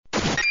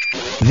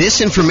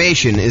This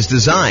information is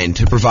designed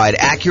to provide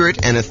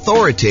accurate and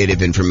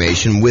authoritative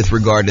information with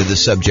regard to the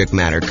subject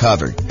matter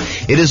covered.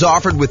 It is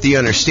offered with the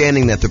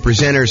understanding that the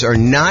presenters are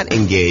not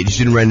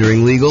engaged in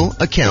rendering legal,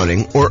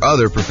 accounting, or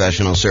other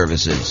professional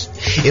services.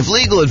 If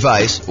legal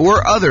advice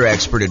or other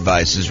expert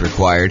advice is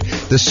required,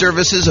 the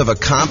services of a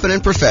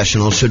competent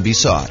professional should be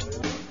sought.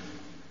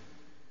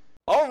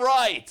 All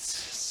right,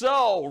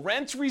 so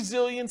rent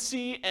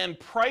resiliency and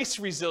price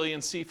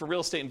resiliency for real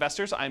estate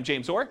investors. I'm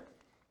James Orr.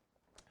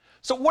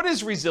 So what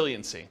is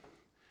resiliency?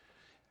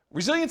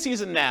 Resiliency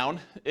is a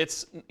noun.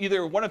 It's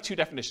either one of two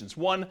definitions.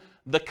 One,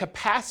 the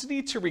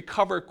capacity to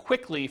recover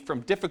quickly from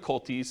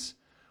difficulties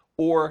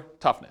or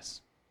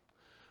toughness.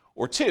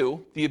 Or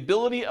two, the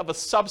ability of a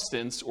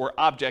substance or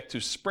object to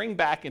spring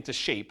back into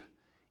shape,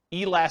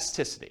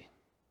 elasticity.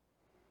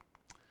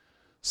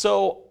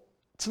 So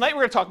tonight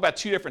we're going to talk about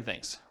two different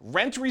things,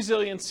 rent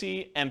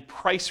resiliency and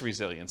price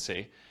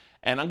resiliency,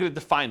 and I'm going to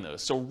define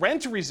those. So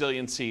rent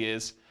resiliency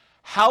is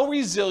how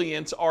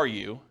resilient are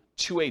you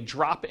to a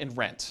drop in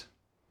rent?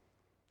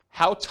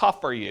 How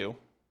tough are you?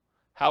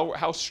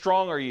 How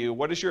strong are you?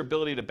 What is your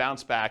ability to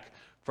bounce back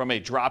from a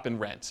drop in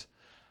rent?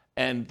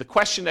 And the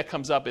question that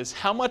comes up is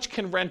how much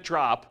can rent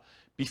drop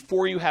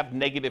before you have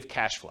negative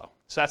cash flow?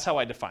 So that's how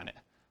I define it.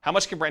 How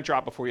much can rent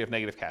drop before you have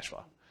negative cash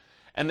flow?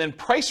 And then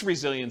price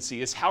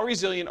resiliency is how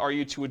resilient are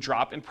you to a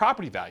drop in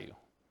property value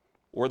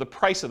or the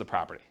price of the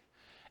property?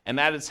 And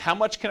that is how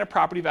much can a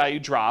property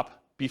value drop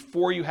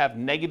before you have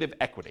negative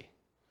equity,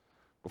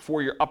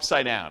 before you're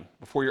upside down,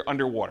 before you're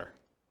underwater.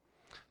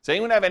 Does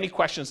anyone have any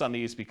questions on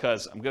these?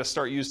 Because I'm going to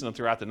start using them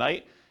throughout the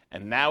night,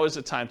 and now is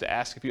the time to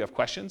ask if you have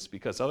questions,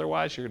 because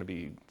otherwise you're going to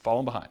be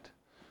falling behind.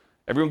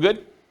 Everyone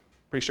good?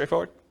 Pretty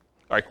straightforward?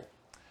 All right, cool.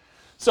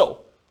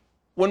 So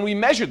when we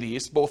measure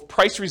these, both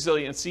price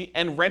resiliency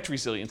and rent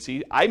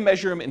resiliency, I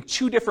measure them in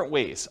two different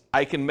ways.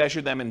 I can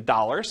measure them in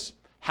dollars.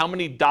 How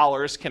many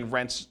dollars can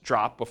rents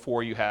drop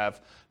before you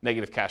have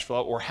negative cash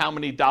flow? Or how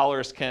many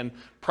dollars can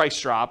price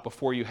drop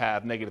before you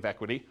have negative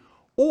equity?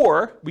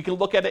 Or we can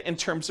look at it in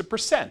terms of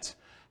percent.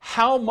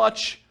 How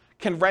much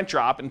can rent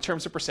drop in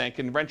terms of percent?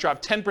 Can rent drop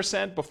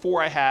 10%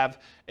 before I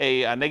have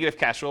a negative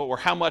cash flow? Or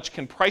how much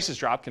can prices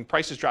drop? Can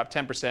prices drop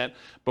 10%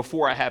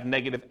 before I have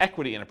negative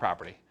equity in a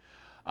property?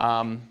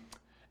 And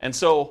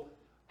so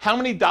how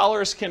many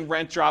dollars can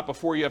rent drop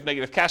before you have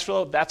negative cash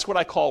flow? That's what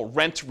I call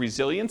rent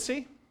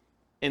resiliency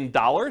in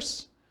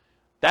dollars.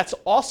 That's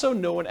also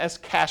known as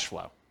cash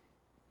flow.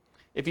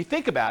 If you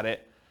think about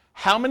it,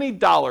 how many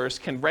dollars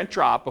can rent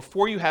drop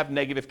before you have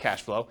negative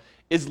cash flow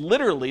is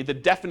literally the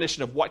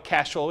definition of what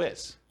cash flow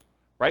is,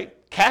 right?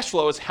 Cash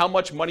flow is how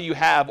much money you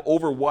have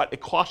over what it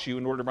costs you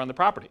in order to run the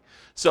property.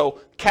 So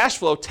cash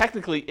flow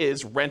technically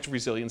is rent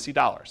resiliency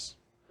dollars.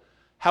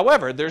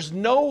 However, there's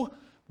no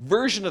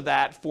version of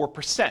that for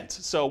percent.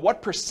 So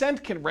what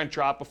percent can rent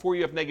drop before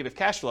you have negative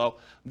cash flow?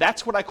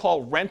 That's what I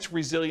call rent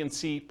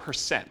resiliency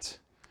percent.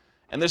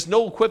 And there's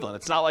no equivalent.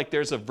 It's not like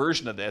there's a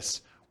version of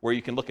this where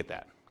you can look at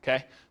that,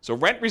 okay? So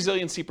rent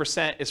resiliency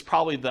percent is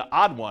probably the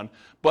odd one,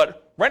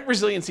 but rent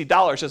resiliency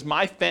dollars is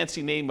my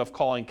fancy name of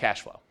calling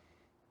cash flow.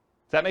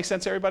 Does that make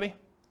sense, everybody?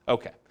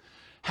 Okay.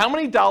 How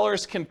many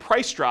dollars can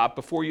price drop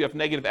before you have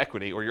negative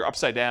equity or you're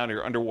upside down or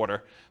you're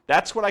underwater?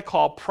 That's what I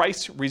call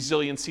price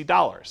resiliency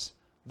dollars.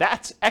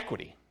 That's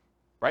equity,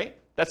 right?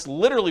 That's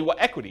literally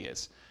what equity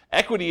is.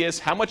 Equity is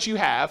how much you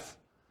have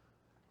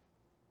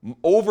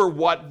over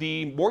what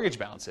the mortgage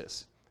balance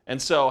is.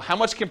 And so how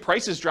much can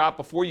prices drop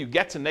before you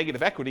get to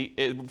negative equity,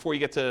 before you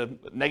get to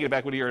negative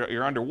equity or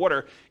you're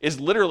underwater, is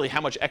literally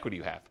how much equity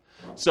you have.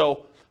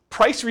 So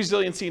price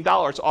resiliency in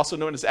dollars, also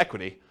known as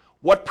equity.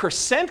 What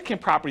percent can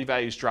property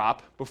values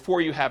drop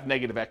before you have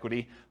negative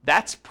equity?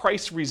 That's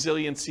price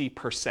resiliency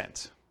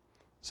percent.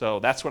 So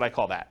that's what I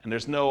call that. And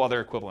there's no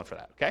other equivalent for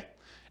that, okay?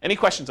 Any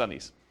questions on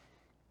these?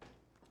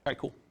 All right,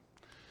 cool.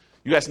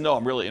 You guys know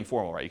I'm really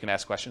informal, right? You can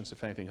ask questions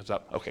if anything comes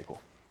up. Okay, cool.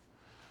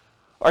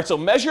 All right, so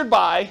measured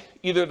by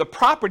either the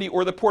property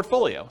or the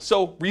portfolio.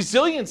 So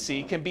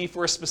resiliency can be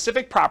for a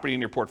specific property in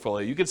your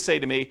portfolio. You could say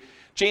to me,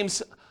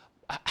 James,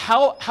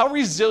 how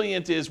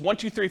resilient is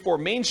 1234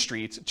 Main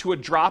Street to a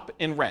drop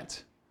in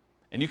rent?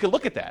 And you can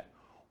look at that.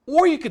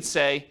 Or you could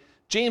say,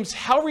 James,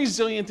 how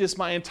resilient is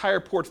my entire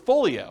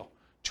portfolio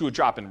to a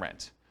drop in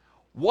rent?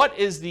 What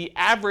is the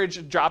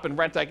average drop in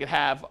rent I could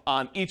have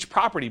on each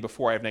property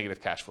before I have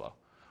negative cash flow?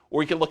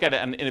 Or you can look at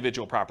it on an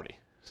individual property.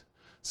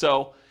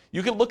 So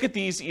you can look at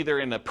these either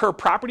in a per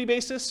property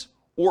basis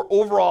or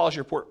overall as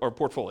your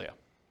portfolio.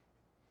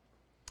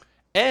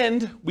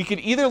 And we could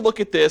either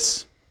look at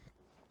this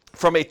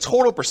from a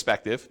total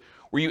perspective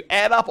where you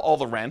add up all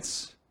the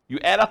rents, you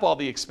add up all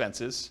the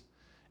expenses,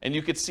 and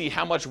you could see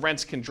how much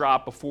rents can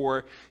drop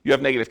before you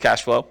have negative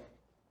cash flow.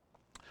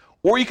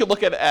 Or you could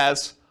look at it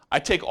as I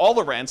take all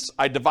the rents,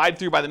 I divide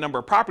through by the number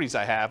of properties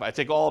I have, I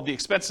take all of the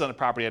expenses on the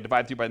property, I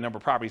divide through by the number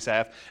of properties I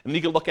have, and then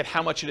you can look at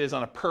how much it is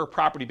on a per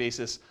property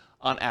basis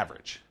on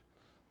average.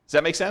 Does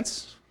that make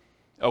sense?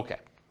 Okay.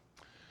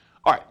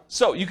 All right,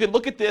 so you could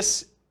look at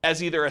this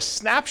as either a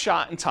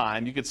snapshot in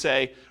time. You could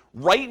say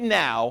right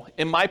now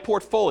in my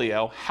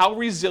portfolio, how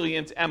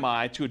resilient am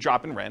I to a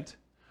drop in rent?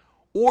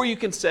 Or you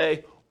can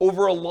say,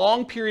 over a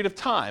long period of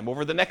time,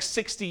 over the next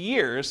 60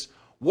 years,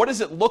 what does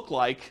it look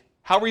like?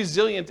 How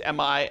resilient am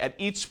I at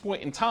each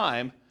point in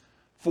time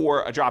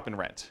for a drop in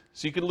rent?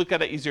 So you can look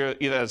at it either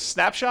as a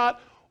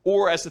snapshot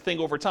or as the thing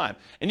over time.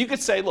 And you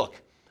could say,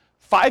 look,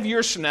 5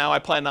 years from now, I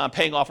plan on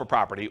paying off a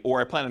property,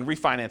 or I plan on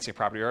refinancing a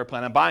property, or I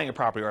plan on buying a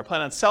property, or I plan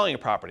on selling a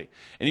property.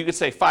 And you could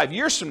say 5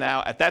 years from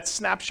now, at that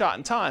snapshot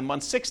in time,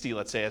 month 60,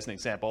 let's say as an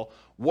example,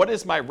 what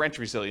is my rent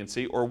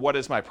resiliency, or what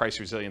is my price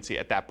resiliency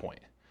at that point?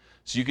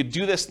 So you could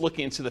do this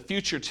looking into the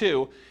future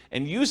too,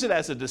 and use it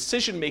as a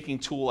decision-making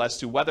tool as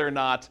to whether or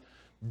not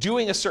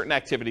doing a certain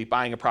activity,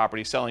 buying a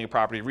property, selling a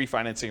property,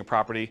 refinancing a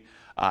property,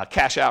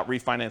 cash out,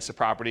 refinance a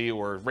property,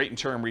 or rate and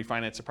term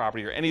refinance a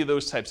property, or any of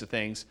those types of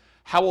things,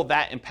 how will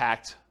that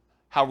impact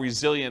how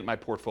resilient my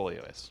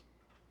portfolio is?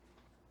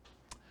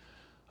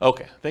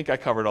 Okay, I think I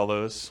covered all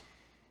those.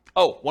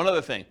 Oh, one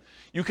other thing.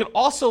 You can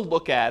also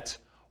look at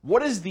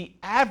what is the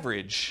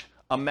average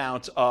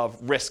amount of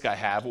risk I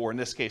have, or in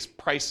this case,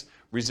 price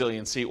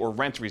resiliency or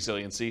rent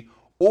resiliency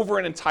over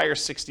an entire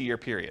 60-year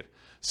period.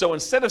 So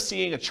instead of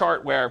seeing a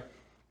chart where,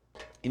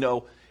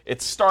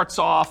 it starts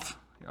off,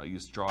 I'll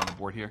use draw on the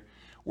board here,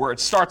 where it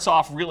starts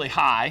off really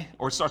high,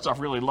 or it starts off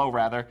really low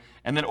rather,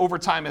 and then over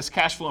time as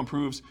cash flow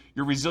improves,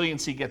 your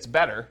resiliency gets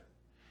better.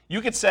 You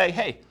could say,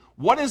 hey,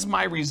 what is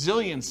my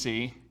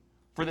resiliency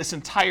for this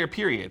entire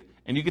period?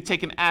 And you could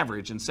take an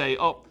average and say,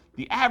 oh,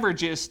 the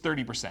average is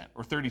 30%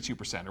 or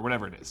 32% or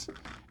whatever it is.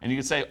 And you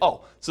could say,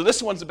 oh, so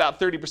this one's about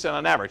 30%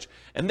 on average.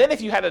 And then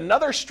if you had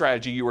another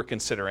strategy you were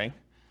considering,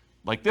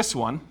 like this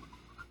one,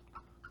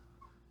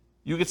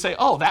 you could say,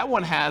 oh, that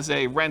one has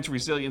a rent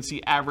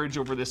resiliency average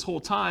over this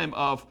whole time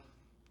of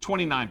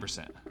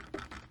 29%.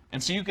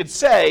 And so you could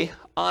say,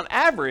 on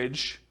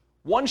average,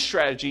 one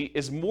strategy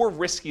is more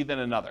risky than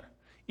another,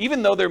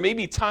 even though there may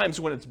be times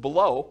when it's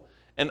below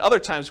and other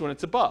times when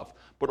it's above.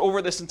 But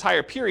over this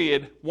entire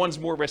period, one's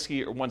more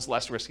risky or one's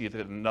less risky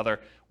than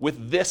another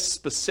with this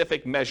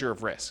specific measure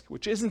of risk,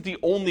 which isn't the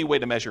only way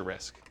to measure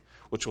risk,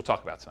 which we'll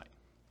talk about tonight.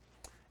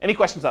 Any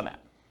questions on that?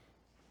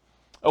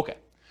 Okay.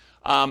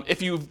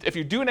 If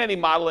you're doing any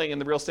modeling in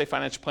the Real Estate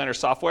Financial Planner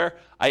software,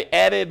 I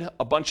added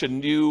a bunch of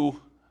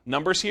new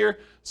numbers here.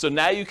 So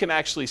now you can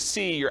actually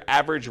see your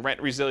average rent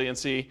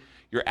resiliency,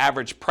 your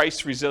average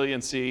price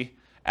resiliency,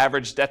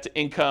 average debt to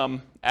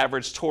income,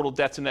 average total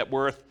debt to net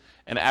worth,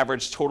 and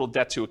average total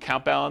debt to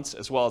account balance,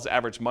 as well as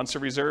average months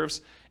of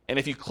reserves. And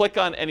if you click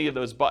on any of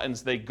those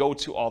buttons, they go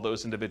to all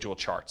those individual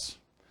charts.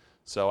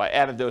 So I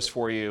added those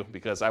for you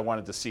because I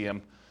wanted to see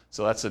them.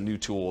 So that's a new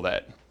tool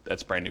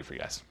that's brand new for you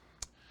guys.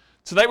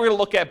 Tonight we're going to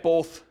look at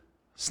both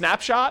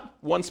snapshot,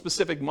 one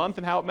specific month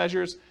and how it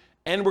measures,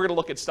 and we're going to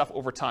look at stuff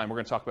over time. We're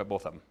going to talk about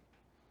both of them.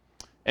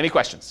 Any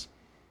questions?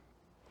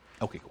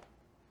 Okay, cool.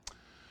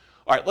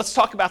 All right, let's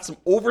talk about some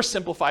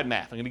oversimplified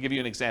math. I'm going to give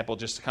you an example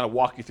just to kind of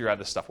walk you through how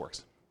this stuff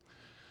works.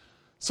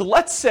 So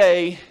let's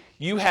say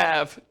you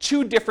have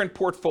two different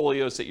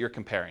portfolios that you're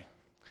comparing.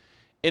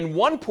 In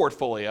one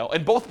portfolio,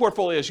 in both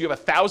portfolios, you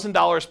have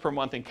 $1,000 per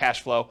month in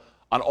cash flow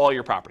on all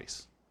your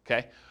properties,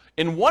 okay?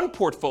 In one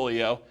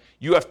portfolio,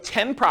 you have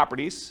 10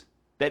 properties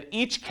that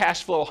each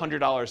cash flow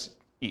 $100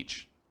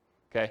 each,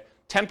 okay?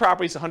 10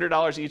 properties,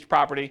 $100 each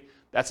property,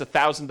 that's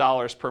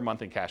 $1,000 per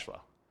month in cash flow.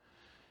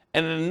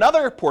 And in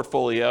another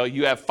portfolio,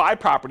 you have 5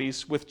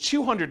 properties with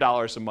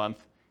 $200 a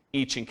month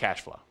each in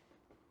cash flow.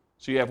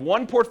 So you have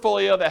one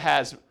portfolio that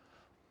has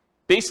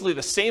basically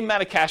the same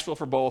amount of cash flow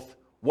for both.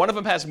 One of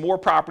them has more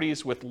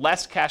properties with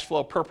less cash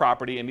flow per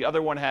property, and the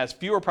other one has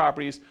fewer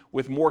properties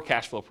with more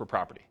cash flow per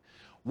property.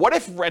 What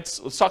if rents,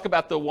 let's talk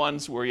about the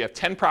ones where you have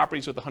 10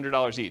 properties with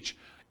 $100 each.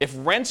 If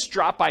rents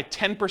drop by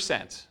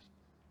 10%,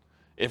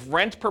 if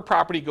rent per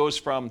property goes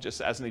from,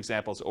 just as an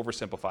example, it's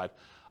oversimplified,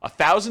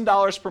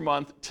 $1,000 per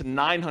month to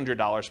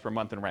 $900 per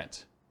month in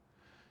rent,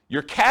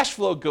 your cash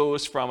flow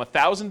goes from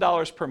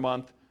 $1,000 per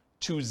month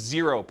to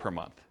 $0 per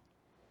month.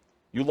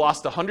 You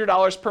lost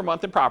 $100 per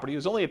month in property. It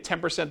was only a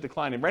 10%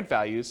 decline in rent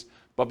values,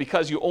 but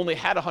because you only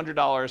had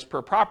 $100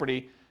 per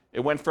property, it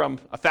went from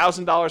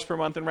 $1,000 per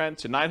month in rent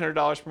to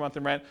 $900 per month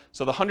in rent.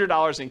 So the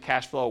 $100 in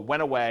cash flow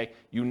went away.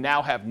 You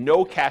now have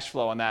no cash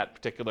flow on that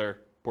particular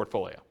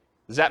portfolio.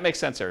 Does that make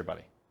sense,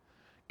 everybody?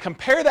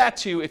 Compare that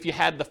to if you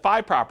had the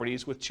 5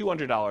 properties with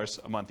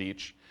 $200 a month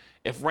each.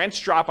 If rents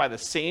drop by the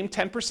same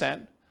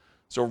 10%,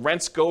 so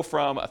rents go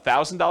from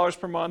 $1,000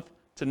 per month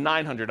to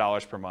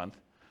 $900 per month,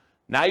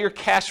 now your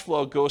cash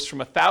flow goes from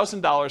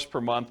 $1,000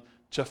 per month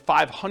to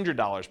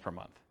 $500 per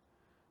month.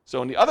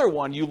 So in the other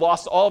one, you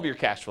lost all of your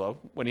cash flow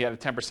when you had a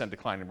 10%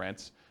 decline in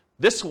rents.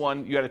 This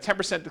one, you had a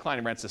 10% decline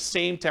in rents, the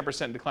same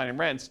 10% decline in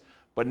rents,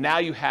 but now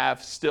you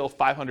have still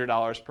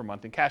 $500 per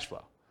month in cash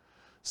flow.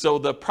 So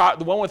the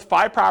one with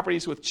 5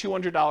 properties with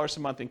 $200 a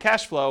month in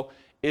cash flow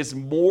is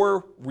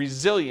more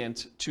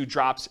resilient to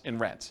drops in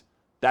rent.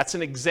 That's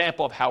an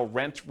example of how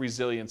rent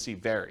resiliency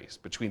varies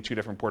between 2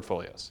 different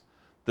portfolios.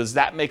 Does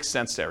that make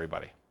sense to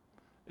everybody?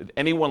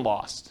 Anyone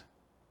lost?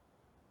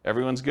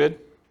 Everyone's good?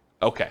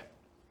 Okay.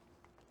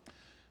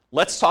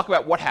 Let's talk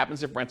about what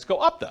happens if rents go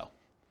up, though.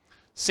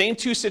 Same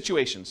two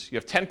situations. You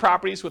have 10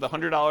 properties with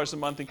 $100 a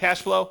month in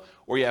cash flow,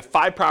 or you have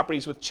 5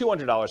 properties with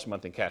 $200 a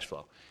month in cash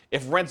flow.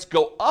 If rents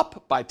go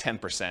up by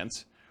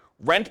 10%,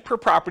 rent per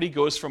property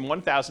goes from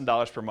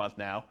 $1,000 per month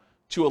now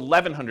to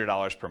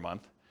 $1,100 per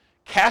month.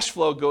 Cash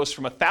flow goes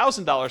from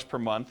 $1,000 per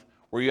month,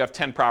 where you have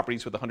 10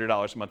 properties with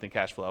 $100 a month in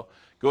cash flow,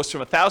 goes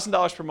from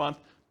 $1,000 per month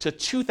to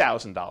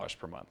 $2,000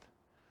 per month.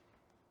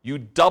 You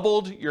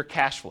doubled your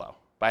cash flow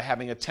by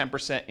having a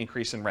 10%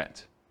 increase in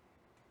rent.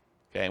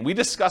 Okay, and we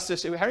discussed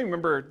this, I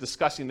remember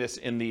discussing this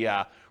in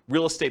the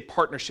real estate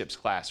partnerships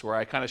class, where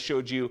I kind of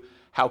showed you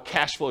how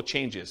cash flow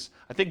changes.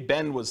 I think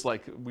Ben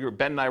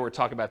and I were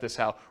talking about this,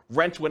 how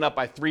rent went up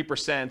by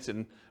 3%,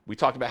 and we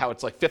talked about how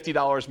it's like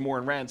 $50 more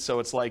in rent, so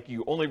it's like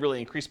you only really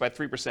increased by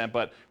 3%,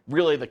 but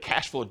really the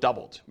cash flow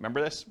doubled.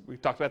 Remember this? We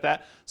talked about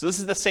that? So this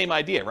is the same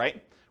idea,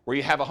 right? Where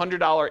you have a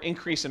 $100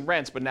 increase in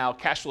rents, but now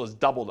cash flow is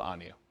doubled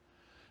on you.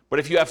 But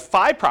if you have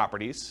 5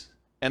 properties,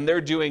 and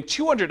they're doing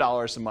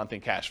 $200 a month in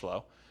cash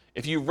flow,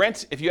 if you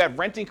have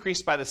rent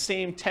increased by the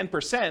same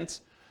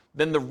 10%,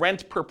 then the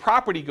rent per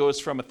property goes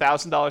from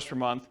 $1,000 per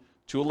month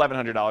to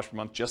 $1,100 per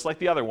month, just like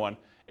the other one,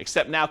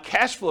 except now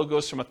cash flow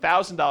goes from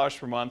 $1,000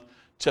 per month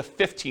to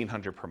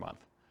 $1,500 per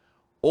month.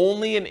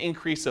 Only an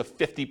increase of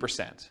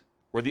 50%,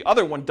 where the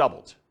other one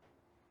doubled.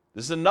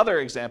 This is another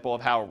example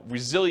of how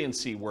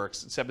resiliency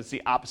works, except it's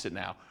the opposite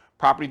now.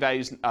 Property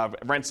values,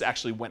 rents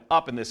actually went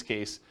up in this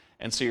case,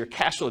 and so your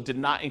cash flow did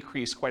not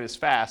increase quite as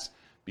fast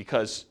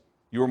because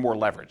you were more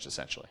leveraged,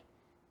 essentially.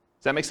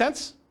 Does that make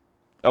sense?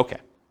 Okay.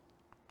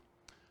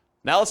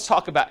 Now let's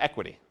talk about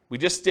equity. We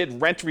just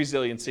did rent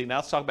resiliency. Now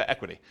let's talk about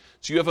equity.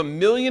 So you have $1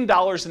 million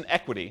in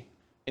equity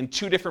in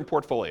 2 different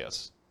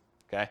portfolios.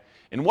 Okay?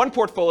 In one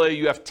portfolio,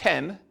 you have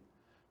 10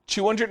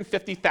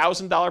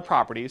 $250,000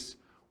 properties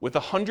with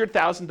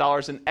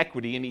 $100,000 in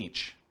equity in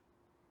each.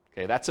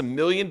 Okay, that's $1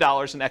 million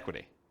in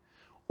equity.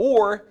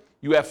 Or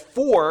you have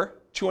 4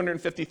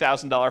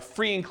 $250,000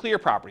 free and clear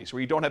properties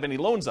where you don't have any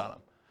loans on them.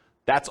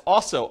 That's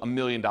also $1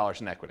 million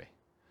in equity.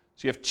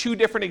 So you have 2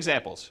 different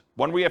examples.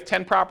 One where you have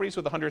 10 properties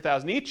with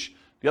 $100,000 each.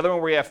 The other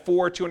one where you have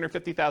 4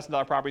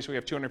 $250,000 properties where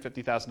you have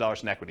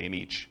 $250,000 in equity in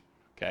each.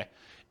 Okay?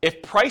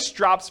 If price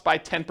drops by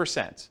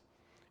 10%,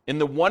 in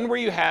the one where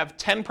you have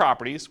 10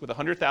 properties with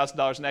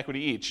 $100,000 in equity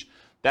each,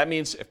 that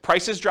means if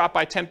prices drop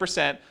by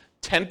 10%,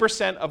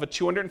 10% of a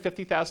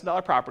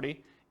 $250,000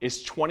 property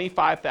is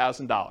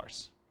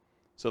 $25,000.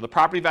 So the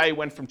property value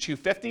went from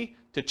 $250,000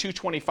 to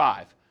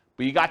 $225,000,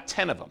 but you got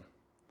 10 of them.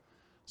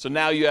 So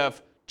now you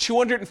have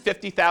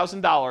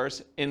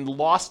 $250,000 in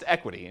lost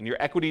equity, and your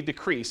equity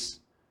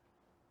decreased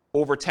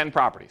over 10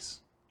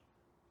 properties.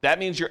 That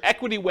means your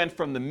equity went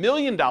from the $1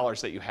 million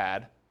that you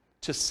had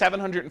to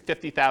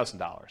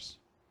 $750,000.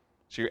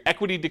 So your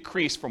equity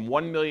decreased from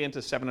 $1 million to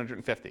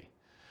 $750,000.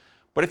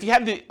 But if you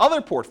had the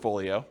other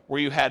portfolio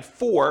where you had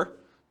 4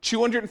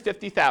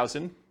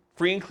 $250,000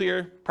 free and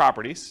clear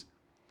properties,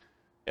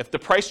 if the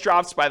price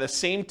drops by the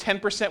same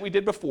 10% we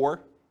did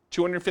before,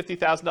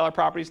 $250,000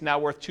 properties now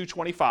worth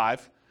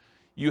 $225,000,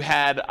 you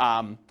had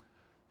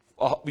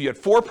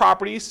 4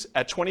 properties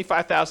at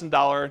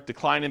 $25,000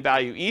 decline in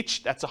value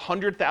each. That's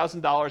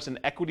 $100,000 in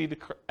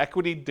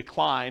equity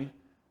decline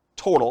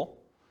total.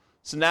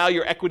 So now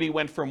your equity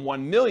went from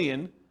 $1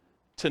 million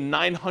to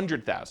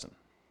 $900,000.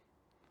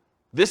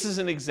 This is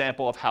an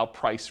example of how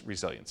price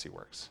resiliency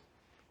works.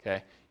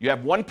 Okay? You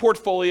have one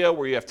portfolio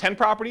where you have 10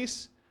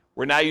 properties,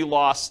 where now you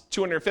lost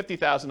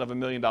 $250,000 of $1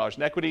 million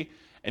in equity,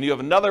 and you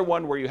have another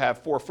one where you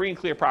have 4 free and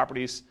clear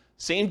properties,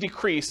 same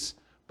decrease,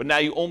 but now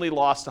you only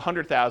lost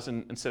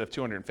 $100,000 instead of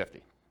 $250,000.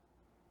 Does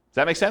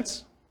that make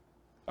sense?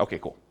 Okay,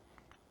 cool.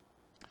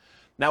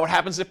 Now what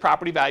happens if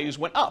property values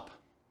went up?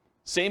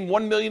 Same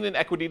 $1 million in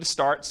equity to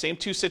start, same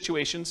 2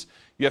 situations.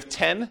 You have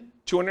 10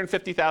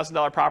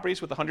 $250,000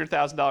 properties with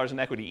 $100,000 in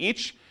equity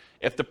each.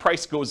 If the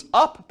price goes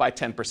up by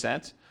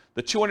 10%,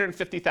 the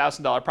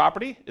 $250,000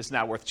 property is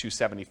now worth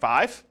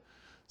 $275,000.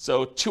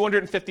 So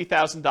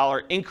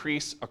 $250,000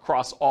 increase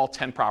across all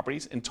 10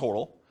 properties in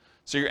total.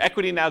 So your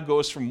equity now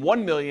goes from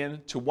 $1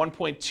 million to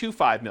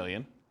 $1.25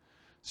 million.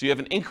 So you have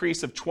an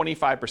increase of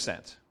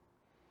 25%.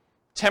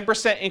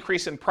 10%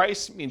 increase in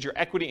price means your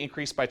equity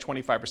increased by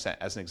 25%,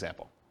 as an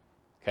example.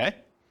 Okay?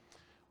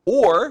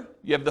 Or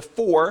you have the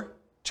 4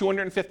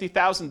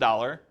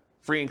 $250,000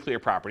 free and clear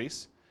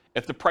properties.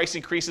 If the price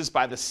increases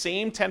by the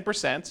same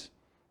 10%,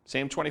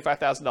 same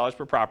 $25,000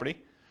 per property,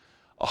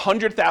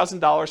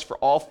 $100,000 for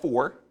all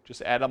 4,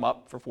 just add them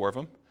up for 4 of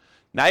them.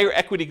 Now your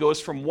equity goes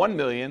from $1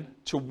 million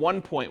to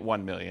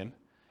 $1.1 million.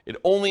 It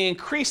only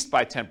increased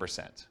by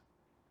 10%.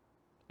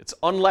 It's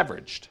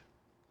unleveraged.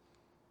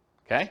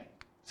 Okay?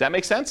 Does that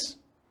make sense?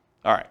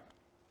 All right.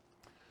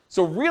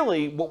 So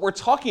really, what we're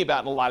talking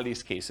about in a lot of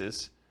these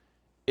cases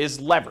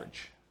is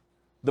leverage.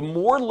 The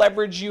more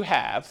leverage you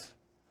have,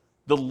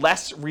 the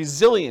less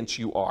resilient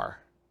you are.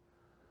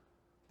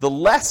 The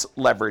less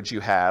leverage you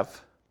have,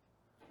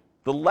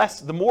 the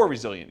more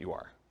resilient you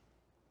are.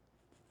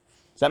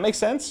 Does that make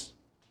sense?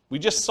 We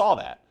just saw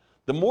that.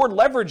 The more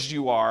leveraged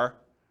you are,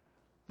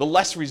 the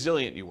less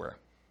resilient you were.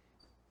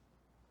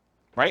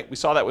 right? We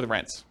saw that with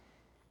rents.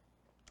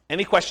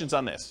 Any questions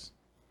on this?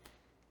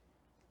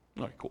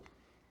 All right, cool.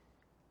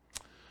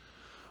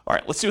 All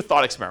right, let's do a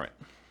thought experiment.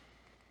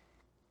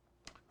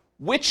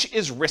 Which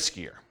is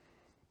riskier?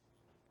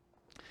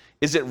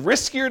 Is it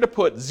riskier to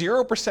put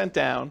 0%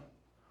 down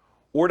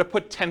or to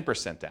put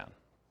 10% down?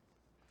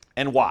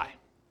 And why?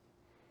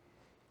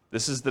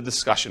 This is the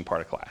discussion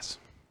part of class.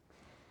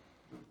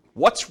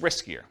 What's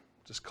riskier?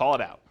 Just call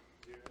it out.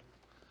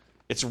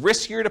 It's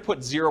riskier to put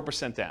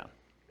 0% down.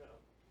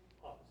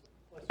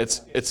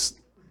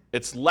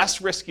 It's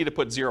less risky to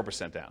put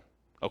 0% down.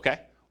 Okay?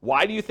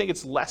 Why do you think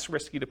it's less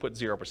risky to put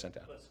 0%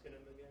 down? Less skin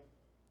in the game.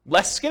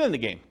 Less skin in the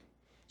game.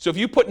 So if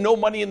you put no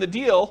money in the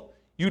deal,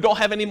 you don't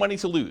have any money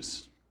to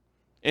lose.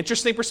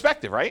 Interesting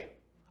perspective, right?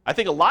 I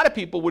think a lot of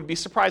people would be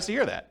surprised to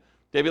hear that.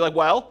 They'd be like,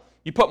 well,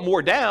 you put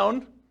more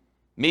down,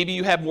 maybe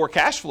you have more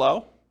cash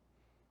flow,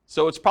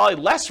 so it's probably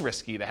less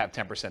risky to have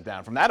 10%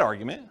 down from that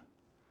argument,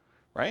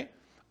 right?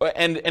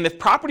 And if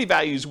property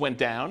values went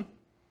down,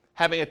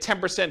 having a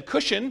 10%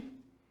 cushion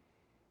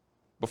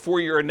before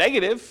you're a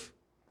negative,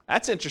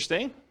 that's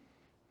interesting.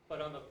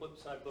 But on the flip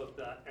side, both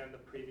that and the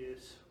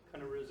previous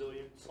kind of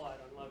resilient slide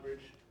on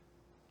leverage,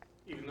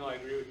 even though I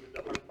agree with you,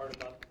 the hard part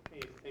about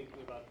me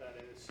thinking about that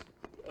is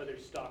other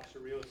stocks or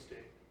real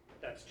estate,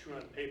 that's true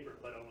on paper,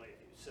 but only if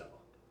you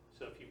sell.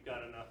 So if you've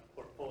got enough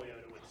portfolio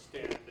to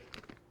withstand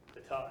the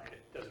tide,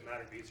 it doesn't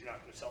matter because you're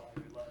not going to sell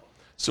every level.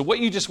 So what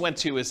you just went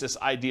to is this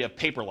idea of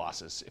paper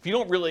losses.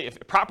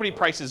 If property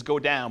prices go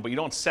down but you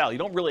don't sell, you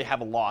don't really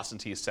have a loss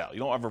until you sell. You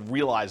don't have a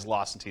realized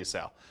loss until you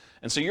sell.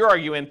 And so you're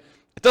arguing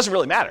it doesn't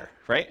really matter,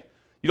 right?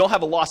 You don't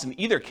have a loss in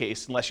either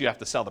case unless you have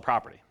to sell the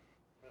property.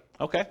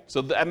 Okay,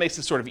 so that makes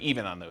it sort of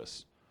even on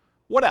those.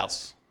 What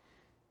else?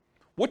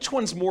 Which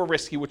one's more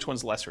risky, which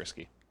one's less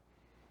risky?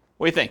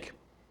 What do you think?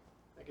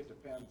 I think it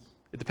depends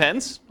It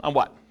depends on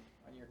what?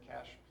 on your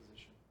cash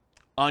position.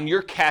 On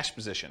your cash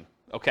position,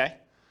 okay?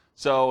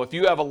 So if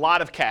you have a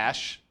lot of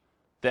cash,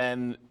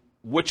 then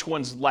which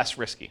one's less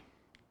risky?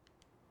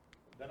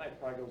 Then I'd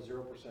probably go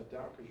 0%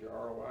 down because your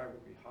ROI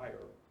would be higher.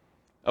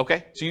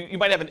 Okay, so you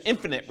might have an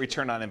infinite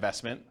return on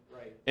investment,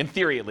 Right. in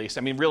theory at least.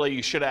 I mean, really,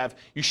 you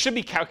should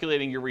be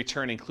calculating your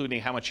return,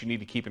 including how much you need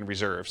to keep in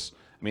reserves.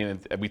 I mean,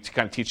 we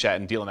kind of teach that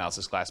in deal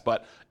analysis class.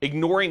 But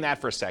ignoring that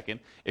for a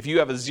second, if you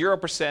have a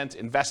 0%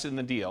 invested in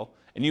the deal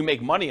and you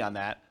make money on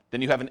that,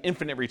 then you have an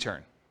infinite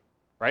return,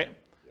 right?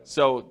 Yeah.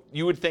 So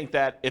you would think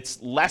that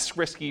it's less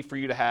risky for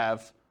you to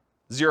have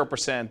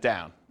 0%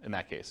 down in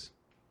that case.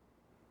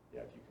 Yeah,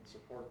 if you can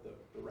support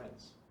the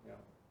rents. Yeah.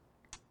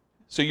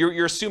 So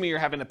you're assuming you're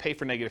having to pay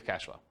for negative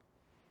cash flow.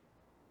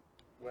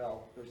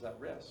 Well, there's that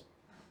risk.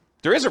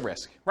 There is a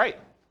risk, right?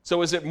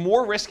 So is it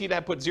more risky to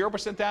have put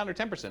 0% down or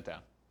 10% down?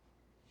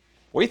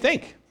 What do you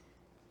think?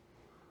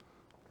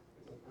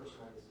 It's a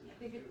personal decision. I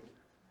think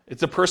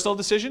It's a personal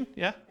decision,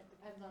 yeah? it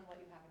depends on what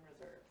you have in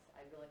reserves.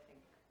 I really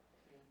think.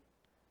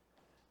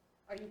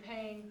 Are you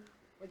paying?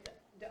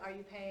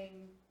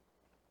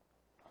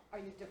 Are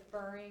you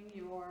deferring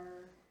your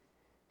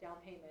down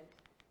payment?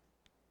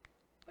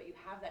 But you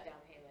have that down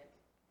payment.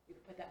 You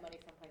can put that money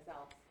someplace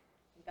else,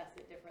 invest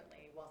it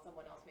differently, while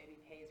someone else maybe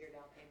pays your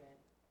down payment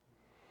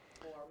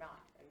or not.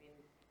 I mean,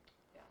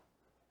 yeah.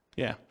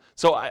 Yeah.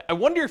 So I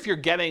wonder if you're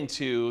getting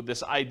to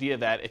this idea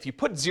that if you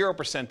put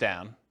 0%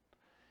 down,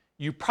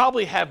 you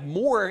probably have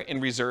more in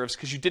reserves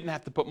because you didn't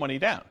have to put money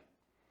down.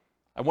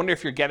 I wonder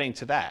if you're getting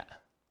to that.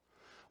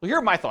 Well, here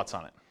are my thoughts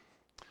on it.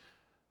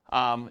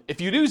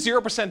 If you do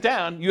 0%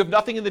 down, you have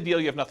nothing in the deal,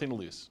 you have nothing to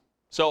lose.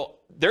 So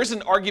there's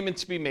an argument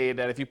to be made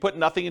that if you put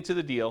nothing into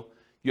the deal,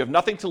 you have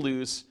nothing to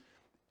lose.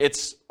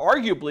 It's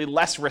arguably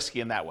less risky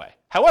in that way.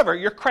 However,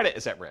 your credit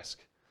is at risk.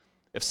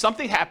 If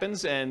something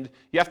happens and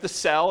you have to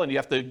sell and you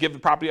have to give the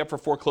property up for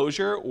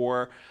foreclosure,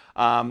 or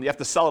you have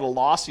to sell at a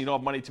loss and you don't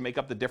have money to make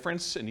up the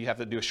difference and you have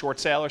to do a short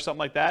sale or something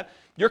like that,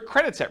 your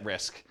credit's at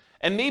risk.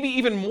 And maybe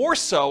even more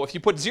so if you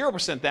put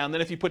 0% down than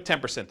if you put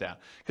 10% down.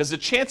 Because the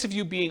chance of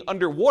you being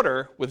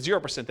underwater with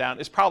 0% down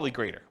is probably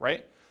greater,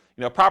 right?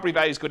 You know, property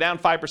values go down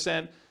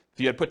 5%. If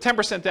you had put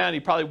 10% down,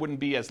 you probably wouldn't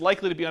be as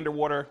likely to be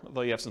underwater,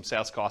 although you have some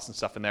sales costs and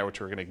stuff in there, which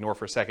we're going to ignore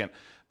for a second.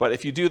 But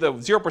if you do the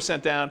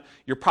 0% down,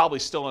 you're probably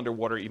still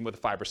underwater, even with a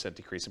 5%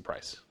 decrease in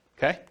price.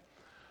 Okay?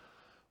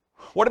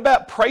 What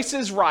about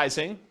prices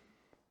rising?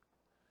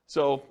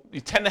 So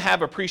you tend to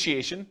have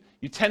appreciation.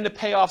 You tend to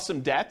pay off some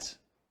debt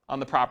on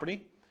the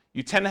property.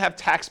 You tend to have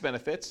tax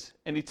benefits,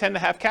 and you tend to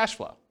have cash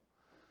flow.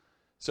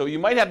 So you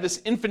might have this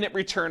infinite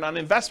return on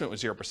investment with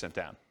 0%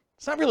 down.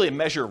 It's not really a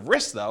measure of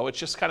risk, though. It's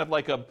just kind of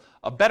like a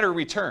better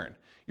return.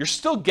 You're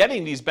still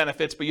getting these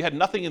benefits, but you had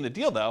nothing in the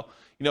deal, though.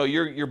 You know,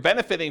 you're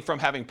benefiting from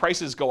having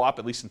prices go up,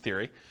 at least in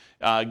theory,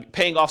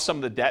 paying off some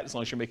of the debt as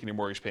long as you're making your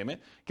mortgage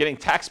payment, getting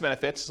tax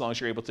benefits as long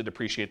as you're able to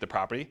depreciate the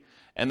property,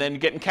 and then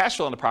getting cash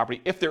flow on the property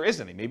if there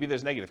is any. Maybe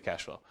there's negative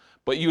cash flow.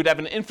 But you would have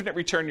an infinite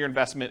return on your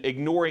investment,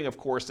 ignoring, of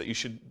course, that you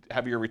should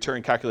have your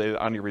return calculated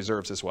on your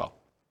reserves as well.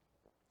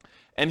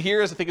 And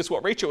here's, I think it's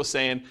what Rachel was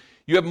saying,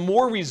 you have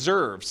more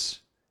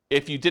reserves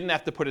if you didn't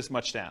have to put as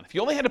much down. If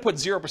you only had to put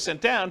 0%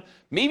 down,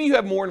 maybe you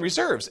have more in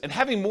reserves, and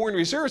having more in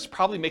reserves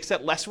probably makes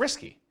that less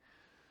risky.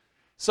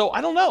 So I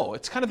don't know,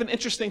 it's kind of an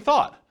interesting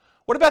thought.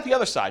 What about the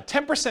other side,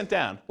 10%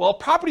 down? Well,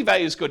 property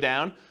values go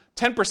down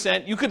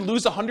 10%, you could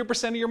lose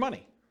 100% of your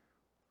money.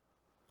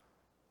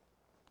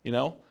 You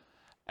know,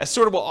 as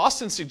sort of what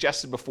Austin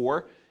suggested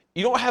before,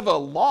 you don't have a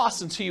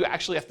loss until you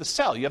actually have to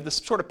sell. You have this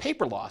sort of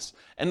paper loss.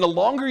 And the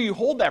longer you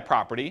hold that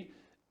property,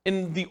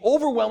 in the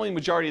overwhelming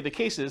majority of the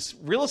cases,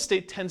 real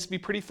estate tends to be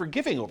pretty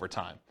forgiving over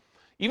time.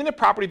 Even if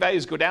property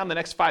values go down the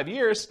next 5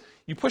 years,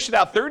 you push it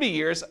out 30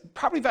 years,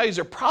 property values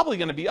are probably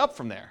going to be up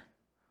from there,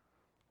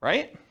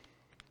 right?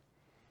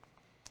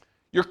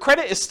 Your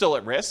credit is still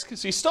at risk,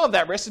 so you still have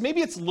that risk.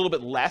 Maybe it's a little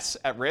bit less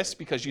at risk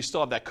because you still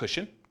have that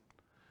cushion.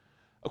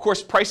 Of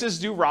course, prices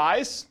do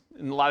rise.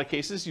 In a lot of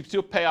cases, you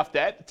still pay off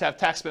debt to have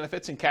tax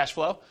benefits and cash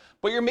flow,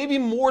 but you're maybe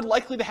more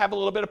likely to have a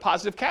little bit of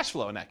positive cash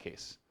flow in that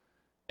case.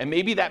 And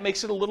maybe that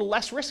makes it a little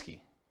less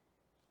risky.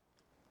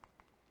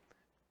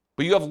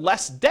 But you have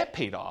less debt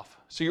paid off.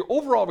 So your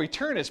overall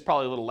return is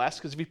probably a little less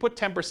because if you put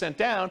 10%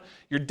 down,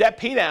 your debt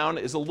pay down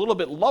is a little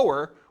bit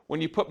lower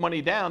when you put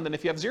money down than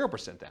if you have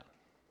 0% down.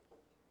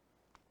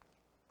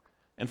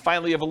 And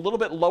finally, you have a little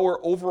bit lower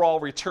overall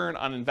return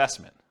on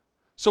investment.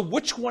 So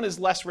which one is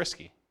less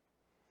risky?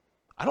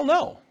 I don't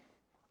know.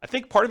 I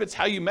think part of it's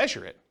how you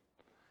measure it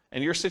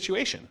and your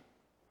situation.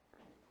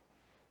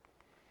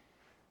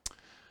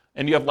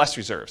 And you have less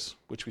reserves,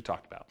 which we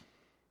talked about.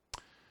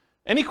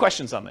 Any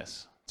questions on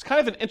this? It's kind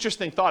of an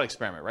interesting thought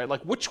experiment, right?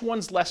 Like, which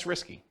one's less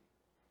risky?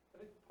 I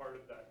think part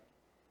of that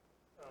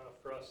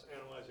for us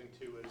analyzing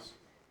too is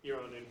your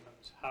own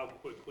incomes. How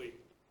quickly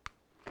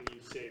can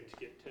you save to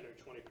get 10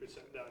 or 20%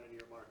 down in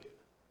your market?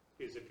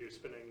 Because if you're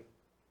spending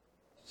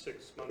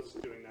 6 months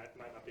doing that, it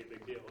might not be a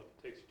big deal. If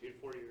it takes you 2 to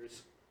 4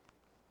 years,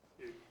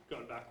 you're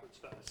going backwards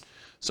fast.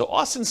 So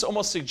Austin's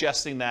almost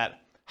suggesting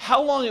that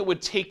how long it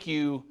would take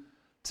you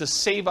to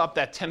save up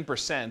that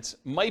 10%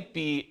 might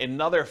be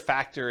another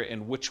factor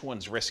in which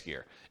one's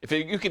riskier. If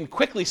you can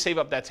quickly save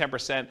up that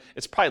 10%,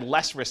 it's probably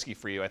less risky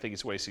for you, I think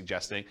is what he's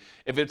suggesting.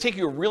 If it would take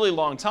you a really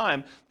long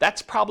time,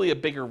 that's probably a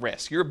bigger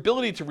risk. Your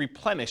ability to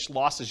replenish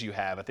losses you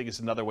have, I think is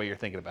another way you're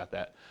thinking about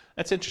that.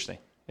 That's interesting,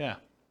 yeah.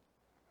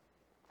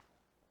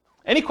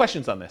 Any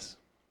questions on this?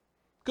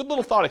 Good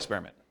little thought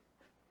experiment.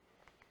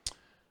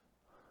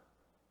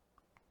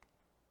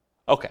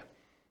 Okay.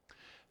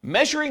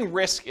 Measuring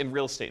risk in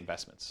real estate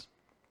investments,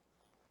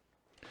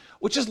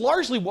 which is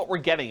largely what we're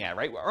getting at,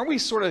 right? Aren't we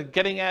sort of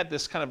getting at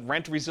this kind of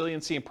rent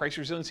resiliency and price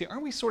resiliency?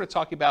 Aren't we sort of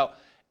talking about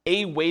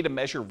a way to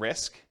measure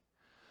risk?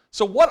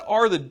 So what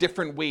are the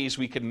different ways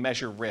we can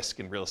measure risk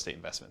in real estate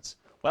investments?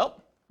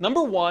 Well,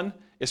 number one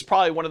is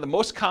probably one of the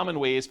most common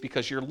ways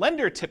because your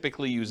lender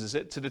typically uses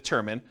it to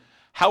determine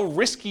how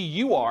risky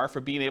you are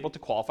for being able to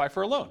qualify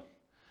for a loan.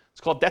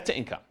 It's called debt to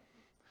income.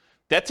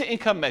 Debt to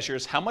income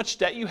measures how much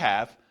debt you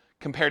have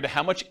compared to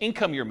how much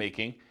income you're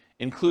making,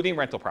 including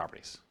rental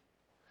properties.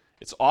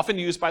 It's often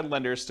used by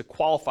lenders to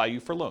qualify you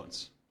for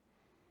loans.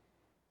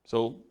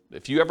 So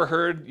if you ever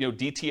heard,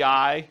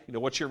 DTI,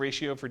 what's your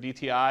ratio for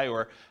DTI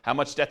or how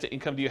much debt to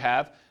income do you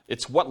have?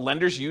 It's what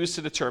lenders use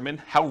to determine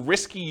how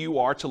risky you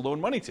are to loan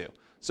money to.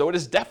 So it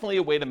is definitely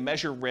a way to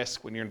measure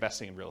risk when you're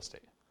investing in real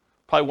estate.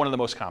 Probably one of the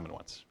most common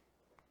ones.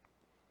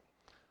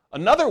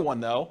 Another one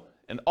though,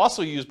 and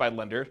also used by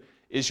lender,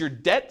 is your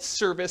debt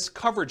service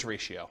coverage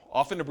ratio,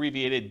 often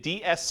abbreviated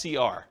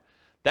DSCR.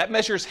 That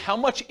measures how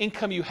much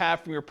income you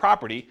have from your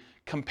property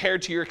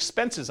compared to your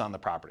expenses on the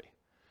property.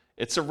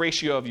 It's a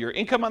ratio of your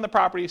income on the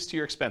properties to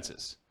your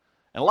expenses.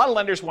 And a lot of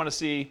lenders want to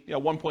see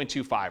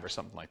 1.25 or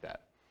something like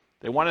that.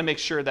 They want to make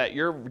sure that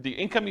the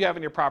income you have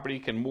in your property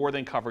can more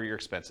than cover your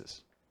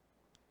expenses.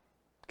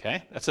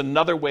 Okay, that's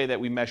another way that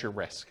we measure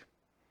risk.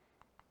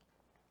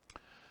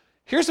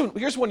 Here's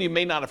one you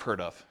may not have heard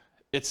of.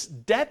 It's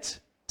debt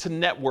to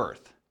net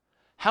worth.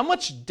 How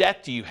much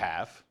debt do you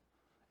have?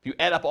 If you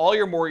add up all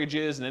your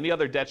mortgages and any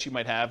other debts you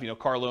might have,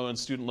 car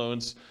loans, student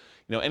loans,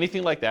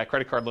 anything like that,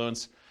 credit card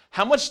loans,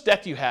 how much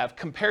debt do you have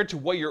compared to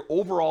what your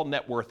overall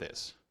net worth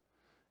is?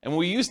 And when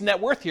we use net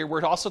worth here,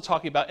 we're also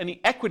talking about any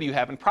equity you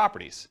have in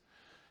properties.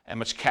 How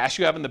much cash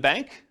you have in the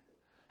bank,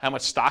 how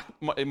much stock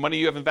money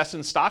you have invested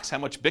in stocks, how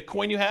much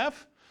Bitcoin you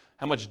have,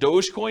 how much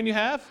Dogecoin you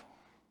have,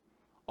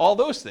 all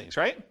those things,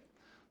 right?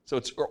 So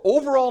it's your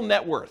overall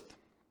net worth,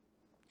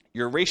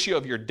 your ratio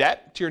of your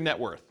debt to your net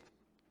worth,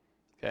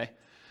 okay?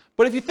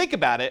 But if you think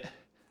about it,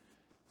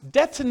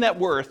 debt to net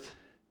worth,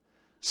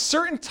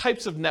 certain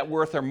types of net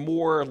worth are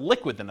more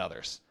liquid than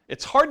others.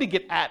 It's hard to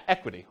get at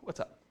equity. What's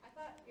up? I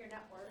thought your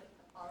net worth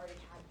already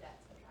had debt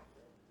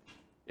subtracted.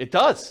 It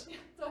does.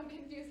 So I'm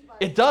confused by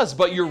It does,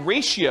 but your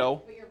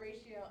ratio, But your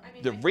ratio,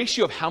 the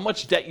ratio of how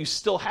much debt you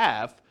still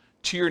have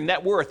to your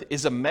net worth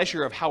is a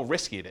measure of how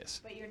risky it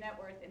is. But your net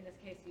worth, in this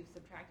case, you've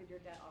subtracted your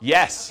debt off.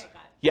 Yes. Okay,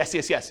 got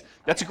it. Yes.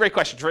 That's a great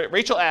question.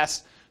 Rachel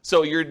asked,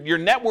 so your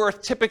net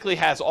worth typically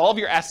has all of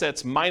your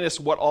assets minus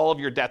what all of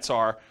your debts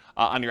are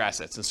on your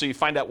assets. And so you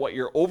find out what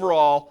your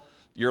overall,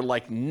 your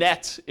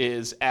net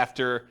is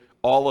after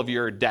all of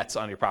your debts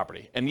on your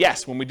property. And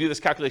yes, when we do this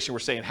calculation, we're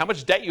saying how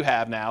much debt you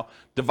have now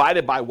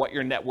divided by what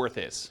your net worth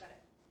is.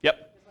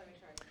 Yep. Just wanna make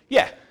sure I-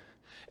 Yeah.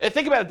 And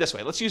think about it this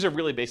way. Let's use a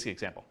really basic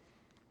example.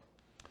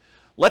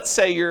 Let's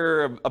say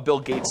you're a Bill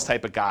Gates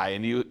type of guy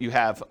and you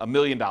have $1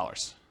 million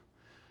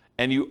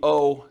and you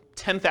owe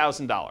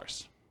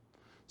 $10,000.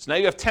 So now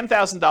you have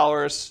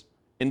 $10,000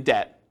 in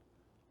debt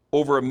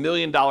over $1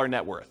 million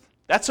net worth.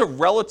 That's a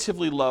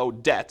relatively low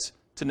debt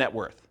to net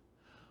worth.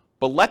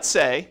 But let's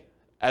say,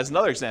 as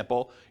another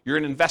example, you're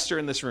an investor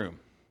in this room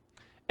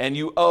and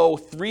you owe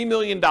 $3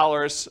 million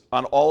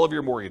on all of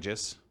your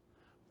mortgages,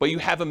 but you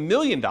have $1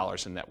 million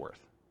in net worth.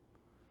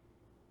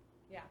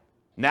 Yeah.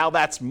 Now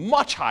that's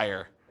much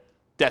higher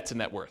debt to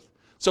net worth.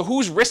 So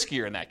who's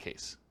riskier in that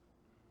case?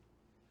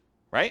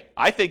 Right?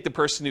 I think the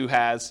person who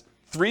has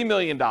 $3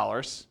 million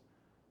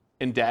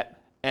in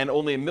debt and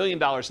only $1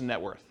 million in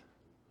net worth,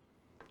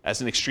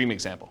 as an extreme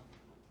example.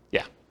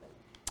 Yeah.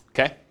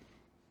 Okay?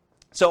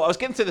 So I was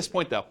getting to this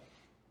point though.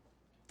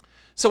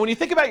 So when you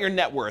think about your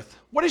net worth,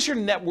 what does your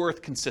net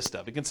worth consist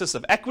of? It consists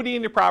of equity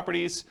in your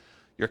properties,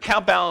 your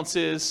account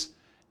balances,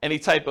 any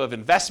type of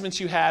investments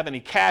you have, any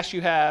cash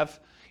you have,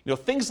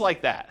 things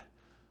like that.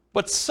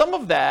 But some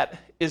of that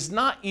is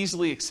not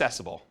easily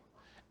accessible.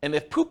 And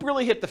if poop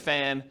really hit the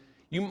fan,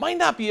 you might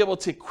not be able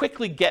to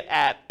quickly get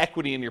at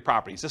equity in your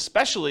properties,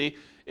 especially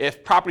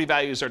if property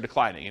values are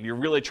declining and you're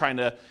really trying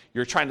to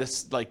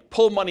like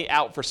pull money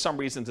out for some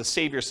reason to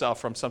save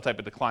yourself from some type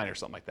of decline or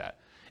something like that.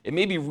 It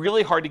may be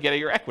really hard to get at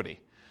your equity.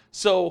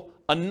 So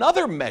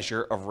another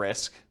measure of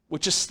risk,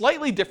 which is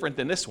slightly different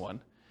than this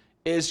one,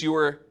 is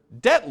your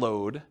debt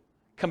load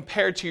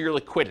compared to your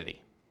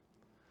liquidity.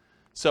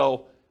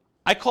 So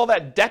I call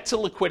that debt to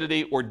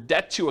liquidity or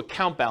debt to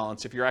account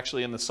balance if you're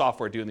actually in the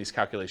software doing these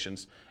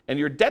calculations. And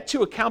your debt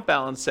to account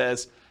balance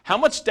says, how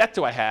much debt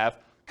do I have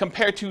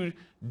compared to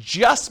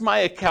just my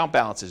account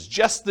balances,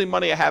 just the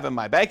money I have in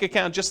my bank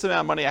account, just the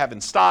amount of money I have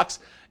in stocks.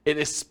 It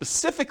is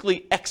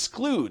specifically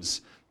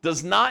excludes,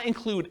 does not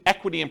include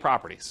equity in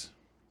properties.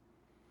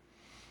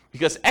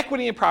 Because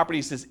equity in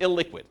properties is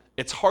illiquid.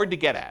 It's hard to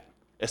get at,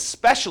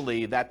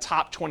 especially that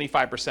top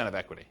 25% of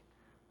equity,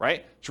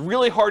 right? It's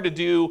really hard to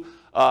do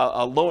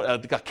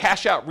a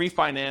cash out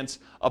refinance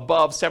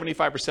above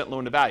 75%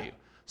 loan to value.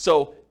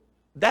 So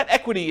that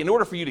equity, in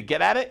order for you to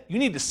get at it, you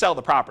need to sell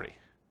the property.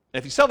 And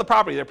if you sell the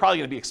property, they're probably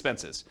going to be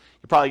expenses.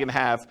 You're probably going to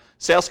have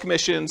sales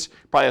commissions,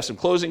 you probably have some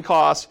closing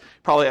costs,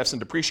 you probably have some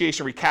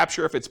depreciation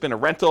recapture if it's been a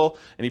rental,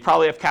 and you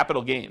probably have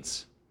capital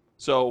gains.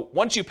 So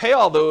once you pay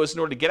all those in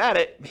order to get at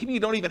it, maybe you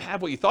don't even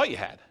have what you thought you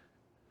had.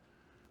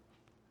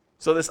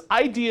 So this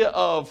idea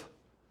of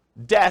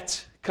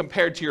debt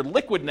compared to your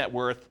liquid net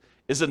worth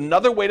is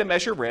another way to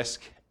measure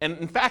risk. And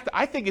in fact,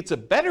 I think it's a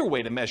better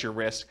way to measure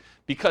risk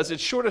because it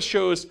sort of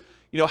shows,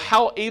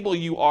 how able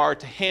you are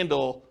to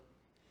handle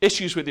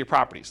issues with your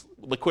properties,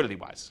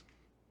 liquidity-wise.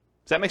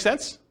 Does that make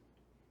sense?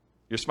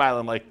 You're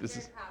smiling like this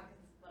is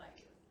what I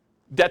use.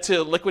 debt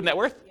to liquid net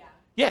worth? Yeah.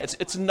 Yeah,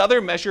 it's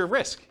another measure of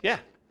risk. Yeah.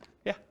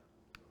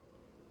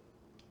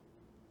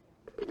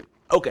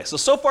 Okay,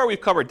 so far we've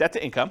covered debt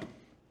to income,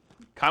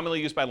 commonly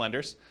used by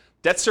lenders,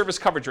 debt service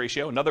coverage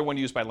ratio, another one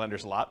used by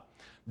lenders a lot,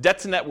 debt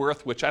to net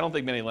worth, which I don't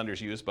think many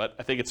lenders use, but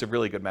I think it's a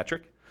really good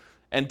metric,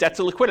 and debt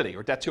to liquidity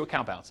or debt to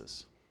account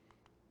balances.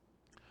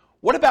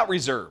 What about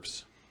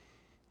reserves?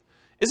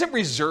 Isn't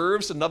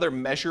reserves another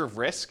measure of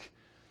risk?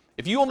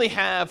 If you only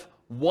have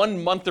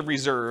 1 month of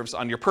reserves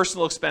on your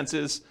personal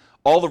expenses,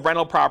 all the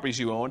rental properties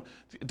you own,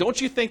 don't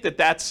you think that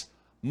that's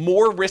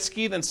more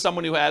risky than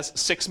someone who has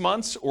 6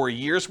 months or a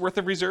year's worth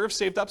of reserves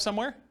saved up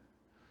somewhere?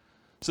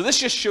 So this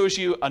just shows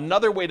you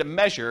another way to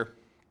measure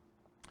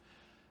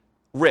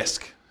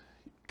risk.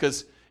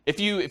 Because if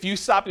you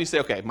stop and you say,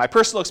 okay, my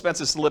personal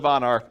expenses to live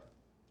on are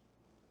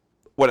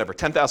whatever,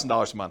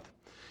 $10,000 a month.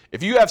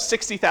 If you have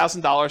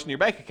 $60,000 in your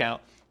bank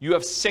account, you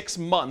have 6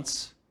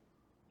 months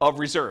of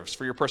reserves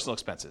for your personal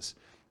expenses.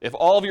 If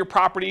all of your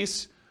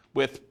properties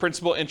with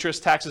principal,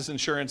 interest, taxes,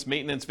 insurance,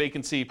 maintenance,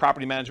 vacancy,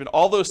 property management,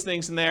 all those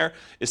things in there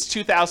is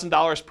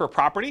 $2,000 per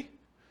property,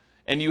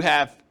 and you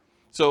have,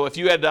 so if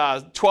you had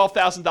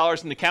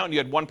 $12,000 in the account and you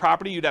had 1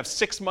 property, you'd have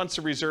 6 months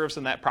of reserves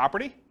in that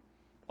property.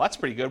 Well, that's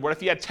pretty good. What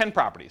if you had 10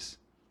 properties?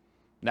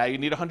 Now you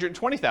need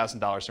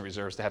 $120,000 in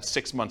reserves to have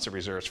 6 months of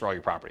reserves for all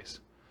your properties.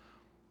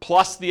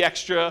 Plus the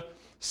extra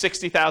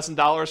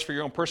 $60,000 for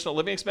your own personal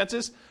living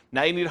expenses.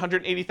 Now you need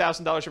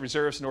 $180,000 of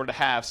reserves in order to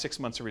have 6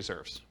 months of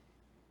reserves.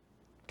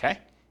 Okay?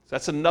 So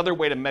that's another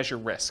way to measure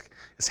risk,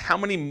 is how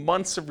many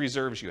months of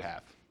reserves you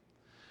have.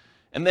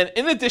 And then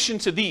in addition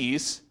to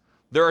these,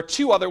 there are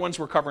 2 other ones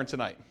we're covering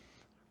tonight.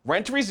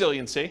 Rent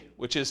resiliency,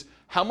 which is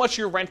how much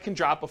your rent can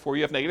drop before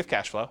you have negative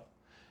cash flow,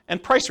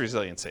 and price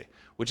resiliency,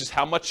 which is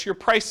how much your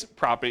price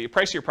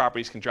of your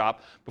properties can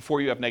drop before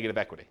you have negative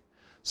equity.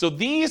 So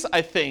these,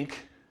 I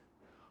think,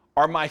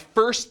 are my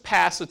first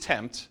pass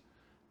attempt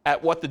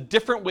at what the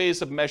different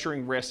ways of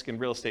measuring risk in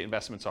real estate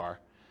investments are.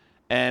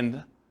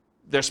 And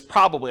there's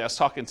probably, I was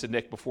talking to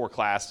Nick before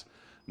class,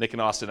 Nick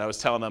and Austin, I was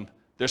telling them,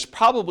 there's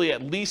probably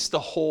at least a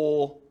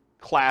whole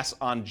class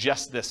on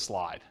just this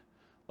slide.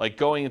 like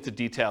going into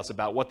details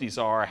about what these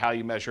are, how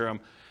you measure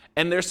them.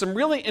 And there's some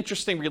really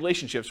interesting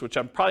relationships, which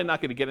I'm probably not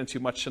going to get into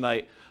much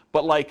tonight,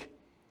 but like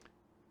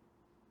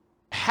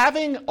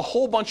having a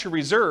whole bunch of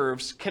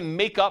reserves can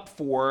make up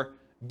for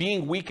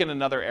being weak in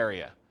another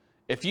area.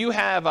 If you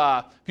have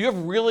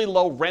really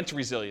low rent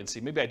resiliency,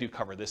 maybe I do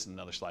cover this in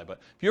another slide, but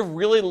if you have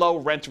really low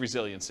rent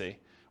resiliency,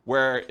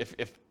 where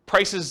if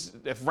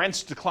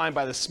rents decline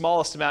by the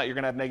smallest amount, you're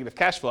going to have negative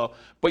cash flow,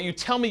 but you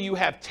tell me you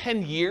have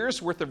 10 years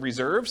worth of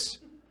reserves,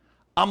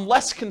 I'm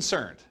less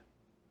concerned,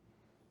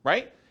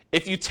 right?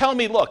 If you tell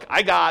me, look,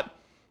 I got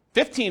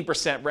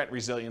 15% rent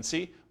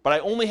resiliency, but I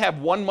only have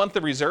 1 month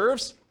of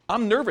reserves,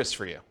 I'm nervous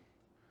for you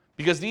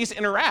because these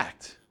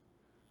interact.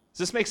 Does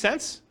this make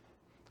sense?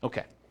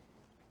 Okay.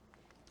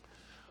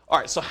 All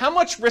right, so how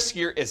much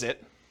riskier is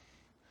it?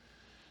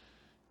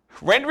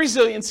 Rent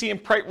resiliency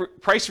and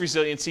price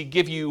resiliency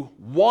give you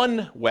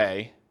one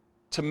way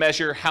to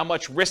measure how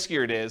much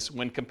riskier it is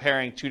when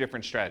comparing two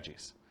different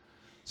strategies.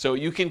 So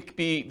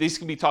these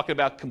can be talking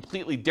about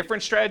completely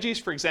different strategies.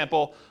 For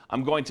example,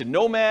 I'm going to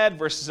Nomad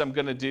versus I'm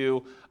going to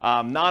do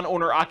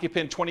non-owner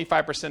occupant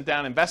 25%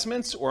 down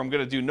investments, or I'm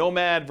going to do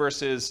Nomad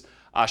versus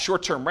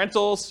short-term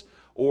rentals,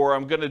 or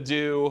I'm going to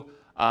do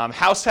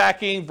house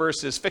hacking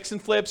versus fix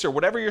and flips, or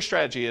whatever your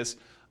strategy is,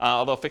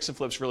 although fix and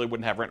flips really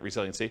wouldn't have rent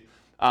resiliency.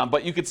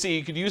 But you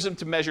could use them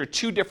to measure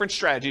two different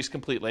strategies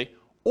completely,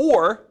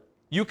 or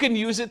you can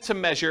use it to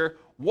measure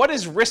what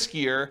is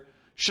riskier.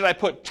 Should I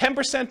put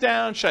 10%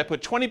 down? Should I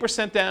put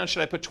 20% down?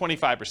 Should I put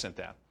 25%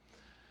 down?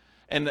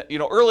 And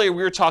earlier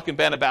we were talking,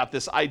 Ben, about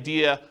this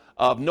idea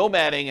of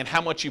nomading and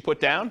how much you put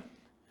down.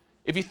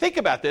 If you think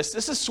about this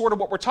is sort of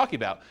what we're talking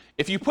about.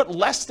 If you put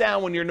less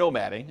down when you're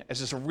nomading,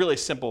 as is a really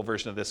simple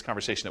version of this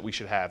conversation that we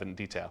should have in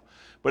detail.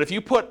 But if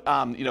you put,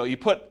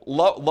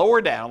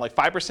 lower down, like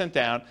 5%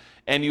 down,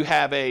 and you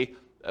have a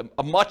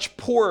much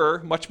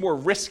poorer, much more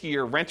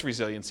riskier rent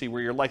resiliency,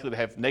 where you're likely to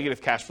have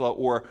negative cash flow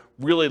or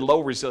really low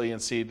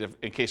resiliency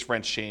in case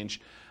rents change,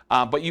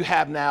 but you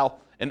have now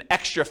an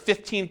extra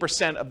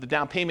 15% of the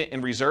down payment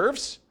in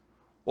reserves,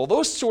 well,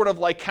 those sort of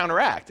like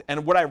counteract.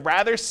 And would I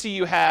rather see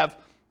you have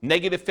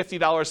negative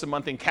 $50 a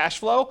month in cash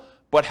flow,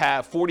 but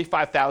have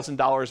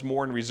 $45,000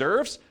 more in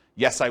reserves?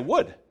 Yes, I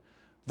would.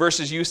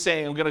 Versus you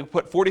saying, I'm going to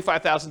put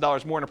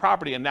 $45,000 more in a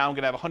property and now I'm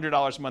going to have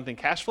 $100 a month in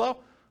cash flow.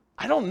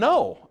 I don't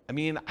know. I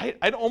mean,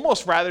 I'd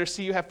almost rather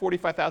see you have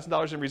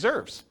 $45,000 in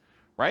reserves,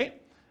 right?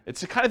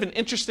 It's a kind of an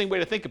interesting way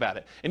to think about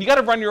it. And you got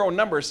to run your own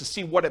numbers to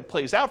see what it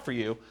plays out for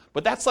you.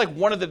 But that's like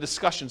one of the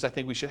discussions I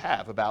think we should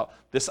have about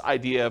this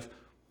idea of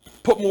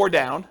put more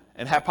down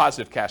and have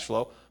positive cash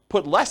flow,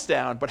 put less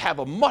down but have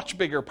a much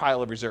bigger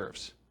pile of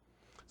reserves.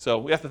 So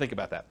we have to think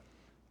about that.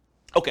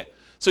 Okay,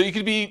 so you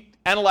could be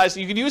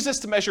analyzing, you can use this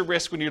to measure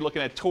risk when you're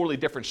looking at totally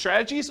different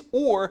strategies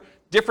or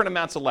different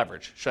amounts of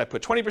leverage. Should I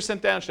put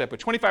 20% down? Should I put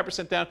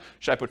 25% down?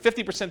 Should I put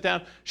 50%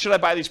 down? Should I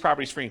buy these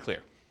properties free and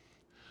clear?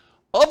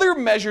 Other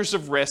measures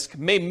of risk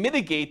may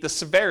mitigate the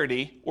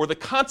severity or the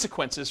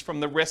consequences from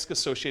the risk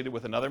associated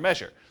with another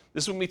measure.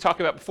 This is what we talked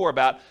about before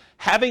about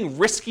having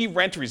risky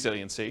rent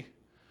resiliency,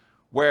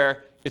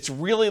 where it's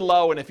really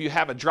low, and if you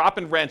have a drop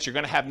in rents, you're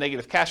going to have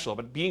negative cash flow.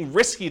 But being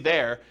risky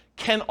there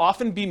can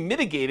often be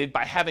mitigated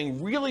by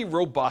having really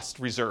robust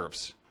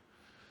reserves.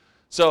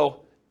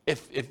 So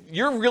if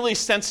you're really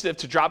sensitive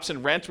to drops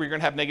in rent where you're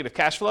going to have negative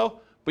cash flow,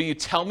 but you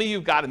tell me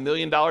you've got $1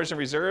 million in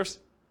reserves,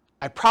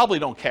 I probably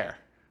don't care,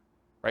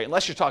 right?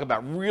 Unless you're talking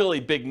about really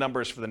big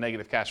numbers for the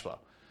negative cash flow.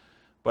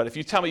 But if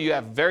you tell me you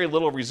have very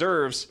little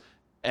reserves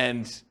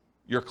and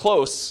you're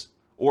close,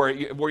 or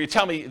you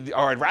tell me,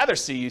 or I'd rather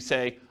see you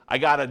say, I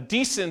got a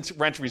decent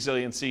rent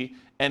resiliency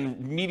and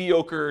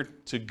mediocre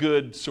to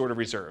good sort of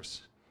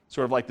reserves.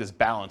 Sort of like this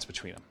balance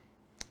between them,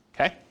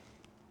 okay?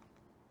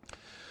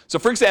 So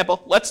for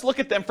example, let's look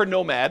at them for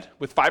Nomad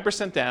with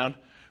 5% down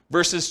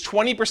versus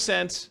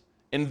 20%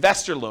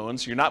 investor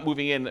loans. You're not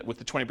moving in with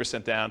the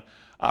 20% down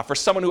for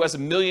someone who has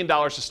 $1 million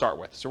to start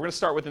with. So we're going to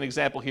start with an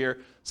example here.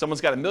 Someone's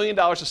got $1 million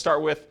to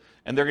start with,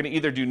 and they're going to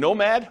either do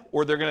Nomad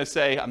or they're going to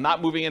say, I'm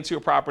not moving into a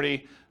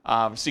property.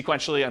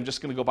 Sequentially, I'm just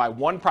going to go buy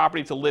one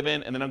property to live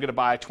in, and then I'm going to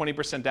buy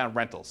 20% down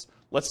rentals.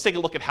 Let's take a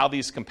look at how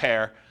these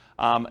compare.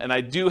 And I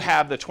do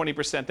have the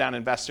 20% down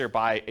investor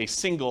buy a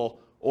single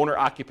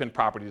owner-occupant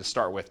property to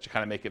start with to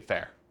kind of make it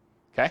fair,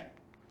 okay?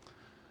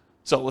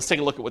 So let's take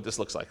a look at what this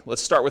looks like.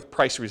 Let's start with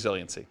price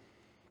resiliency.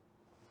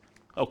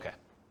 Okay,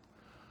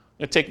 I'm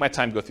going to take my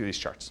time to go through these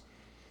charts.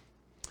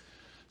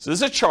 So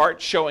this is a chart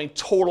showing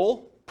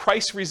total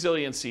price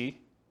resiliency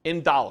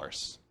in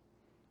dollars.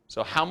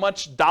 So how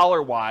much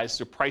dollar-wise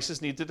do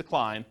prices need to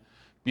decline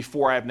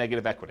before I have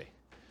negative equity?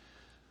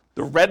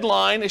 The red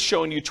line is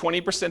showing you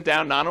 20%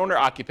 down non-owner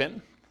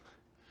occupant.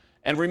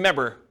 And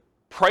remember,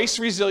 price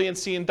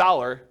resiliency in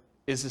dollar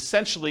is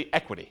essentially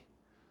equity.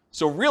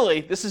 So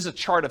really, this is a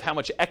chart of how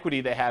much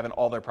equity they have in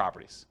all their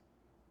properties,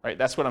 right?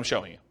 That's what I'm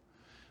showing you.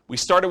 We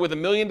started with $1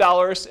 million,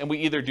 and we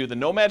either do the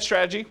Nomad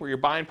strategy, where you're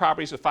buying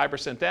properties with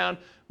 5% down,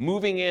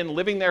 moving in,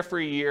 living there for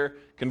a year,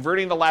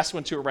 converting the last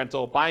one to a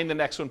rental, buying the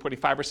next one, putting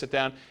 5%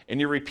 down, and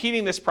you're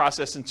repeating this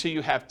process until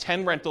you have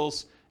 10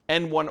 rentals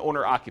and one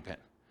owner-occupant,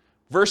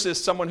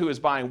 versus someone who is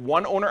buying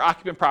one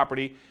owner-occupant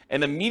property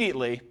and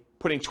immediately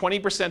putting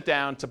 20%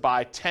 down to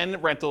buy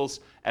 10 rentals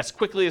as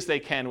quickly as they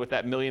can with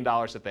that $1 million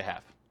that they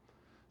have.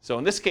 So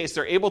in this case,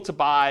 they're able to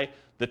buy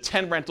the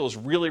 10 rentals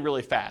really,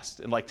 really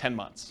fast in like 10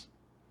 months.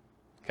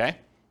 Okay?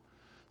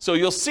 So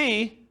you'll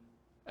see,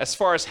 as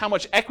far as how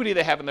much equity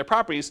they have in their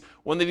properties,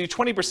 when they do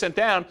 20%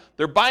 down,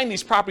 they're buying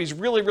these properties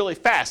really, really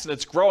fast, and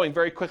it's growing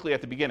very quickly at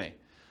the beginning.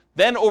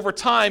 Then over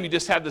time, you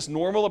just have this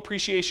normal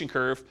appreciation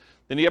curve.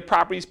 Then you have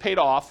properties paid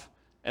off,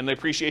 and the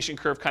appreciation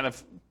curve kind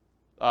of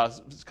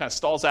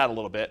stalls out a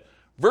little bit,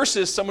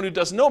 versus someone who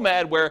does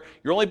Nomad, where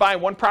you're only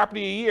buying one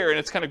property a year and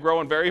it's kind of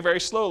growing very,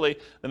 very slowly.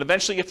 Then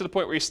eventually you get to the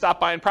point where you stop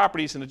buying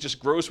properties and it just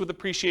grows with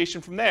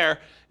appreciation from there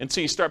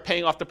until you start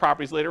paying off the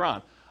properties later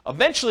on.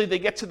 Eventually they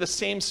get to the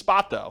same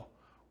spot, though,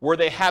 where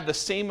they have the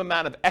same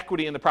amount of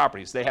equity in the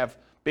properties. They have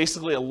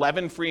basically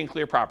 11 free and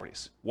clear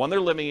properties, one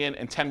they're living in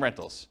and 10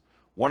 rentals.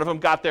 One of them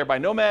got there by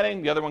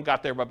nomading, the other one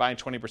got there by buying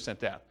 20%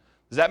 down.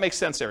 Does that make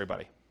sense,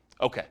 everybody?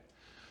 Okay.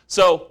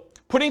 So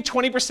putting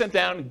 20%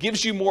 down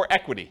gives you more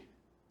equity.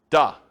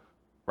 Duh,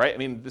 right? I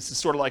mean, this is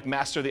sort of like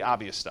master the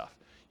obvious stuff.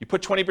 You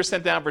put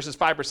 20% down versus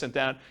 5%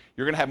 down,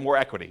 you're going to have more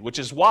equity, which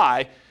is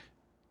why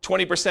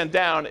 20%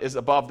 down is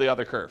above the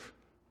other curve.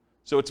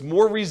 So it's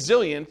more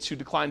resilient to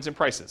declines in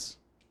prices.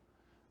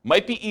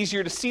 Might be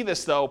easier to see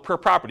this, though, per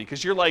property,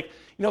 because you're like,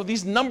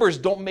 these numbers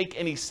don't make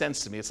any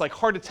sense to me. It's like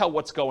hard to tell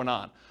what's going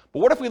on.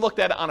 But what if we looked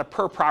at it on a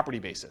per property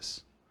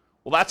basis?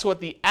 Well, that's what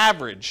the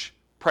average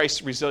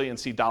price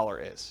resiliency dollar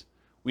is.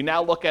 We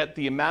now look at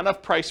the amount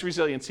of price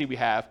resiliency we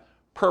have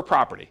per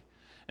property.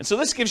 And so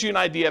this gives you an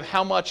idea of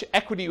how much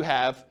equity you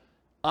have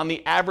on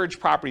the average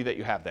property that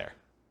you have there.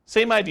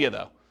 Same idea,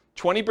 though.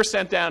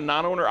 20% down,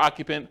 non-owner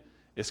occupant,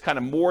 is kind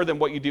of more than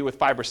what you do with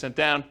 5%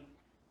 down.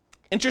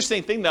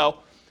 Interesting thing, though,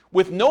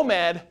 with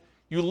Nomad,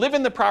 you live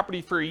in the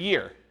property for a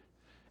year.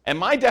 And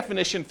my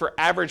definition for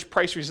average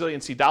price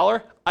resiliency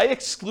dollar, I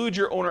exclude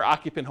your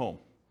owner-occupant home.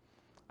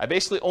 I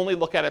basically only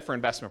look at it for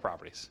investment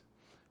properties.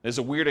 There's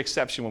a weird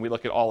exception when we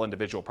look at all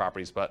individual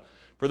properties, but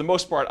for the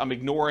most part, I'm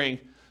ignoring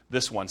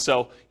this one.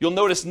 So you'll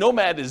notice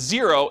Nomad is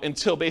 0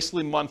 until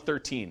basically month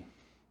 13,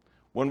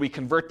 when we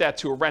convert that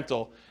to a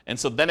rental. And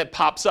so then it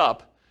pops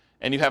up,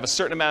 and you have a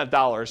certain amount of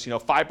dollars,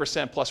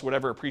 5% plus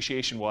whatever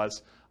appreciation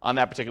was on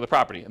that particular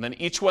property. And then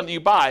each one that you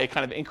buy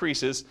kind of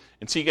increases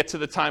until you get to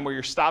the time where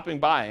you're stopping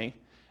buying,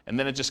 and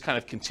then it just kind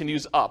of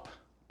continues up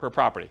per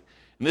property.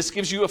 And this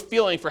gives you a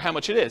feeling for how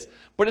much it is.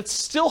 But it's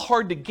still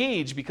hard to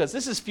gauge because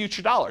this is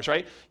future dollars,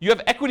 right? You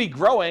have equity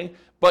growing,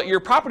 but your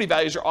property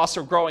values are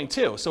also growing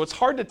too. So it's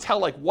hard to tell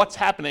like what's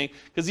happening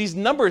because these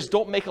numbers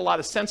don't make a lot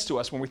of sense to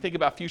us when we think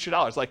about future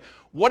dollars. Like,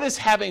 what does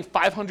having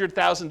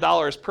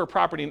 $500,000 per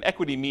property in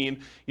equity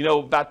mean,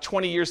 about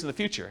 20 years in the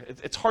future?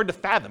 It's hard to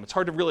fathom. It's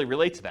hard to really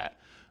relate to that,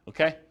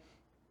 okay?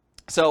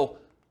 So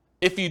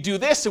if you do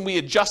this and we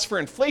adjust for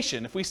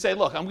inflation, if we say,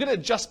 look, I'm going to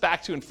adjust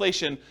back to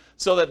inflation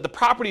so that the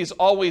property is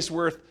always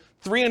worth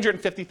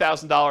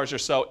 $350,000 or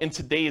so in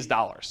today's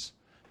dollars.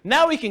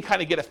 Now we can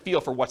kind of get a feel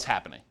for what's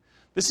happening.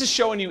 This is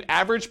showing you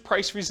average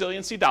price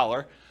resiliency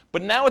dollar,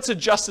 but now it's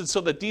adjusted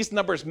so that these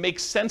numbers make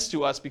sense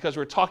to us because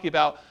we're talking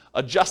about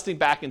adjusting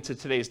back into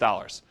today's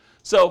dollars.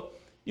 So,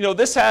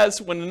 this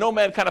has, when the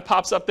Nomad kind of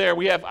pops up there,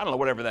 we have, I don't know,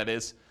 whatever that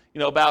is,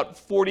 about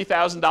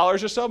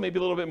 $40,000 or so, maybe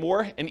a little bit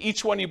more, and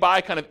each one you buy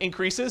kind of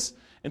increases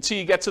until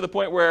you get to the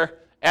point where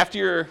after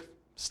you're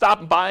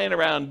stopping buying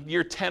around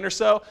year 10 or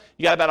so,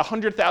 you got about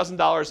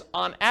 $100,000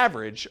 on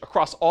average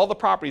across all the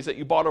properties that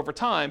you bought over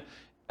time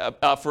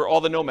for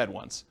all the Nomad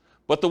ones.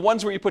 But the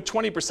ones where you put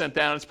 20%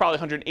 down, it's probably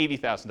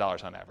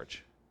 $180,000 on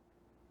average.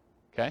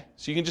 Okay?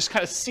 So you can just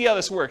kind of see how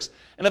this works.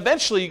 And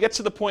eventually you get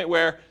to the point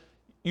where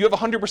you have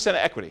 100% of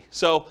equity.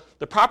 So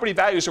the property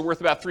values are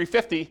worth about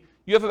 $350,000.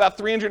 You have about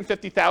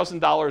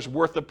 $350,000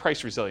 worth of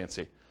price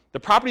resiliency. The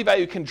property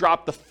value can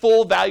drop the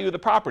full value of the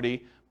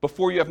property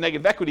before you have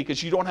negative equity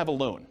because you don't have a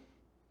loan.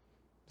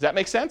 Does that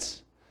make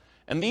sense?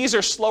 And these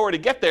are slower to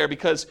get there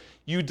because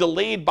you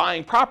delayed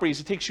buying properties.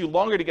 It takes you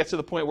longer to get to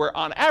the point where,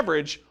 on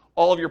average,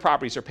 all of your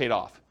properties are paid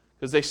off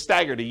because they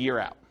staggered a year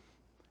out.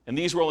 And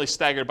these were only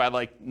staggered by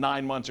like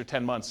 9 months or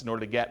 10 months in order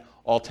to get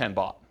all 10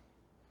 bought.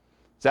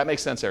 Does that make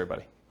sense,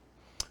 everybody?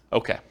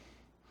 Okay.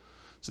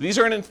 So these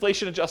are in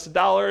inflation-adjusted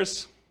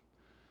dollars.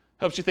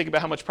 Helps you think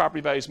about how much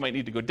property values might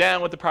need to go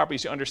down with the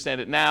properties. You understand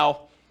it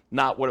now,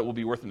 not what it will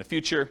be worth in the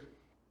future.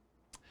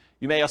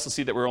 You may also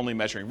see that we're only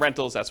measuring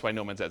rentals. That's why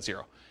Nomad's at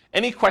 0.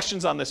 Any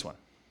questions on this one?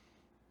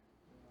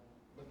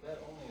 But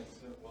that only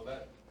assumes,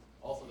 that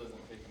also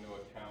doesn't take into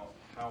account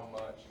how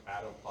much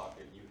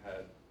out-of-pocket you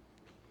had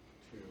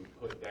to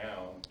put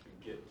down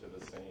to get to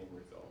the same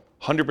result.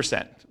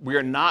 100%. We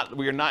are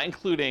not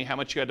including how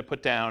much you had to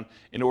put down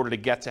in order to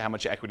get to how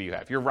much equity you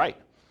have. You're right.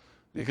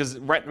 Because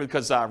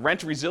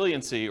rent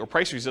resiliency, or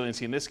price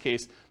resiliency in this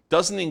case,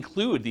 doesn't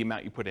include the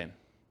amount you put in.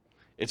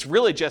 It's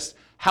really just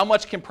how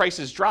much can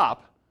prices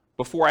drop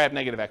before I have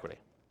negative equity.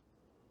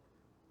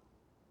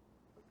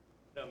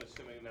 I'm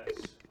assuming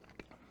that's,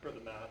 for the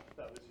math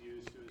that was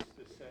used, it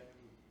was the same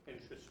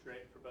interest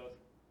rate for both.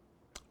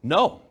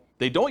 No,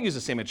 they don't use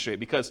the same interest rate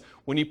because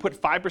when you put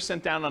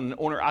 5% down on an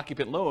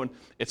owner-occupant loan,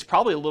 it's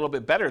probably a little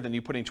bit better than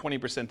you putting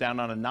 20% down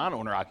on a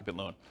non-owner-occupant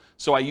loan.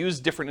 So I use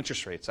different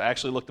interest rates. I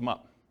actually looked them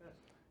up.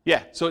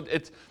 Yeah, so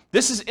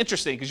this is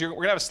interesting because we're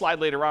going to have a slide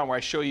later on where I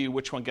show you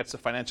which one gets the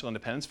financial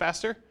independence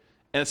faster,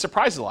 and it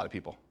surprises a lot of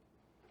people.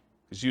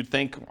 Because you'd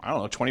think, I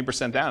don't know,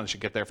 20% down, it should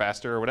get there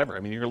faster or whatever.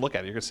 I mean, you're going to look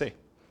at it, you're going to see.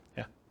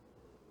 Yeah.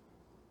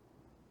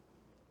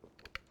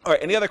 All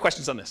right, any other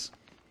questions on this?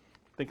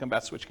 I think I'm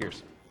about to switch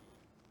gears.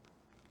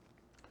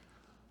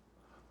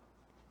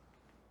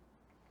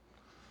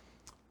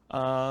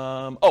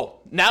 Now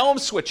I'm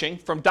switching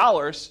from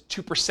dollars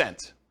to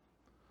percent.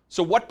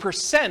 So what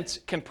percent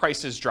can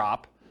prices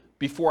drop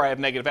before I have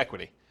negative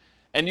equity?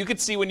 And you can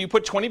see when you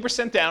put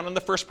 20% down on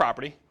the first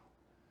property,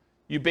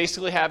 you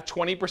basically have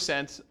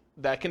 20%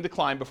 that can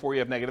decline before you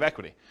have negative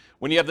equity.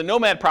 When you have the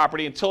nomad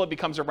property, until it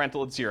becomes a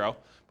rental, it's 0.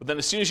 But then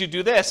as soon as you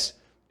do this,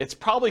 it's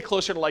probably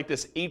closer to like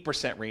this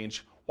 8%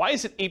 range. Why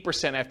is it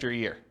 8% after a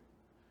year?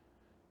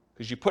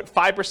 Because you put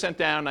 5%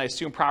 down, and I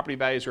assume property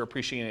values are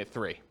appreciating at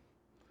 3.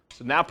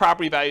 So now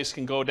property values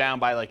can go down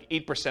by like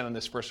 8% on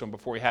this first one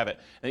before you have it.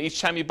 And each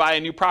time you buy a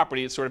new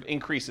property, it sort of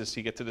increases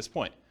to get to this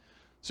point.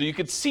 So you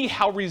can see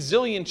how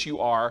resilient you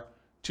are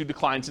to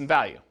declines in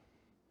value,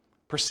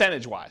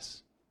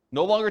 percentage-wise.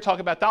 No longer talk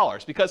about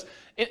dollars, because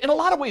in a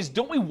lot of ways,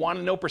 don't we want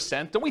to know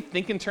percent? Don't we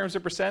think in terms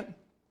of percent?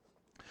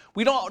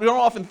 We don't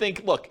often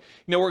think, look,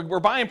 we're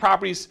buying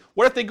properties.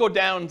 What if they go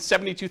down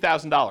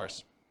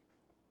 $72,000?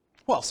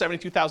 Well,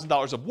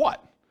 $72,000 of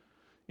what?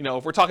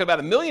 If we're talking about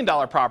 $1 million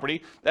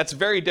property, that's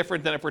very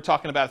different than if we're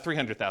talking about a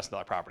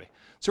 $300,000 property.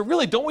 So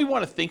really, don't we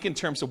want to think in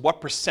terms of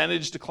what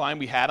percentage decline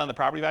we had on the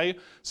property value?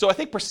 So I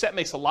think percent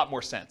makes a lot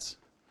more sense.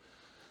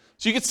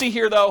 So you can see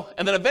here, though,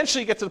 and then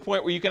eventually you get to the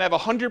point where you can have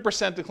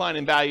 100% decline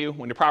in value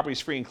when your property is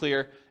free and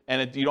clear,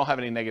 and you don't have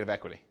any negative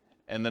equity.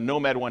 And the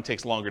nomad one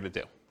takes longer to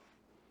do.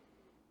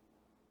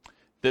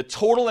 The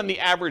total and the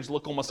average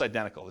look almost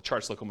identical. The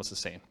charts look almost the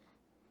same.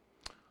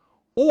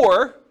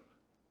 Or,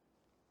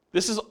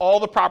 this is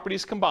all the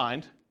properties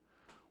combined.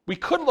 We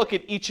could look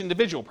at each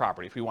individual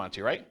property if we wanted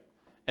to, right?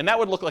 And that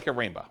would look like a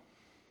rainbow.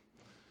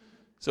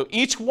 So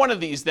each one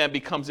of these then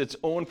becomes its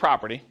own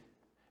property.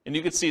 And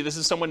you can see this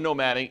is someone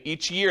nomading.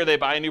 Each year they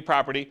buy a new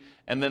property,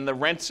 and then the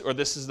rent, or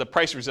this is the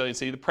price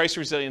resiliency. The price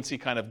resiliency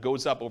kind of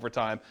goes up over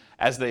time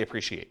as they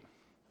appreciate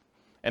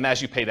and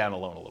as you pay down a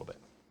loan a little bit.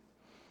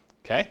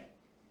 Okay?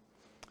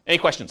 Any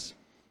questions? Is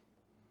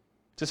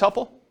this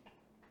helpful?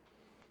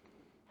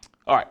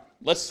 All right,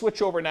 let's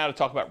switch over now to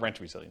talk about rent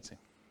resiliency.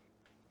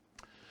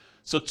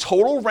 So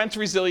total rent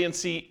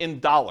resiliency in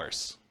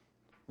dollars.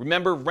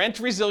 Remember, rent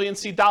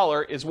resiliency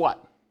dollar is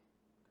what?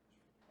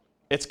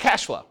 It's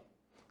cash flow.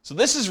 So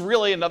this is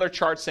really another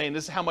chart saying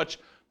this is how much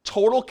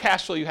total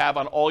cash flow you have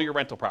on all your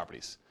rental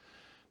properties.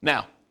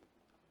 Now,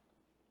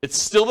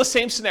 it's still the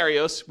same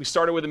scenarios. We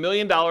started with $1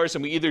 million,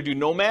 and we either do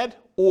nomad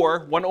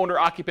or one owner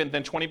occupant,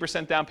 then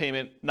 20% down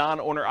payment,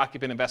 non-owner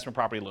occupant investment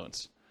property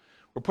loans.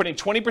 We're putting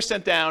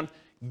 20% down,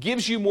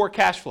 gives you more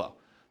cash flow.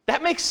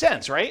 That makes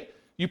sense, right?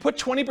 You put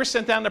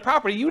 20% down the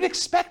property, you'd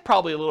expect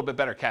probably a little bit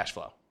better cash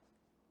flow.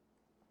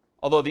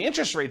 Although the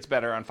interest rate's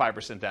better on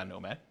 5% down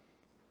nomad.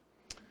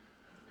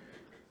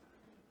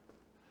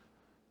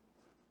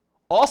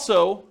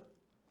 Also,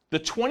 the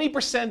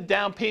 20%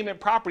 down payment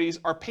properties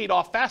are paid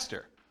off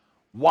faster.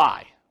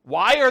 Why?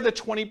 Why are the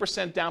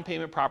 20% down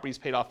payment properties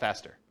paid off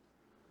faster?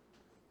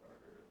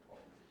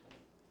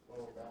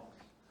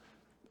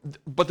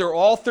 But they're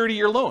all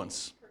 30-year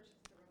loans.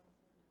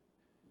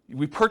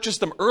 We purchased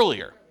them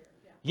earlier.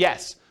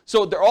 Yes.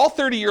 So they're all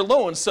 30-year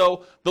loans,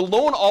 so the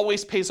loan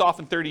always pays off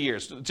in 30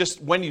 years.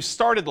 Just when you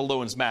started the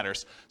loans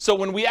matters. So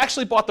when we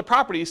actually bought the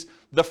properties,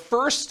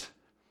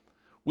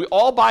 we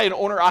all buy an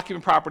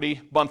owner-occupant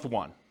property month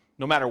 1,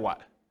 no matter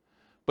what.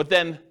 But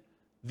then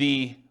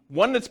the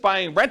one that's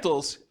buying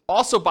rentals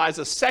also buys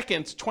a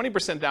second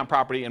 20% down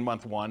property in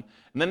month 1,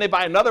 and then they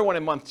buy another one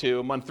in month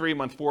 2, month 3,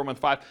 month 4, month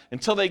 5,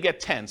 until they get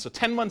 10. So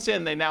 10 months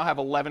in, they now have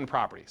 11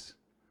 properties.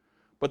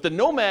 But the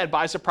nomad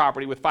buys a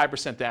property with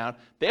 5% down.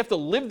 They have to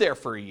live there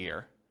for a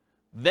year.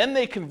 Then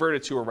they convert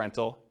it to a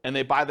rental, and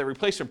they buy the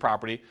replacement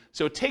property.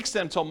 So it takes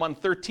them until month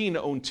 13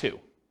 to own 2.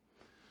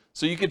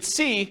 So you can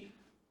see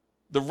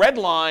the red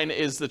line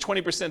is the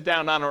 20%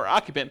 down non-owner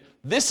occupant.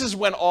 This is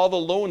when all the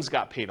loans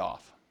got paid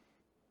off.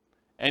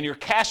 And your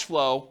cash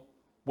flow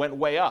went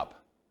way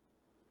up.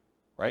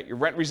 Right? Your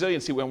rent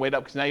resiliency went way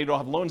up because now you don't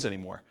have loans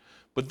anymore.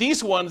 But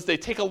these ones, they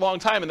take a long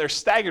time, and they're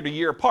staggered a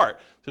year apart.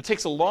 So it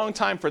takes a long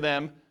time for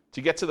them to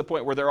get to the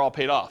point where they're all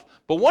paid off.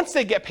 But once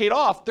they get paid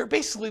off, they're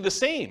basically the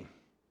same.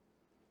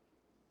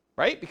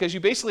 Right? Because you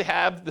basically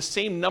have the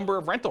same number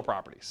of rental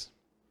properties.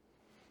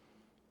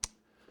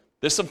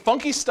 There's some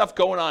funky stuff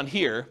going on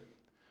here.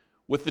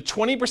 With the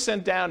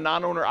 20% down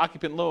non-owner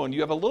occupant loan,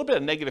 you have a little bit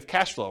of negative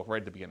cash flow right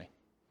at the beginning.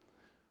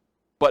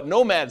 But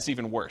Nomad's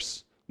even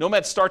worse.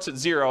 Nomad starts at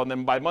 0, and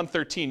then by month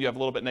 13, you have a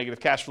little bit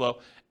negative cash flow,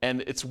 and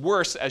it's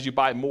worse as you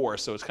buy more,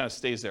 so it kind of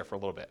stays there for a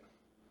little bit.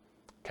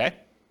 Okay?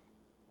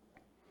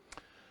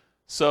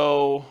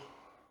 So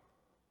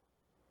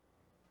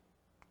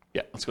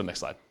Yeah, let's go to the next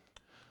slide.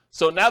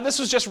 So now this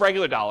was just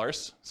regular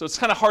dollars, so it's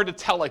kind of hard to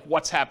tell like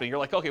what's happening. You're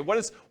like, okay, what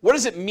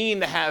does it mean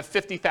to have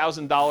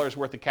 $50,000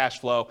 worth of cash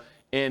flow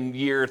in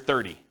year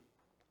 30?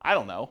 I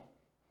don't know.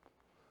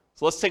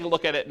 So let's take a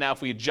look at it now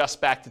if we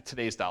adjust back to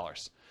today's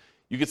dollars.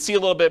 You can see a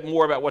little bit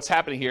more about what's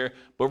happening here,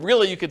 but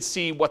really you could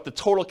see what the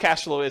total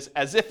cash flow is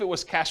as if it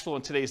was cash flow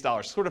in today's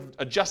dollars, sort of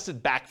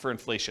adjusted back for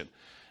inflation.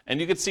 And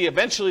you can see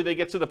eventually they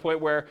get to the point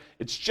where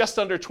it's just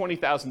under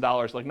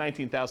 $20,000, like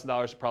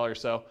 $19,000 probably or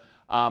so,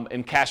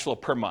 in cash flow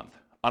per month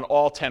on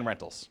all 10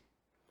 rentals,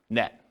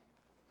 net.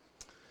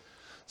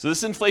 So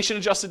this inflation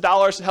adjusted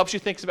dollars helps you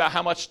think about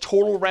how much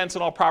total rents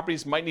on all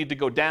properties might need to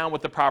go down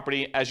with the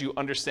property as you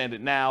understand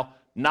it now,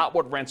 not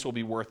what rents will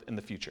be worth in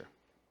the future.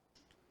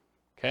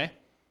 Okay?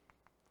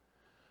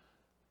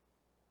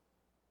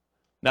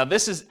 Now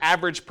this is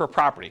average per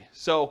property.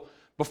 So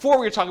before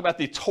we were talking about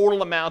the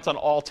total amount on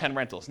all 10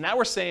 rentals. Now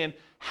we're saying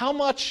how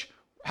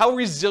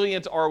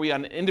resilient are we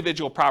on an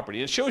individual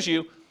property? It shows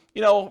you,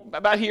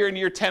 about here in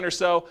year 10 or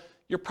so,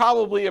 you're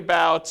probably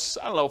about,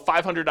 $500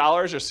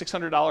 or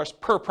 $600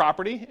 per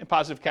property in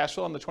positive cash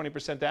flow on the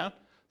 20% down,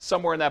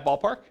 somewhere in that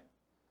ballpark.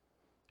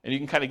 And you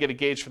can kind of get a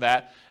gauge for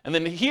that. And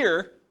then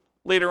here,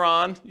 later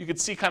on, you can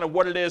see kind of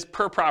what it is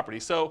per property.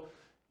 So,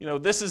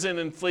 this is in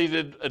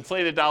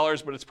inflated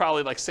dollars, but it's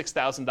probably like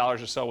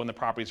 $6,000 or so when the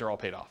properties are all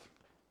paid off.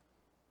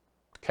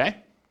 Okay?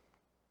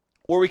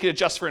 Or we could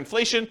adjust for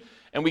inflation,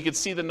 and we could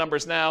see the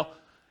numbers now.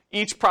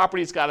 Each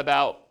property's got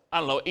about,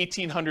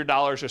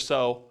 $1,800 or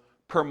so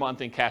per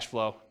month in cash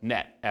flow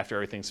net after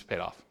everything's paid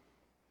off.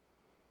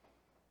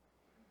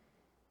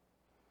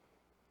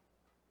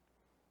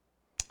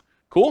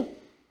 Cool?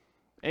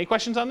 Any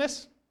questions on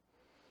this?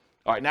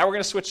 All right, now we're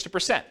going to switch to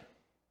percent.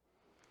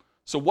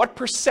 So what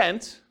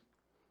percent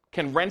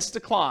can rents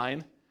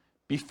decline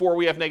before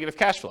we have negative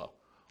cash flow?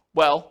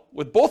 Well,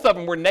 with both of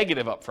them, we're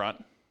negative up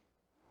front,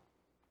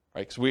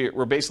 right? Because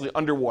we're basically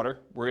underwater.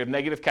 We have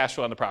negative cash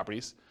flow on the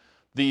properties.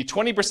 The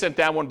 20%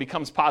 down one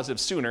becomes positive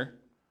sooner.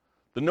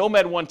 The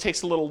Nomad one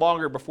takes a little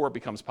longer before it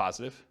becomes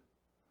positive.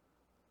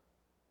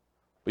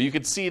 But you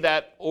can see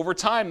that over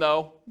time,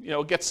 though,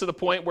 it gets to the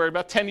point where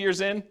about 10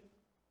 years in,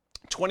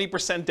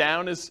 20%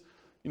 down is,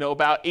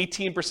 about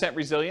 18%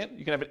 resilient.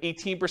 You can have an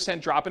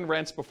 18% drop in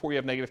rents before you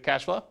have negative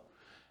cash flow.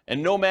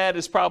 And Nomad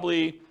is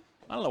probably,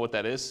 I don't know what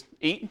that is,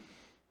 8,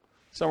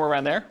 somewhere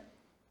around there.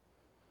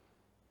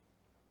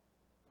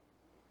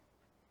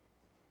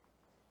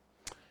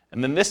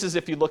 And then this is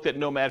if you looked at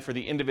Nomad for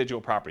the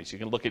individual properties. You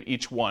can look at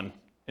each one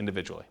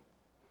individually.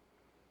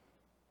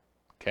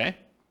 Okay?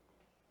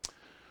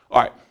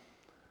 All right.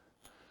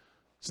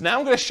 So now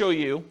I'm going to show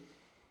you,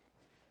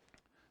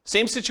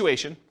 same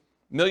situation,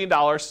 $1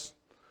 million.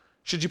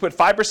 Should you put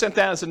 5%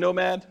 down as a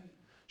Nomad?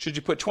 Should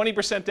you put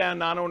 20% down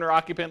non-owner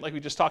occupant like we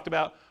just talked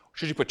about?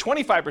 Should you put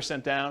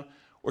 25% down?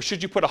 Or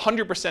should you put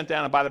 100%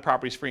 down and buy the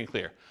properties free and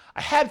clear?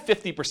 I had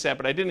 50%,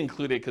 but I didn't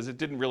include it because it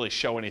didn't really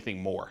show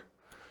anything more.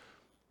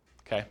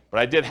 Okay, but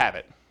I did have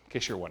it, in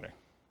case you're wondering.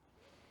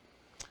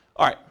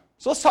 All right,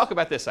 so let's talk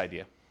about this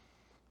idea.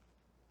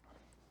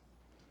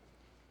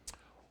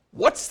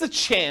 What's the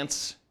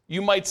chance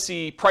you might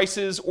see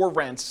prices or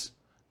rents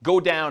go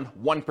down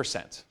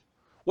 1%?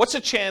 What's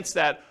the chance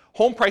that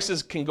home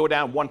prices can go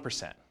down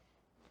 1%?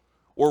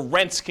 Or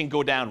rents can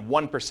go down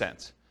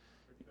 1%?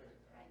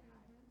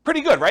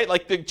 Pretty good, right?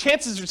 Like the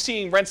chances of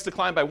seeing rents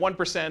decline by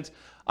 1%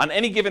 on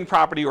any given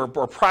property or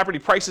property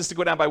prices to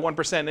go down by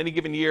 1% in any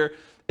given year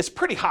is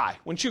pretty high.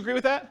 Wouldn't you agree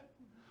with that?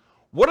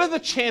 What are the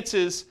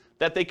chances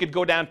that they could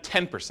go down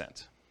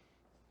 10%?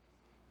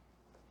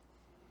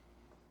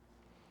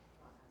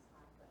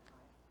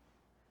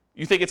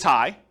 You think it's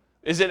high?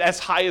 Is it as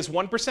high as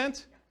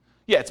 1%?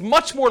 Yeah, it's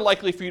much more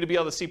likely for you to be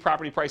able to see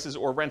property prices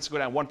or rents go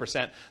down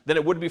 1% than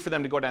it would be for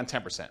them to go down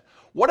 10%.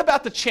 What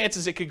about the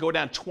chances it could go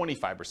down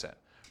 25%?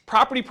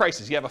 Property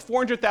prices, you have a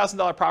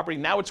 $400,000 property,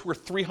 now it's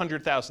worth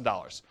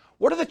 $300,000.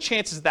 What are the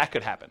chances that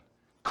could happen?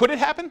 Could it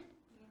happen?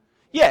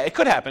 Yeah, it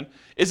could happen.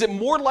 Is it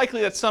more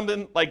likely that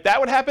something like that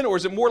would happen, or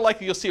is it more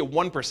likely you'll see a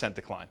 1%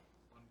 decline?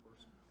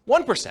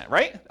 1%,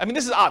 right? I mean,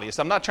 this is obvious.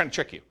 I'm not trying to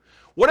trick you.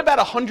 What about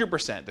a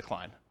 100%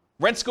 decline?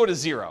 Rents go to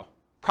 0.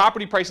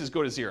 Property prices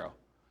go to 0.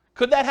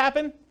 Could that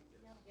happen?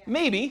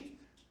 Maybe.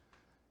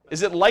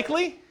 Is it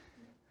likely?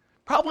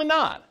 Probably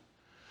not.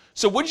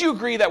 So would you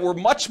agree that we're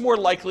much more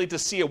likely to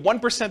see a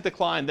 1%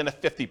 decline than a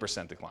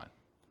 50% decline?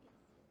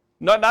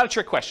 Not a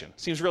trick question.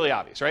 Seems really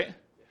obvious, right?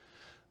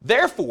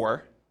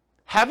 Therefore,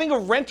 having a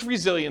rent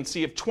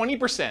resiliency of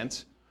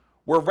 20%,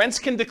 where rents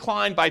can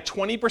decline by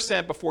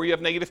 20% before you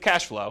have negative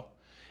cash flow,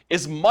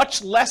 is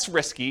much less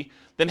risky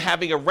than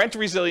having a rent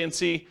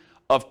resiliency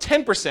of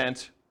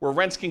 10%, where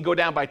rents can go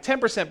down by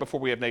 10%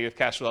 before we have negative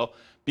cash flow,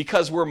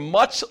 because we're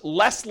much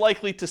less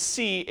likely to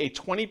see a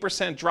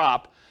 20%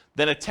 drop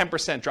than a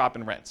 10% drop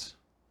in rents.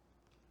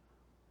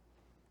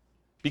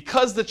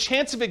 Because the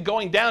chance of it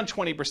going down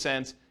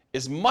 20%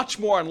 is much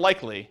more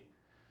unlikely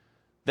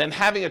than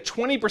having a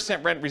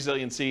 20% rent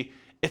resiliency,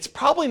 it's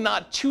probably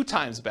not 2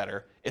 times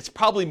better. It's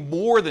probably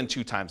more than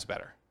 2 times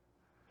better.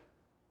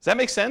 Does that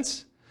make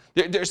sense?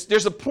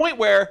 There's a point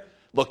where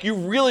look, you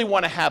really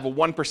want to have a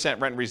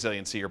 1% rent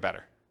resiliency or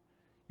better.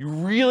 You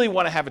really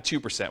want to have a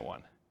 2%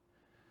 one.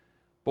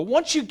 But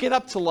once you get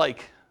up to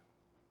like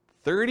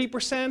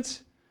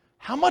 30%,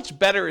 how much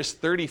better is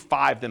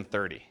 35 than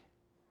 30?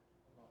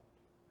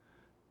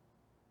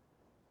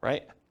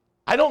 Right?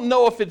 I don't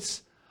know if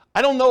it's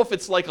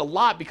like a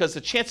lot, because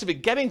the chance of it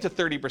getting to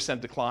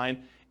 30%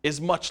 decline is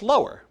much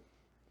lower.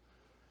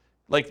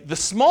 Like the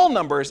small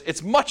numbers,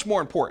 it's much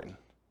more important.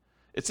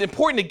 It's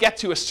important to get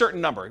to a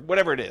certain number,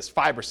 whatever it is,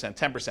 5%,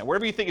 10%,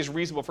 whatever you think is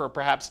reasonable for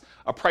perhaps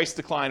a price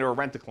decline or a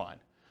rent decline.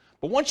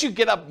 But once you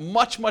get up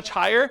much, much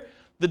higher,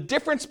 the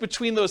difference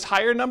between those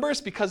higher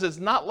numbers, because it's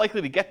not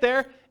likely to get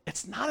there,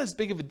 it's not as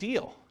big of a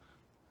deal.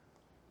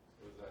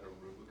 So is that a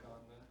Rubicon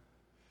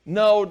then?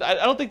 No, I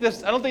don't think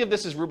of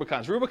this as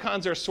Rubicons.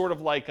 Rubicons are sort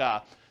of like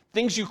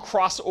things you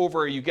cross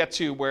over, you get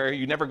to where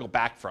you never go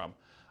back from.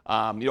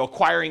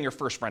 Acquiring your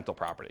first rental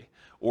property,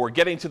 or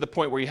getting to the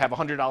point where you have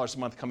 $100 a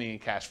month coming in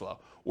cash flow,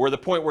 or the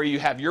point where you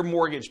have your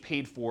mortgage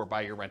paid for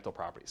by your rental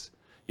properties.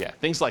 Yeah,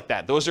 things like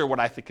that. Those are what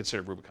I think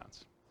considered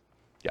Rubicons.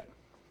 Yeah.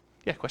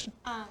 Yeah, question?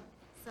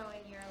 So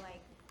in your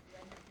like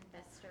rent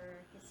investor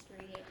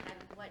history,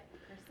 what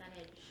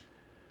percentage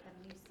have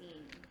you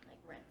seen like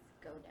rents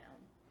go down?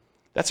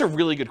 That's a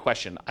really good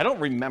question. I don't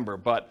remember,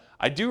 but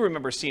I do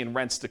remember seeing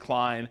rents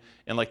decline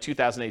in like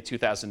 2008,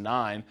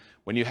 2009,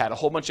 when you had a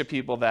whole bunch of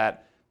people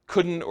that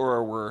couldn't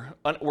or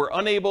were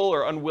unable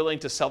or unwilling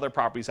to sell their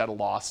properties at a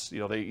loss.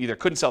 They either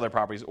couldn't sell their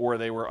properties or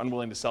they were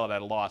unwilling to sell it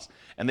at a loss,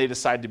 and they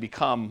decided to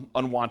become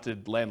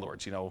unwanted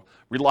landlords,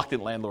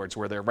 reluctant landlords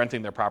where they're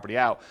renting their property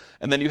out.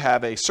 And then you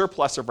have a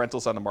surplus of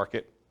rentals on the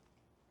market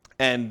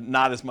and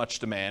not as much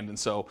demand. And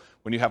so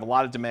when you have a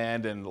lot of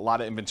demand and a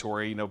lot of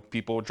inventory,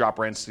 people drop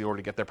rents in order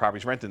to get their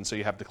properties rented, and so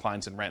you have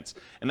declines in rents.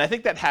 And I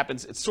think that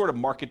happens, it's sort of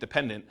market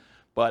dependent,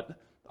 but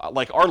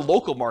like our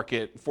local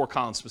market, Fort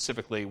Collins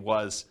specifically,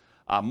 was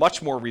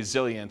much more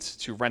resilient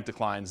to rent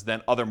declines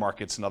than other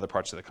markets in other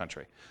parts of the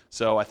country.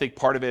 So I think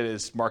part of it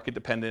is market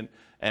dependent,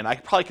 and I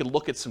probably could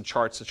look at some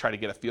charts to try to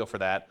get a feel for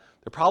that.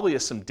 There probably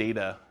is some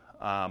data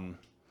that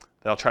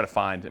I'll try to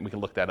find, and we can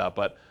look that up.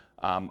 But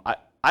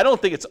I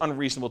don't think it's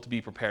unreasonable to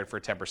be prepared for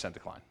a 10%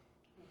 decline.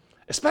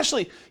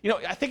 Especially,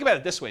 I think about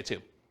it this way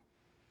too.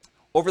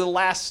 Over the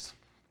last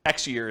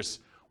X years,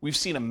 we've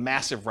seen a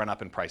massive run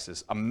up in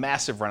prices, a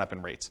massive run up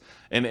in rates,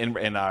 in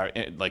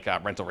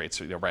rental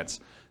rates, rents.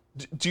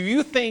 Do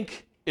you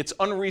think it's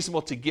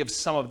unreasonable to give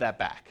some of that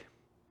back?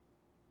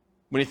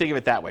 When you think of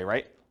it that way,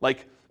 right?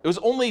 Like, it was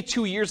only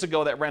 2 years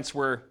ago that rents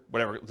were,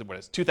 what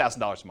is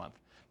 $2,000 a month.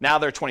 Now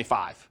they're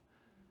 $25.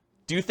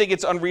 Do you think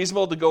it's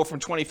unreasonable to go from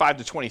 25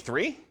 to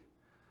 23?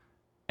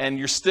 And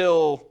you're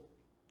still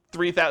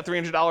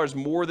 $300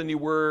 more than you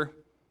were,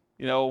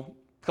 a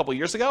couple of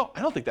years ago?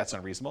 I don't think that's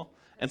unreasonable.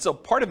 And so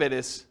part of it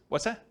is,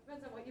 what's that?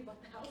 Depends on what you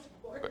bought the house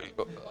for.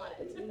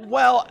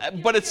 Well,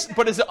 but is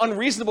it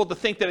unreasonable to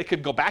think that it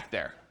could go back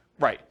there?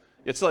 Right.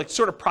 It's like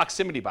sort of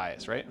proximity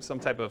bias, right? Some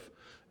type of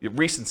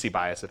recency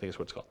bias, I think is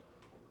what it's called.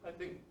 I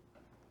think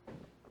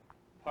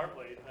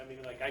partly,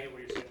 I get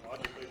what you're saying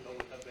logically, but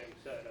with that being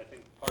said, I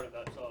think part of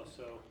that's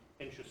also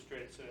interest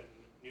rates and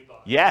new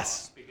bond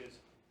Yes. costs, because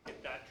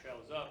if that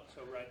trails up,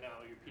 so right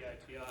now your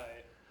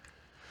PITI,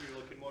 you're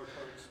looking more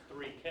towards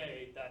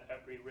 3K that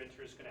every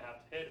renter is going to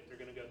have to hit if they're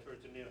going to go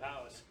towards a new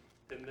house,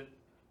 then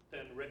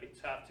rates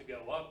have to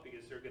go up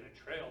because they're going to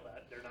trail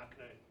that. They're not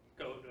going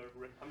to go to,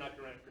 I'm not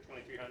going to rent for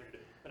 $2,300,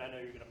 but I know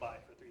you're going to buy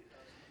it for $3,000.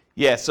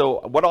 Yeah, so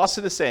what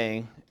Austin is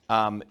saying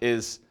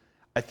is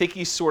I think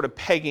he's sort of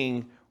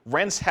pegging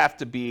rents have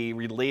to be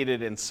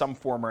related in some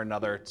form or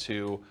another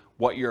to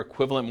what your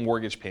equivalent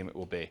mortgage payment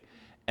will be.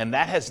 And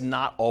that has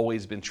not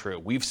always been true.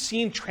 We've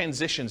seen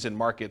transitions in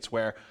markets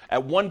where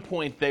at one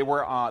point they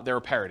were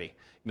parity.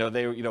 It was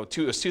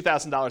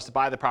 $2,000 to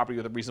buy the property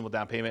with a reasonable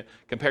down payment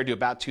compared to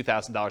about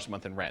 $2,000 a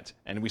month in rent.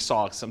 And we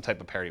saw some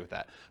type of parity with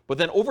that. But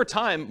then over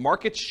time,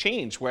 markets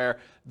changed where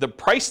the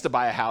price to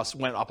buy a house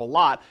went up a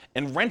lot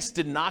and rents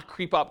did not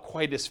creep up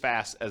quite as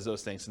fast as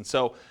those things. And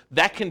so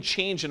that can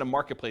change in a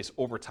marketplace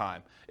over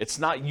time. It's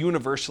not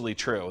universally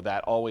true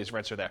that always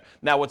rents are there.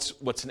 Now,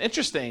 what's an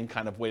interesting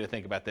kind of way to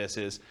think about this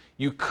is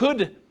you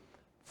could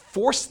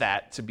force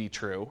that to be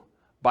true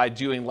by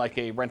doing like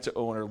a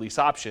rent-to-own or lease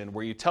option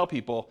where you tell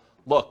people,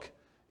 look,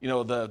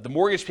 the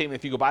mortgage payment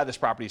if you go buy this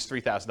property is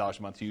 $3,000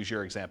 a month, to use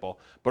your example,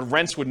 but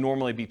rents would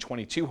normally be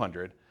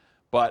 $2,200.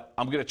 But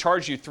I'm going to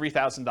charge you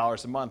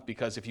 $3,000 a month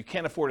because if you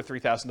can't afford a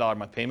 $3,000 a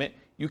month payment,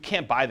 you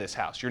can't buy this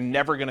house. You're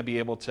never going to be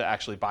able to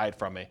actually buy it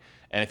from me.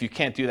 And if you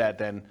can't do that,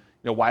 then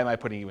why am I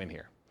putting you in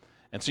here?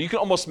 And so you can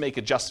almost make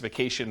a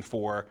justification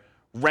for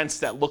rents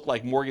that look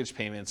like mortgage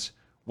payments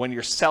when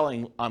you're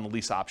selling on the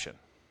lease option.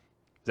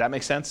 Does that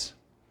make sense?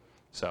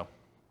 So,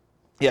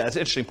 yeah, that's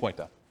an interesting point,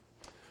 though.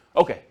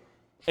 Okay.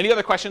 Any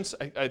other questions?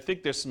 I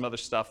think there's some other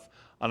stuff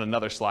on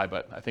another slide,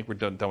 but I think we're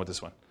done with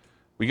this one.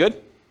 We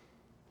good?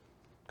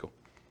 Cool.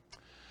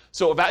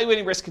 So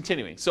evaluating risk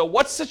continuing. So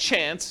what's the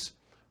chance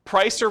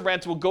price or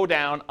rent will go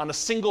down on a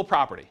single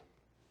property?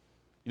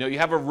 You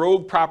have a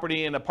rogue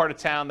property in a part of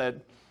town that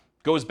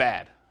goes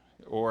bad.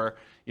 or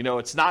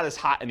it's not as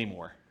hot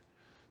anymore.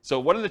 So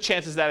what are the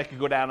chances that it could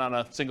go down on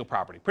a single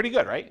property? Pretty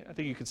good, right? I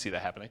think you can see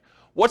that happening.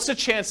 What's the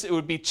chance it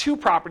would be 2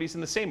 properties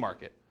in the same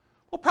market?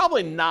 Well,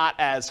 probably not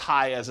as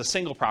high as a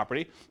single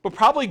property, but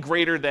probably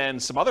greater than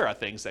some other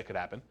things that could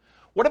happen.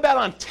 What about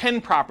on 10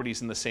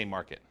 properties in the same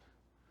market?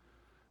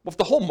 Well, if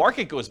the whole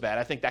market goes bad,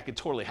 I think that could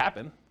totally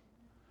happen,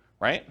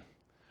 right?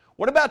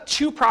 What about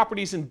 2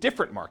 properties in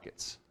different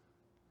markets?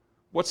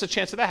 What's the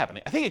chance of that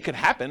happening? I think it could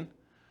happen,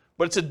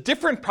 but it's a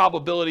different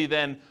probability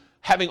than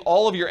having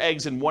all of your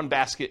eggs in one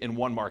basket in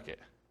one market,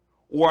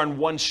 or on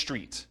one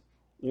street,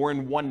 or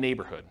in one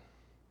neighborhood.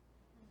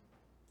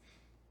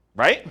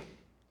 Right?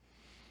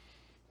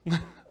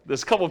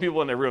 There's a couple of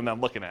people in the room that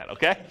I'm looking at,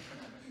 okay?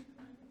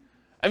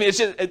 I mean,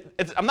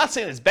 I'm not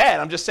saying it's bad,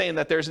 I'm just saying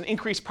that there's an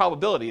increased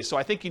probability, so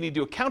I think you need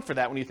to account for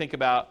that when you think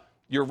about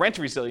your rent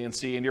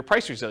resiliency and your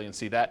price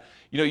resiliency, that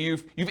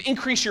you've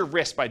increased your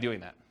risk by doing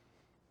that.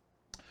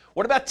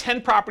 What about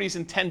 10 properties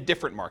in 10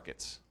 different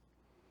markets?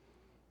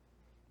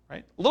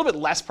 Right? A little bit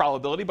less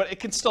probability, but it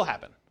can still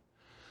happen.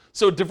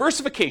 So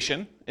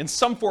diversification in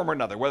some form or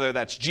another, whether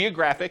that's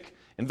geographic,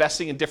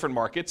 investing in different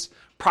markets,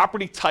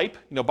 property type,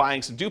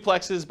 buying some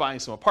duplexes, buying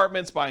some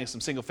apartments, buying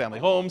some single-family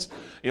homes,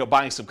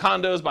 buying some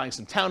condos, buying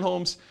some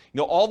townhomes,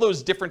 all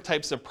those different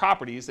types of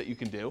properties that you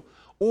can do,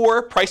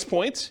 or price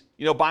points,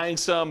 buying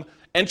some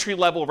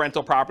entry-level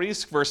rental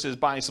properties versus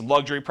buying some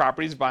luxury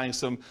properties, buying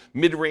some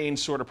mid-range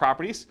sort of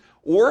properties,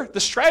 or the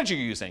strategy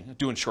you're using. I'm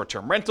doing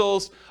short-term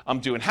rentals, I'm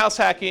doing house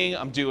hacking,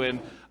 I'm doing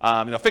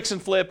fix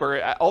and flip,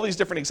 or all these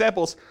different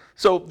examples.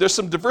 So there's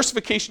some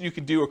diversification you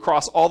can do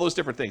across all those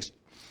different things.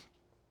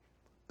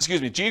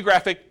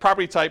 Geographic,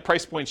 property type,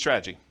 price point,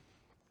 strategy.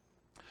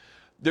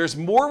 There's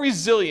more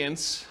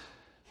resilience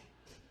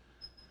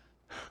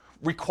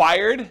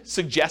required,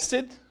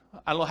 suggested,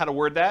 I don't know how to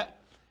word that,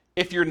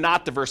 if you're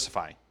not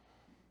diversifying,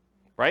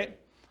 right?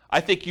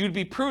 I think you'd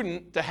be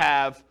prudent to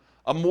have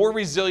a more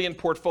resilient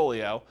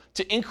portfolio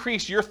to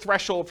increase your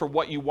threshold for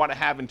what you want to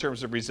have in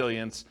terms of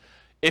resilience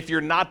if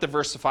you're not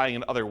diversifying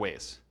in other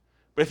ways.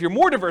 But if you're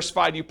more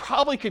diversified, you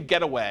probably could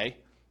get away,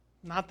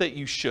 not that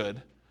you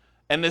should,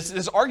 and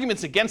there's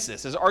arguments against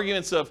this. There's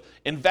arguments of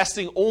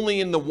investing only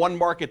in the one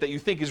market that you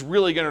think is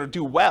really going to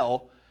do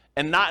well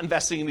and not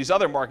investing in these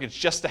other markets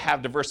just to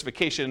have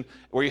diversification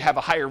where you have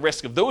a higher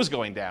risk of those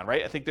going down,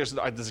 right? I think there's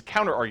a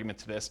counter argument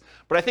to this.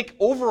 But I think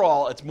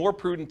overall it's more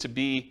prudent to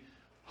be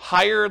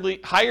higher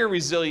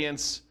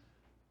resilience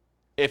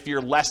if you're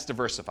less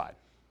diversified.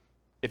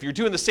 If you're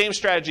doing the same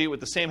strategy with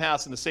the same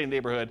house in the same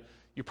neighborhood,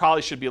 you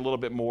probably should be a little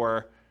bit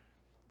more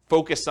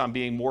focused on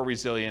being more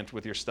resilient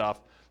with your stuff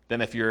than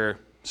if you're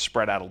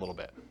spread out a little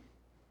bit,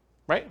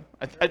 right?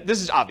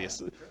 This is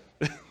obvious.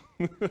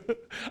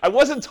 I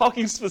wasn't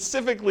talking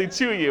specifically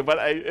to you, but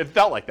it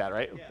felt like that,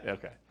 right? Yeah.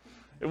 Okay.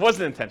 It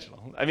wasn't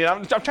intentional. I mean,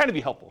 I'm trying to be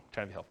helpful.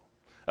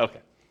 Okay.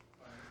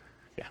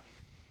 Yeah.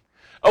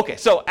 Okay,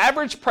 so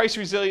average price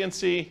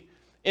resiliency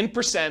in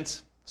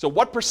percent. So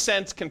what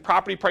percent can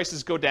property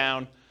prices go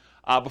down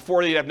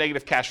before they have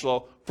negative cash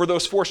flow for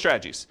those 4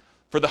 strategies?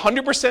 For the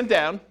 100%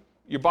 down,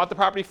 you bought the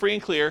property free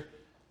and clear,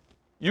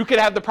 you could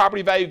have the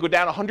property value go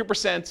down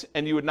 100%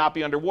 and you would not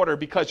be underwater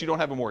because you don't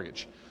have a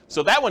mortgage.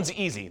 So that one's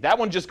easy. That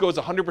one just goes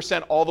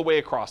 100% all the way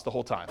across the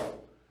whole time.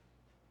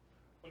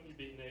 Wouldn't you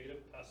be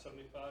negative past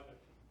 75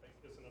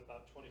 if isn't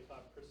about 25%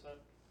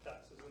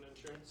 taxes and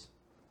insurance?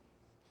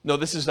 No,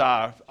 this is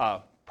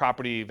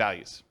property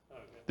values.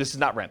 Okay. This is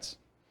not rents.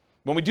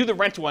 When we do the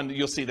rent one,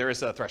 you'll see there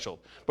is a threshold.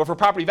 But for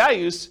property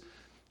values,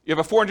 you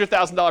have a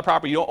 $400,000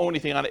 property, you don't own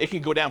anything on it, it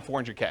can go down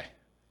 $400K. It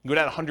can go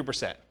down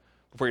 100%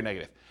 before you're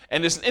negative.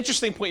 And there's an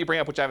interesting point you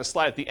bring up, which I have a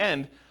slide at the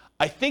end.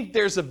 I think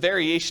there's a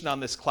variation on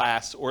this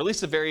class, or at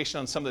least a variation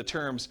on some of the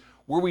terms,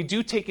 where we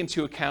do take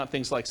into account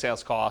things like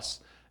sales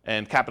costs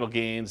and capital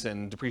gains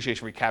and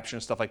depreciation recapture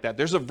and stuff like that.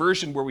 There's a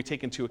version where we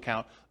take into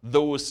account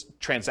those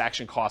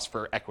transaction costs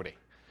for equity.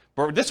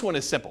 But this one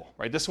is simple,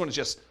 right? This one is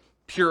just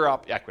pure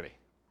up equity,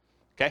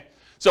 okay?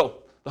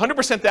 So the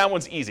 100% down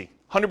one's easy.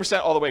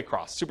 100% all the way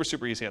across. Super,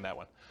 super easy on that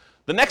one.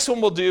 The next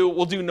one we'll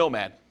do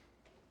Nomad.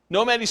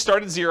 Nomad, you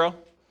start at 0.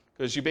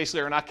 Because you basically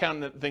are not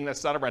counting the thing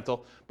that's not a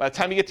rental. By the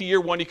time you get to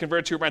year 1, you convert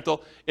it to a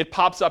rental. It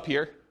pops up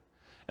here.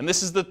 And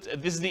this is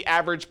the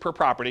average per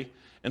property.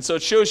 And so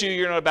it shows you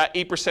you're at about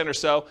 8% or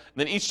so. And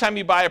then each time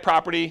you buy a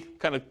property,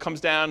 kind of comes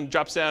down,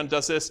 drops down,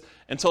 does this,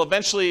 until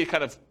eventually it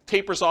kind of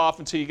tapers off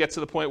until you get to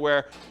the point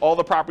where all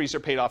the properties are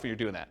paid off and you're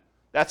doing that.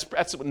 That's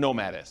what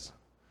Nomad is.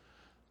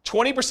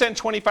 20%,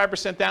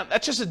 25% down,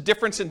 that's just a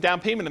difference in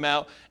down payment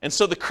amount. And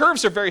so the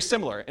curves are very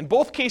similar. In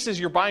both cases,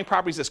 you're buying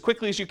properties as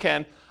quickly as you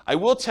can. I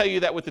will tell you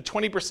that with the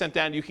 20%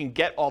 down, you can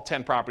get all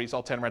 10 properties,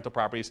 all 10 rental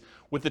properties.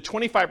 With the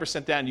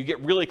 25% down, you get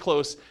really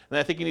close, and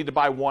I think you need to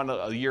buy one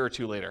a year or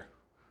 2 later.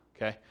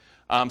 Okay?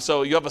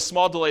 So you have a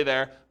small delay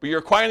there, but you're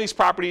acquiring these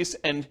properties,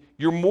 and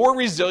you're more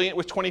resilient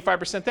with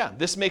 25% down.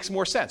 This makes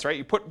more sense, right?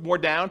 You put more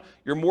down,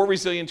 you're more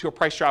resilient to a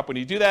price drop when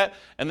you do that,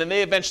 and then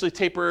they eventually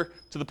taper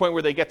to the point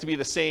where they get to be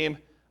the same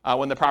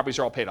when the properties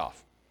are all paid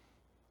off.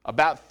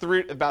 About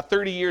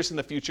 30 years in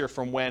the future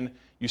from when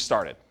you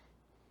started.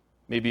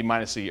 maybe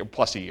minus a year,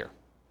 plus a year.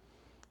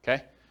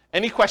 Okay?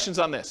 Any questions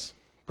on this?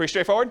 Pretty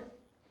straightforward?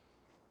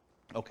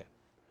 Okay.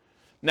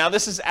 Now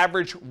this is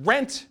average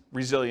rent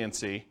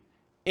resiliency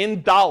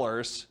in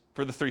dollars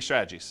for the 3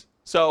 strategies.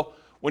 So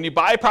when you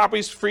buy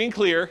properties free and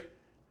clear,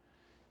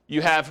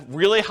 you have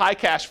really high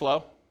cash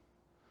flow,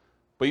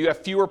 but you have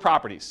fewer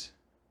properties.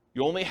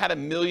 You only had $1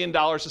 million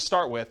to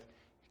start with.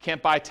 You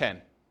can't buy 10.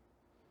 You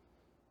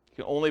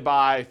can only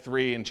buy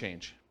 3 and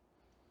change.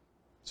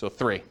 So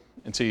 3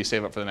 until you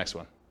save up for the next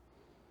one.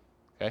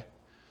 Okay?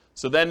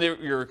 So then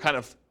your kind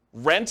of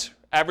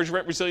average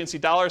rent resiliency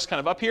dollars kind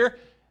of up here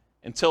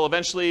until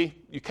eventually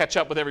you catch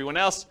up with everyone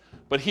else.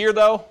 But here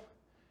though,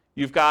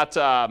 you've got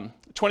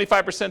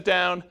 25%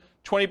 down,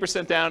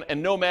 20% down,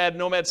 and Nomad.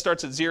 Nomad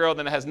starts at 0,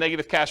 then it has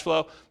negative cash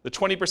flow. The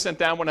 20%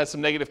 down one has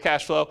some negative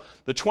cash flow.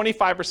 The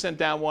 25%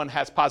 down one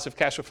has positive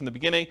cash flow from the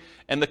beginning.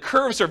 And the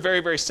curves are very,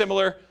 very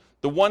similar.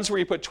 The ones where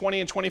you put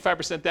 20 and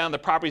 25% down, the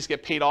properties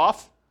get paid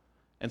off.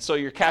 And so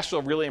your cash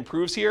flow really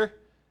improves here.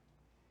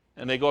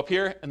 And they go up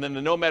here. And then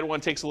the Nomad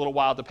one takes a little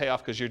while to pay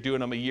off because you're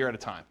doing them a year at a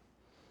time.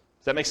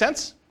 Does that make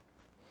sense?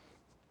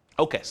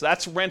 Okay, so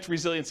that's rent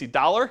resiliency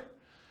dollar.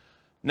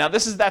 Now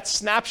this is that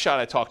snapshot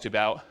I talked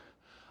about.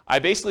 I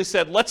basically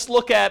said, let's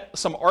look at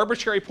some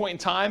arbitrary point in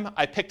time.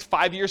 I picked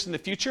 5 years in the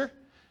future.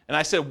 And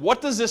I said,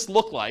 what does this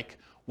look like?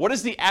 What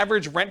is the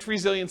average rent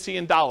resiliency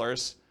in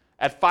dollars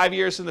at 5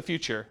 years in the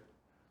future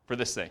for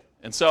this thing?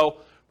 And so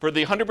for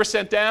the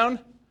 100% down,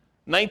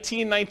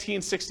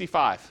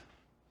 1965.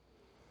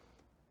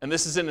 And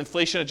this is in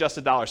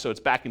inflation-adjusted dollars, so it's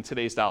back in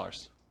today's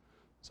dollars.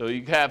 So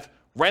you have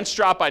rents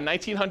drop by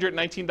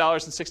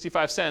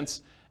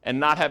 $1,919.65 and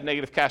not have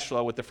negative cash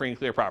flow with the free and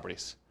clear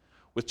properties.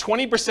 With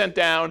 20%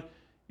 down,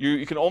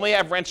 you can only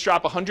have rents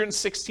drop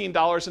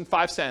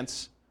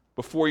 $116.05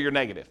 before you're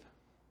negative.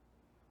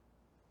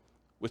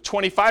 With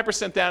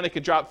 25% down, it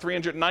could drop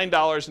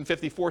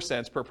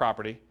 $309.54 per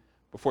property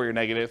before you're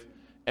negative.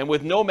 And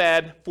with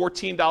Nomad,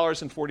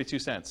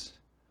 $14.42.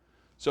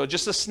 So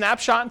just a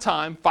snapshot in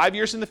time, 5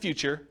 years in the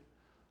future,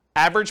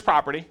 average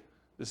property,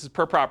 this is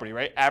per property,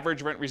 right?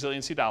 Average rent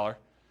resiliency dollar.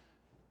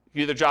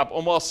 You either drop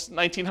almost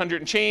 $1,900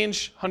 and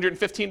change,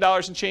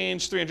 $115 and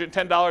change,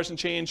 $310 and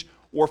change,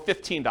 or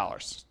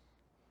 $15.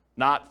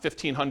 Not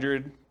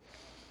 $1,500,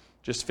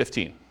 just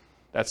 15.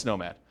 That's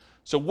Nomad.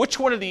 So which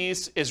one of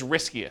these is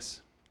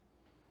riskiest?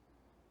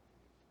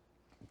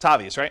 It's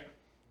obvious, right?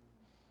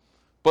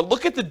 But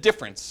look at the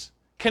difference.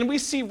 Can we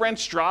see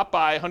rents drop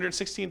by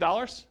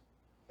 $116?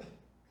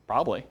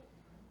 Probably.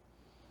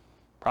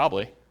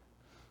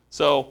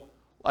 So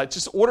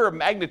just order of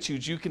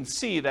magnitude, you can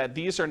see that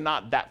these are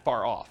not that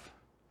far off.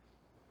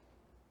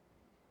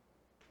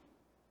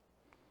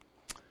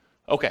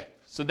 Okay,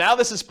 so now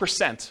this is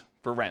percent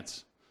for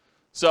rents.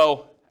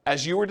 So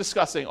as you were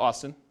discussing,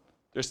 Austin,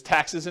 there's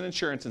taxes and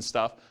insurance and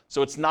stuff,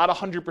 so it's not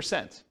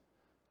 100%.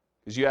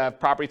 Because you have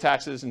property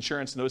taxes,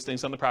 insurance, and those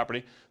things on the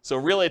property. So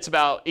really it's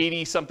about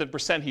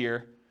 80-something%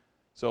 here.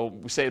 So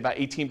we say about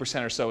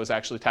 18% or so is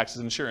actually taxes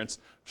and insurance.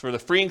 For the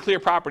free and clear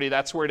property,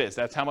 that's where it is.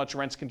 That's how much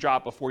rents can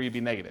drop before you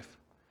be negative.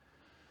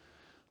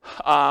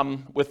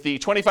 With the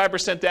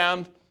 25%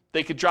 down,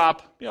 they could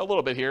drop a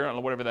little bit here, I don't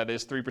know, whatever that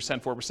is, 3%,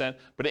 4%,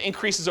 but it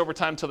increases over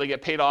time until they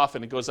get paid off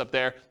and it goes up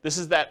there. This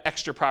is that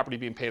extra property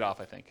being paid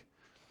off, I think.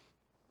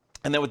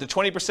 And then with the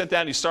 20%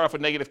 down, you start off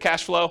with negative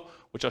cash flow,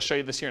 which I'll show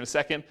you this here in a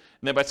second. And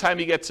then by the time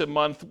you get to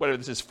month, whatever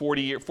this is, 4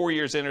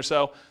 years in or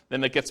so,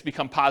 then it gets to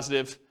become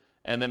positive,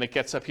 and then it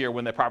gets up here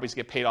when the properties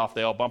get paid off,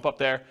 they all bump up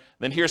there. And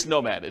then here's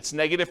Nomad. It's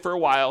negative for a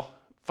while,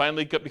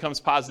 finally becomes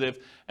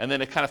positive, and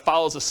then it kind of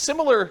follows a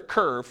similar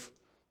curve,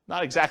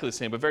 not exactly the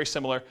same, but very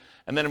similar.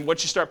 And then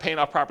once you start paying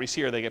off properties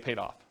here, they get paid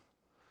off.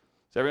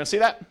 Does everyone see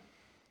that?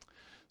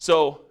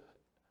 So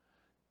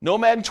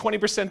Nomad and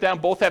 20% down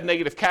both have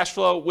negative cash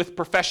flow with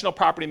professional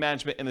property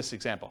management in this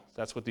example.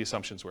 That's what the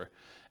assumptions were.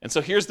 And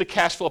so here's the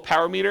cash flow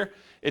power meter.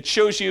 It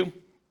shows you,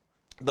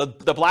 the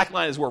black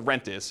line is where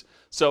rent is.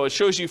 So it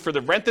shows you for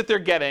the rent that they're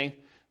getting,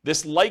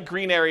 this light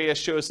green area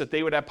shows that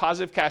they would have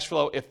positive cash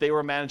flow if they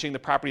were managing the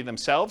property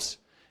themselves.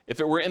 If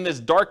it were in this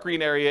dark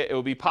green area, it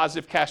would be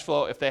positive cash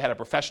flow if they had a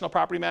professional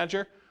property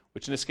manager,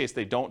 which in this case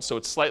they don't, so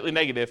it's slightly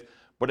negative,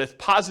 but it's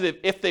positive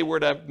if they were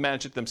to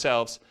manage it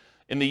themselves.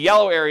 In the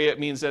yellow area, it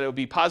means that it would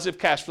be positive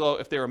cash flow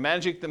if they were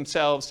managing it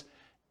themselves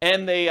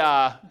and they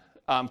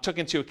took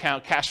into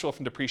account cash flow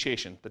from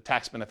depreciation, the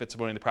tax benefits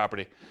of owning the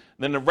property. And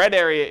then the red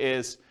area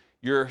is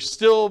you're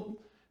still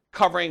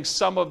covering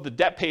some of the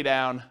debt pay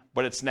down,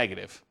 but it's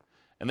negative.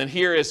 And then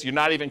here is you're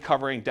not even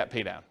covering debt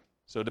pay down.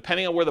 So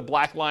depending on where the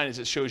black line is,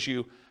 it shows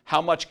you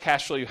how much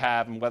cash flow you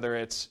have and whether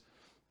it's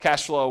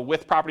cash flow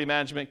with property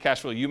management,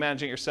 cash flow you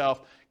managing it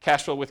yourself,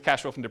 cash flow with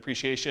cash flow from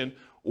depreciation,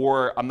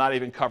 or I'm not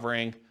even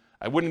covering,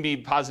 I wouldn't be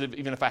positive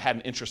even if I had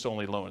an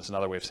interest-only loan, is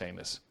another way of saying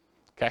this.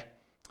 Okay?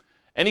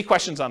 Any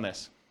questions on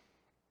this?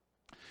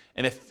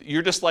 And if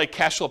you're just like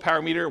cash flow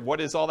power meter, what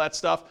is all that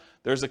stuff?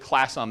 There's a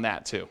class on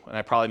that too, and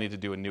I probably need to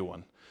do a new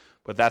one.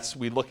 But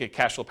we look at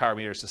cash flow power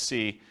meters to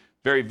see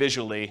very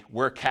visually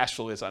where cash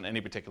flow is on any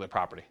particular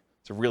property.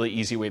 It's a really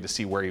easy way to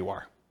see where you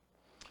are.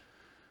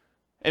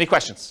 Any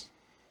questions?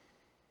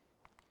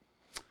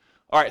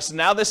 All right, so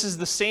now this is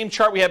the same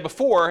chart we had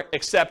before,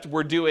 except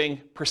we're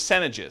doing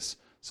percentages.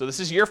 So this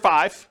is year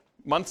 5,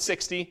 month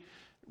 60.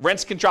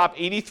 Rents can drop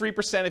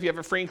 83% if you have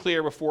a free and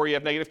clear before you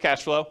have negative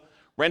cash flow.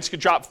 Rents could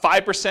drop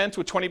 5%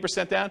 with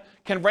 20% down.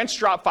 Can rents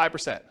drop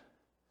 5%?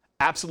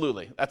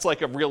 Absolutely. That's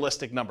like a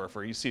realistic number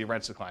for you see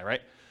rents decline,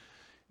 right?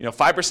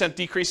 5%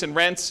 decrease in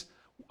rents.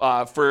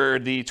 For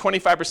the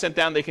 25%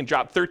 down, they can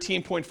drop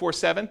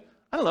 13.47.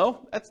 I don't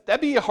know.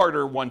 That'd be a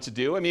harder one to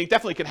do. I mean, it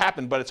definitely could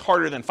happen, but it's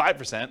harder than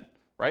 5%,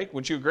 right?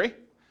 Wouldn't you agree?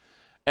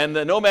 And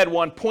the Nomad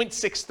one,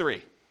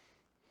 0.63.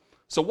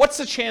 So what's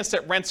the chance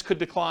that rents could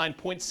decline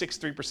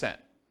 0.63%?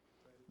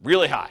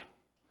 Really high.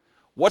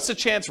 What's the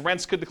chance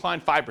rents could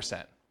decline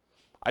 5%?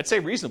 I'd say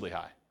reasonably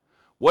high.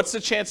 What's the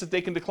chance that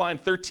they can decline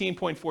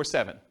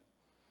 13.47?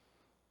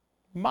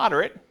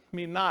 Moderate. I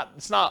mean,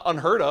 it's not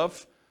unheard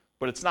of,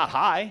 but it's not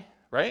high,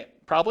 right?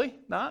 Probably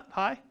not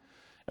high.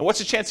 And what's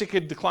the chance it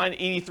could decline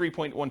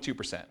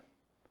 83.12%?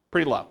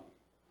 Pretty low.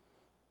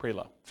 Pretty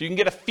low. So you can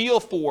get a feel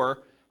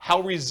for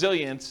how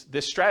resilient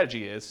this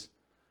strategy is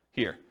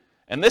here.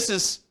 And this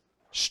is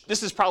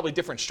probably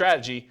different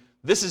strategy.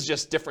 This is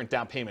just different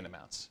down payment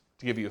amounts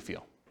to give you a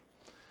feel.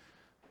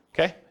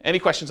 Okay? Any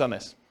questions on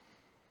this?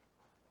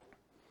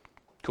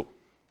 Cool.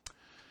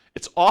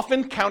 It's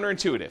often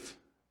counterintuitive.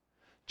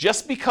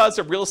 Just because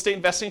a real estate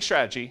investing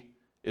strategy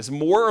is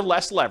more or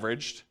less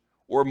leveraged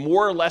or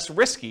more or less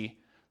risky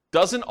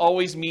doesn't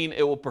always mean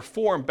it will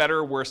perform better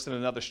or worse than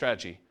another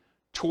strategy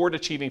toward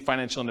achieving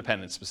financial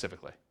independence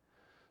specifically.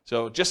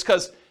 So just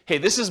because, hey,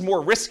 this is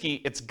more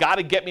risky, it's got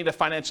to get me to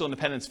financial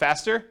independence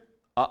faster?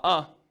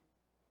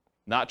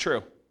 Not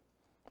true.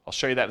 I'll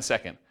show you that in a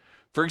second.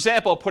 For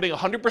example, putting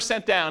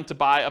 100% down to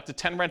buy up to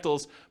 10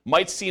 rentals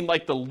might seem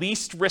like the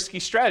least risky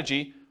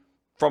strategy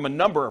from a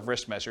number of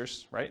risk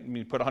measures, right? I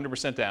mean, put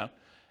 100% down.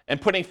 And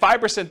putting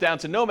 5% down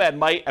to Nomad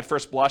might, at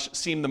first blush,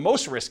 seem the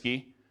most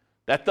risky.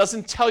 That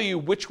doesn't tell you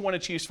which one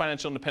achieves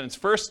financial independence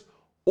first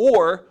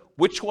or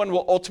which one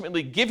will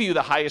ultimately give you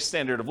the highest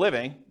standard of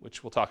living,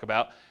 which we'll talk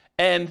about.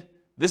 And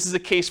this is a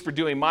case for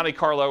doing Monte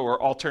Carlo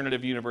or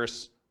alternative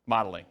universe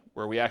modeling,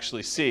 where we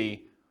actually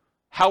see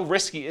how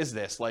risky is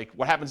this? Like,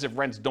 what happens if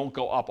rents don't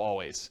go up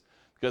always?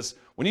 Because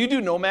when you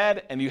do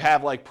Nomad and you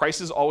have like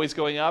prices always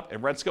going up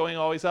and rents going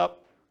always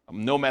up,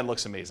 Nomad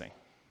looks amazing,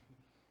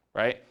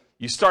 right?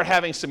 You start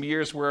having some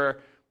years where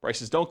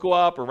prices don't go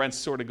up or rents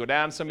sort of go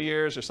down some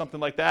years or something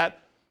like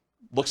that.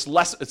 It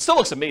still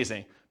looks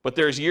amazing, but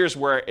there's years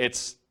where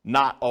it's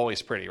not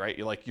always pretty, right?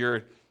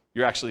 You're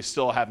actually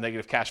still have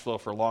negative cash flow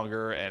for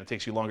longer and it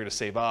takes you longer to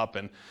save up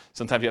and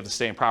sometimes you have to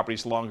stay in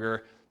properties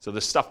longer. So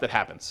there's stuff that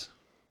happens,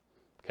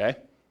 okay?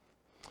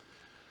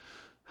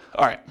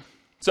 All right,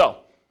 so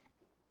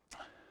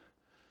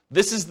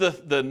this is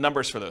the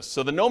numbers for those.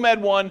 So the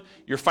Nomad one,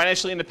 you're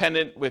financially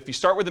independent. If you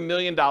start with $1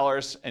 million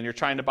and you're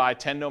trying to buy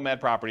 10 Nomad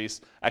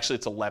properties, actually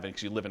it's 11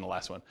 because you live in the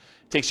last one.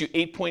 It takes you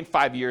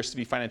 8.5 years to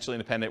be financially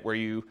independent where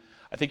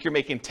I think you're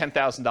making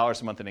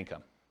 $10,000 a month in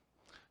income.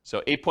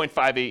 So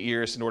 8.58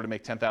 years in order to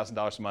make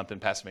 $10,000 a month in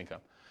passive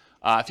income.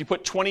 If you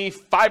put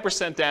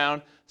 25%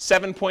 down,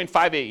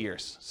 7.58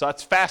 years. So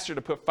that's faster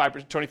to put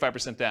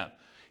 25% down.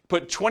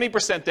 Put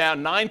 20%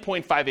 down,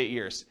 9.58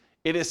 years.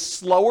 It is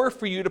slower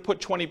for you to put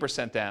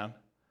 20% down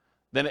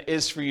than it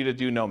is for you to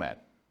do Nomad.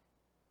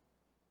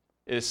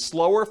 It is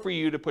slower for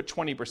you to put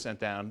 20%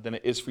 down than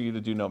it is for you to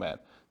do Nomad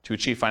to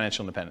achieve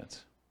financial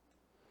independence.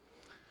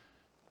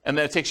 And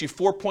then it takes you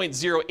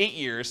 4.08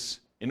 years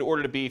in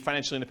order to be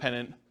financially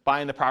independent,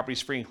 buying the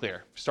properties free and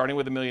clear. Starting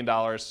with $1 million,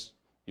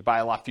 you buy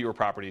a lot fewer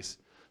properties.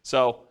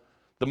 So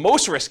the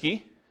most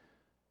risky,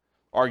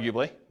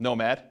 arguably,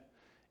 Nomad,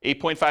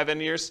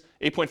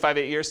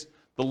 8.58 years.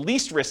 The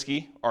least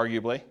risky,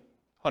 arguably,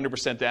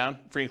 100% down,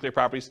 free and clear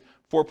properties,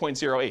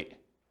 4.08.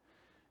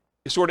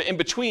 It's sort of in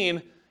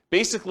between.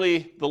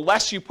 Basically, the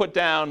less you put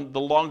down, the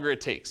longer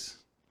it takes.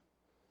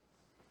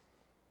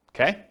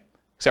 Okay?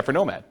 Except for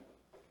Nomad.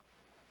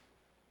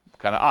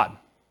 Kind of odd.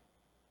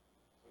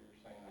 So you're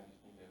saying I just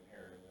need to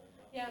inherit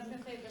it? Yeah, I was going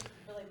to say it just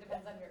really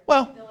depends on your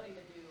Well- ability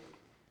to do.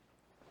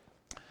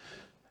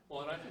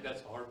 Well, and I think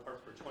that's the hard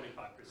part for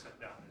 25%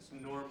 down. It's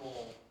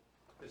normal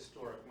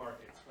historic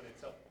markets when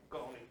it's up,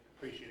 only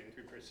appreciating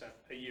 3%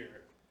 a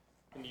year,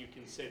 and you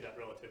can say that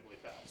relatively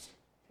fast.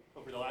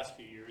 Over the last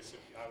few years,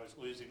 if I was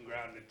losing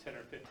ground at 10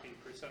 or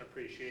 15%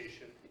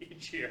 appreciation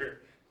each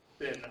year,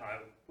 then I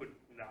would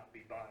not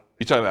be buying.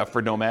 You talking about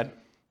for Nomad?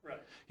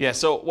 Right. Yeah,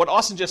 so what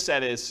Austin just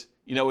said is,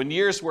 in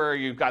years where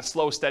you've got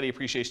slow, steady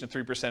appreciation of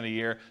 3% a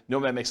year,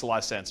 Nomad makes a lot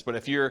of sense. But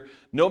if you're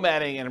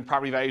nomading and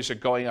property values are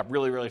going up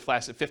really, really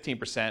fast at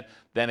 15%,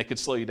 then it could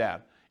slow you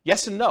down.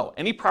 Yes and no.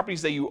 Any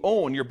properties that you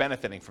own, you're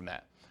benefiting from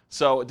that.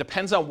 So it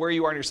depends on where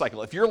you are in your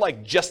cycle. If you're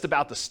like just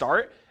about to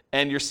start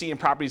and you're seeing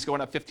properties going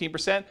up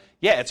 15%,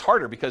 yeah, it's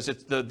harder because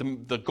it's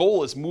the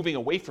goal is moving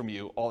away from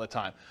you all the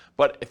time.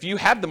 But if you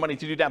have the money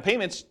to do down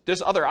payments,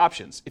 there's other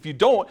options. If you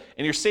don't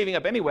and you're saving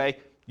up anyway,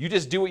 you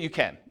just do what you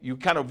can. You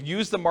kind of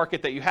use the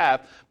market that you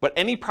have, but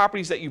any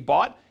properties that you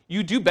bought,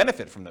 you do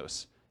benefit from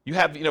those.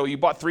 You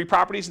bought 3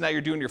 properties and now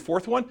you're doing your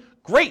 4th one.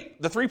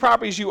 Great. The 3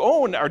 properties you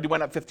own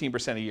went up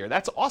 15% a year.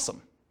 That's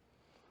awesome.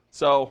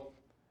 So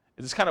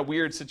it's kind of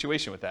weird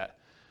situation with that.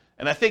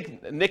 And I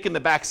think Nick in the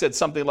back said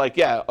something like,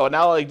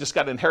 now I just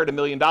got to inherit $1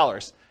 million.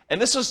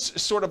 And this was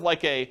sort of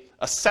like a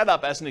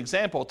setup as an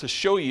example to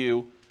show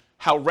you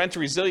how rent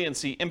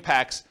resiliency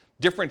impacts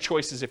different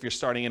choices if you're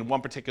starting in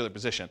one particular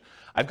position.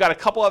 I've got a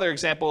couple other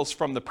examples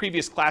from the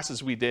previous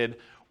classes we did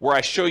where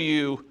I show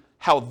you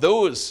how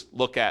those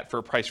look at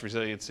for price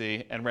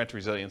resiliency and rent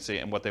resiliency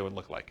and what they would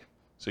look like.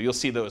 So you'll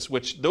see those,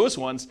 which those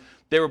ones,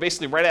 they were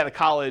basically right out of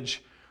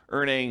college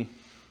earning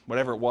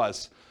whatever it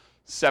was,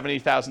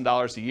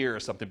 $70,000 a year or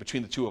something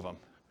between the two of them,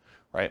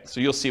 right? So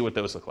you'll see what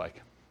those look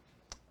like.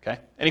 Okay,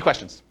 any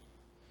questions?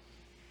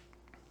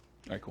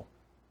 All right, cool.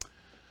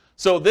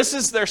 So this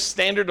is their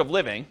standard of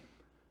living.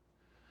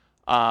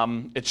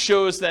 It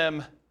shows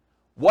them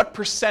what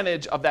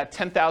percentage of that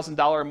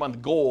 $10,000 a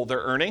month goal they're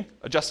earning,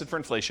 adjusted for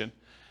inflation.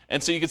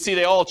 And so you can see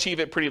they all achieve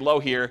it pretty low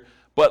here.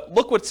 But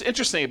look what's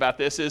interesting about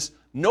this is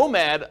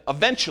Nomad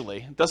eventually,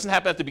 it doesn't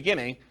happen at the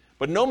beginning,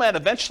 but Nomad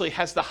eventually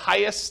has the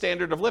highest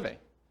standard of living.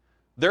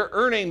 They're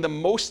earning the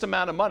most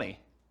amount of money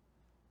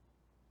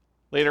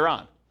later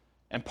on.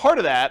 And part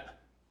of that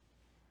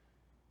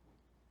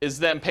is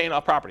them paying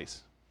off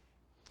properties.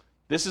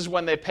 This is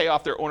when they pay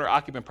off their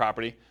owner-occupant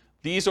property.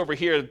 These over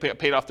here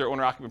paid off their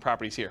owner-occupant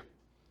properties here.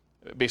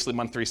 Basically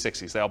month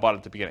 360s. They all bought it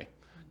at the beginning.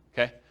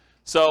 Okay?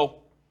 So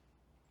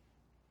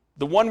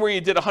the one where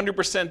you did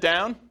 100%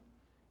 down,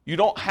 you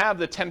don't have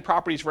the 10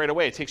 properties right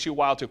away. It takes you a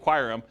while to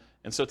acquire them,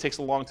 and so it takes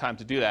a long time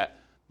to do that.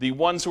 The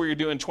ones where you're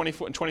doing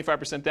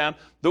 25% down,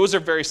 those are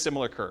very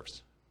similar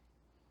curves.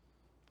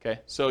 Okay?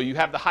 So you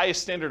have the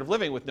highest standard of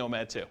living with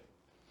Nomad too,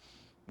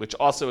 which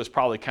also is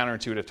probably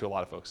counterintuitive to a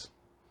lot of folks.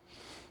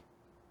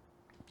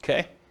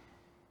 Okay?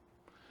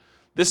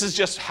 This is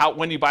just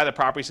when you buy the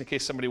properties in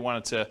case somebody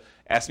wanted to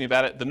ask me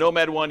about it. The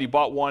Nomad one, you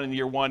bought one in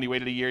year 1, you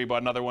waited a year, you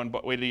bought another one,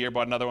 waited a year,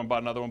 bought another one,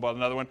 bought another one, bought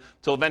another one,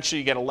 until eventually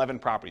you get 11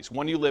 properties.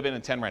 1 you live in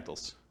and 10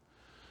 rentals.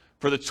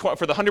 For the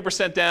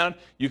 100% down,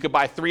 you could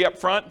buy 3 up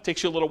front. It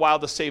takes you a little while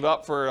to save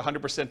up for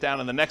 100% down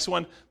on the next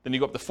one. Then you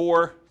go up to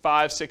 4,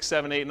 5, 6,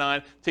 7, 8, 9.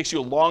 It takes you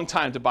a long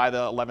time to buy the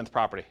 11th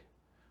property,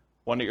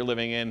 one that you're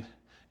living in.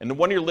 And the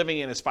one you're living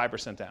in is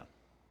 5% down.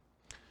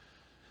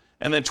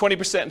 And then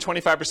 20% and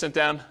 25%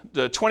 down.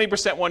 The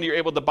 20% one, you're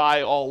able to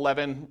buy all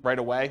 11 right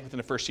away within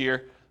the first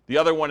year. The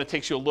other one, it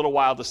takes you a little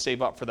while to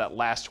save up for that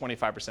last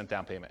 25%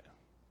 down payment.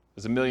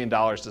 Because $1 million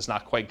does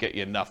not quite get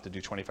you enough to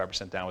do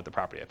 25% down with the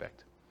property I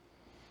picked.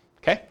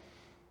 Okay?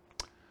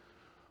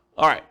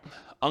 All right.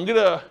 I'm going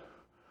to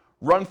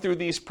run through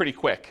these pretty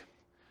quick.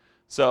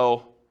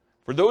 So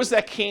for those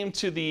that came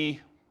to the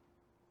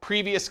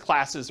previous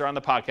classes or on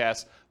the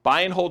podcast,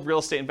 buy and hold real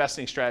estate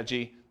investing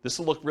strategy, this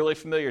will look really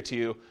familiar to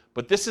you,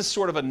 but this is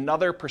sort of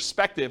another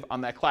perspective on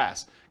that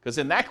class. Because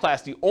in that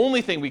class, the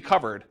only thing we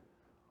covered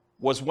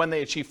was when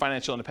they achieve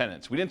financial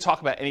independence. We didn't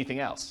talk about anything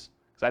else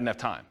because I didn't have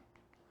time.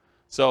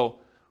 So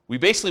we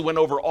basically went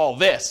over all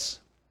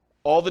this,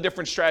 all the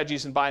different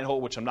strategies in buy and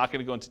hold, which I'm not going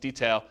to go into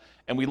detail,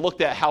 and we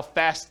looked at how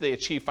fast they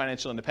achieve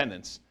financial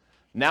independence.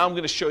 Now I'm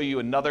going to show you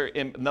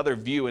another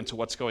view into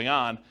what's going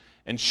on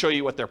and show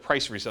you what their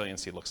price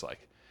resiliency looks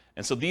like.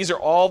 And so these are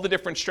all the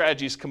different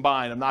strategies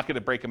combined. I'm not going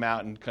to break them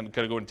out and kind of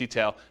go into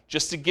detail,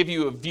 just to give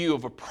you a view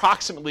of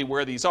approximately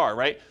where these are,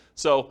 right?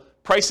 So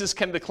prices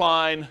can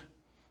decline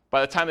by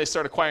the time they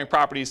start acquiring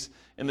properties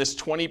in this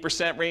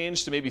 20%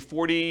 range to maybe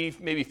 40,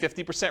 maybe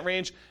 50%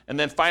 range. And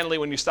then finally,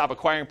 when you stop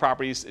acquiring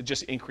properties, it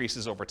just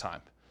increases over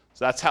time.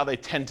 So that's how they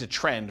tend to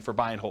trend for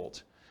buy and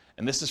hold.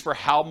 And this is for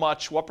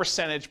what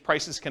percentage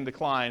prices can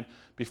decline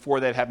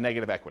before they'd have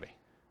negative equity.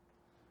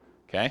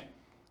 Okay?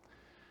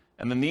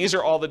 And then these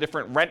are all the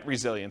different rent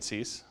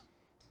resiliencies,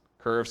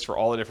 curves for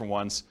all the different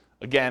ones.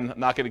 Again, I'm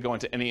not going to go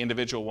into any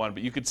individual one,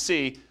 but you could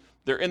see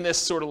they're in this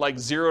sort of like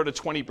 0 to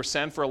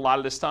 20% for a lot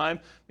of this time,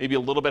 maybe a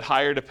little bit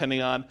higher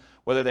depending on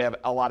whether they have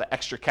a lot of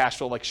extra cash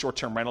flow like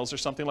short-term rentals or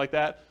something like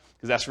that,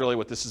 because that's really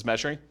what this is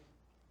measuring.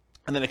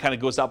 And then it kind of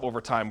goes up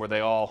over time where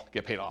they all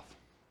get paid off.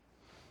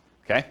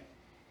 Okay?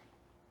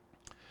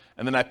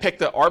 And then I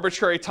picked an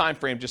arbitrary time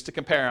frame just to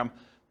compare them.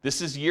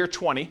 This is year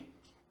 20,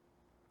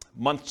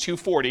 month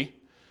 240,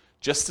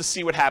 just to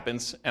see what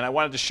happens. And I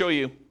wanted to show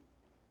you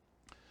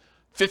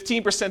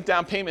 15%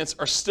 down payments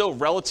are still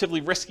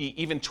relatively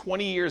risky even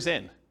 20 years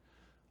in.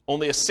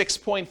 Only a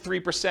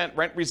 6.3%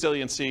 rent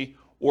resiliency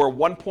or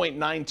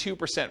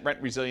 1.92% rent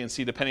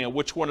resiliency, depending on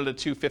which one of the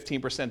two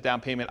 15%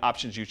 down payment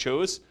options you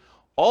chose.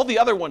 All the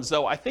other ones,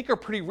 though, I think are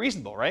pretty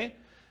reasonable, right?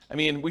 I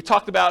mean, we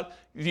talked about,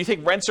 do you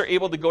think rents are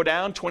able to go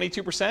down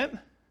 22%?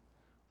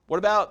 What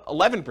about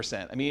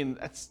 11%? I mean,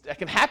 that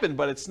can happen,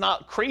 but it's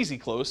not crazy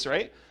close,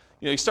 right?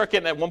 You start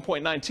getting at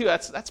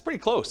 1.92, that's pretty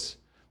close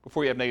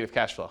before you have negative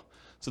cash flow.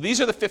 So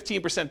these are the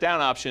 15% down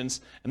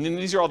options, and then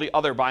these are all the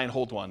other buy and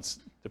hold ones,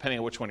 depending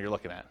on which one you're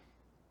looking at.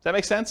 Does that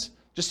make sense?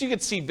 Just so you can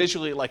see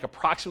visually like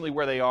approximately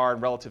where they are in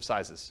relative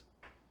sizes.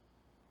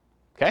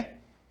 Okay?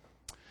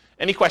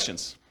 Any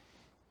questions?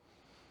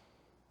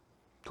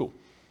 Cool.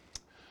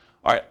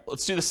 All right,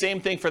 let's do the same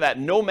thing for that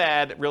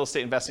Nomad real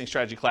estate investing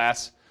strategy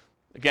class.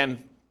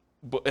 Again,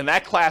 in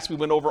that class, we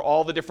went over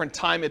all the different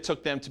time it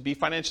took them to be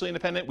financially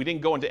independent. We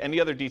didn't go into any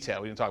other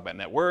detail. We didn't talk about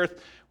net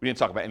worth. We didn't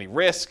talk about any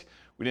risk.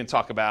 We didn't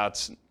talk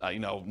about,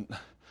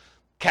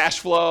 cash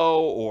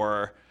flow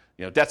or,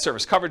 debt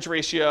service coverage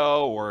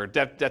ratio or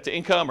debt to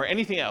income or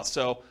anything else.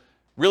 So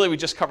really, we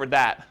just covered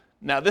that.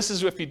 Now, this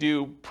is if you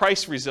do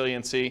price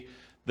resiliency.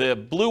 The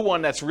blue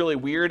one that's really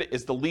weird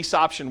is the lease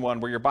option one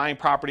where you're buying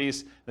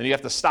properties, then you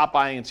have to stop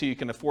buying until you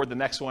can afford the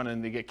next one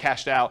and they get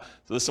cashed out.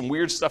 So there's some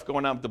weird stuff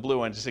going on with the blue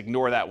one, just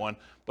ignore that one.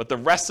 But the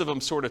rest of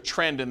them sort of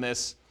trend in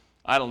this,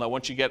 I don't know,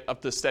 once you get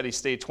up to steady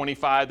state,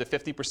 25 to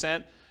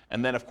 50%,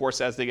 and then of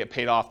course as they get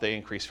paid off, they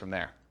increase from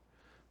there.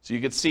 So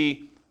you can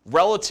see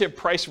relative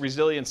price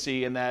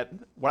resiliency in that,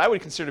 what I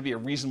would consider to be a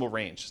reasonable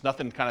range. There's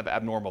nothing kind of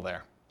abnormal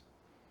there.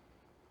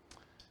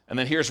 And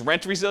then here's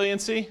rent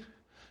resiliency.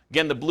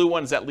 Again, the blue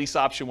one is that lease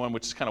option one,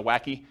 which is kind of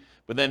wacky.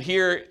 But then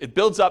here, it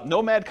builds up.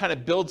 Nomad kind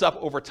of builds up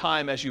over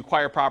time as you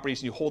acquire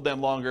properties and you hold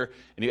them longer,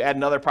 and you add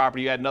another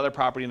property,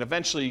 and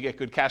eventually you get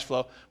good cash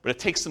flow. But it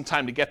takes some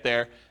time to get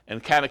there,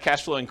 and kind of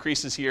cash flow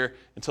increases here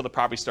until the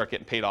properties start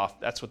getting paid off.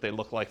 That's what they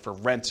look like for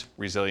rent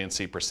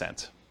resiliency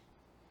percent.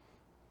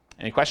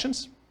 Any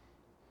questions?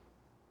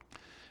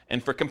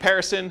 And for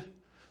comparison,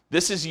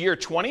 this is year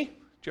 20. Do you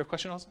have a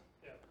question, Austin?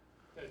 Yeah.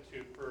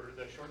 For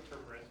the short-term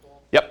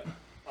rental. Yep.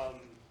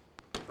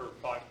 For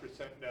 5%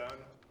 down,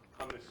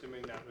 I'm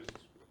assuming that was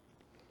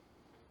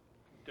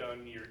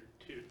done year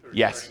 2 or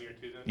Yes. starting year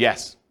 2 then?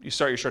 Yes. You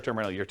start your short-term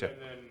rental year 2.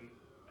 And then,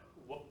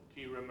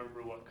 do you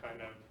remember what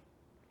kind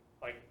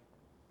of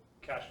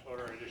cash flow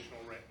or additional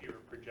rent you were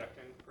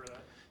projecting for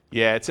that?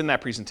 Yeah, it's in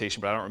that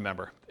presentation, but I don't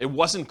remember. It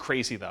wasn't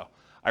crazy though.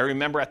 I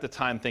remember at the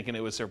time thinking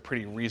it was a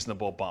pretty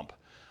reasonable bump.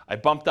 I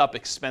bumped up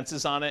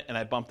expenses on it and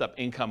I bumped up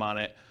income on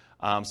it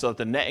so that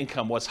the net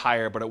income was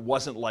higher, but it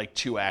wasn't like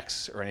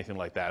 2x or anything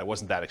like that. It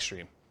wasn't that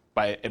extreme.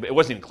 It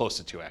wasn't even close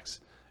to 2x.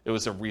 It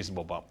was a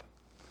reasonable bump.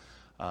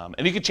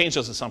 And you could change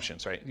those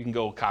assumptions, right? You can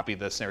go copy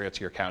the scenario to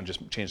your account and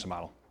just change the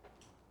model.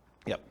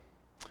 Yep.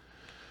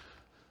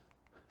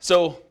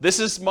 So this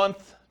is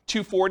month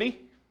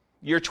 240,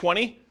 year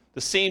 20.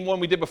 The same one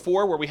we did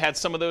before where we had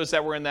some of those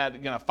that were in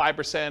that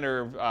 5%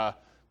 or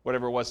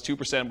whatever it was,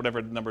 2%,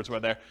 whatever the numbers were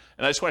there.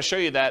 And I just want to show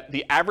you that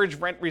the average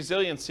rent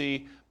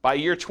resiliency by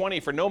year 20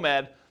 for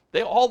Nomad,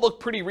 they all look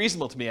pretty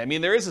reasonable to me. I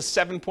mean, there is a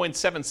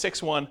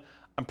 7.76 one.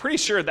 I'm pretty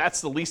sure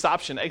that's the lease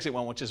option exit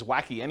one, which is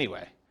wacky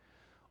anyway.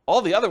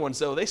 All the other ones,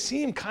 though, they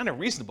seem kind of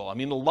reasonable. I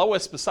mean, the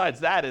lowest besides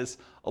that is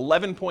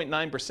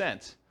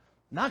 11.9%.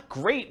 Not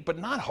great, but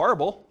not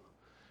horrible.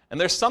 And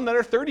there's some that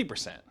are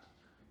 30%.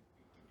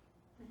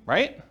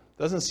 Right?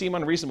 Doesn't seem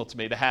unreasonable to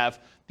me to have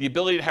the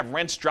ability to have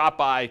rents drop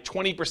by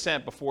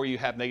 20% before you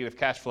have negative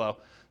cash flow.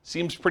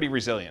 Seems pretty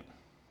resilient.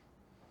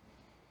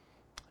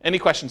 Any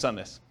questions on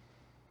this?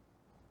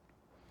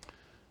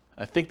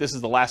 I think this is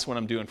the last one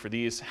I'm doing for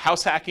these.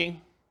 House hacking.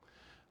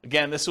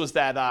 Again, this was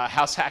that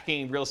house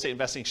hacking real estate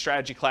investing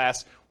strategy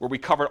class where we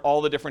covered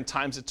all the different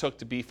times it took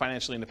to be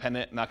financially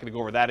independent. I'm not going to go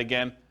over that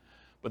again.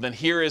 But then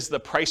here is the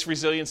price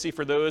resiliency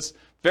for those.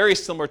 Very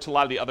similar to a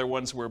lot of the other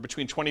ones where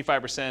between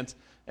 25%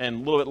 and a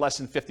little bit less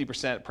than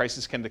 50%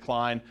 prices can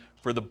decline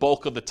for the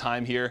bulk of the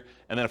time here.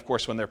 And then, of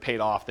course, when they're paid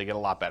off, they get a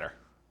lot better.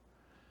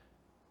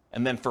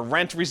 And then for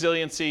rent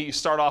resiliency, you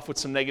start off with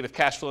some negative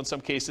cash flow in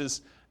some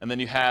cases, and then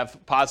you have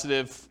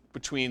positive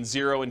between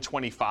 0 and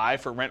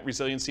 25 for rent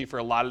resiliency for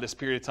a lot of this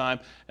period of time,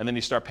 and then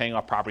you start paying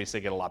off properties,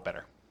 they get a lot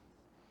better.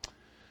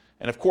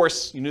 And of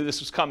course, you knew this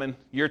was coming.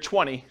 Year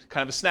 20,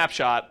 kind of a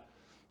snapshot.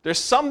 There's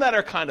some that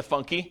are kind of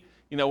funky.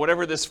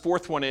 Whatever this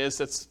fourth one is,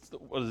 that's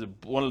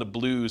one of the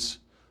blues.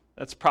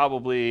 That's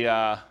probably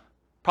the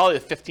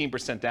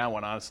 15% down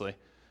one, honestly.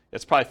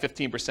 It's probably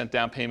 15%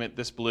 down payment,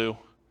 this blue,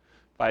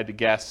 if I had to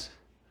guess.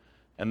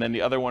 And then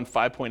the other one,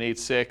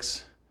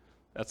 5.86,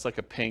 that's like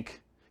a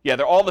pink. Yeah,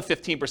 they're all the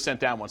 15%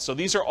 down ones. So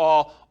these are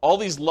all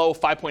these low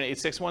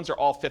 5.86 ones are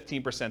all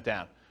 15%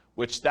 down,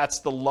 which that's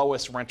the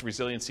lowest rent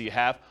resiliency you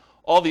have.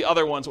 All the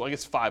other ones, well, I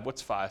guess 5.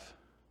 What's 5?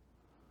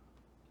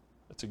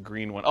 That's a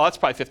green one. Oh, that's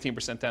probably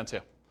 15% down too.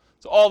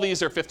 So all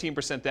these are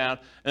 15% down.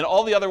 And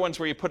all the other ones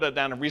where you put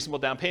down a reasonable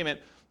down payment,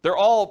 they're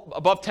all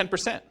above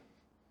 10%,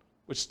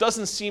 which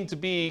doesn't seem to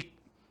be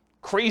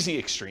crazy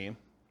extreme.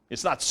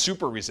 It's not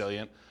super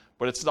resilient,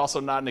 but it's also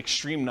not an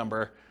extreme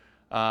number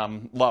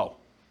low,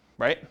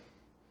 right?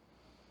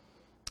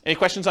 Any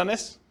questions on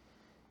this?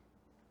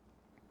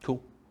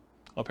 Cool.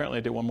 Oh, apparently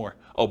I did one more.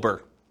 Oh,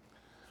 BRRRR.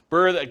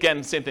 BRRRR,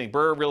 again, same thing.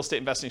 BRRRR, real estate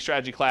investing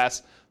strategy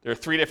class. There are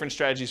 3 different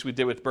strategies we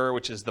did with BRRRR,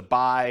 which is the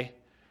buy,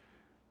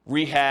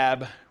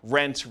 rehab,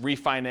 rent,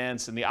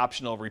 refinance, and the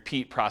optional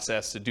repeat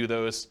process to do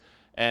those.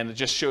 And it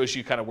just shows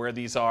you kind of where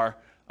these are.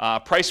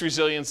 Price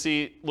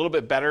resiliency, a little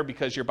bit better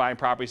because you're buying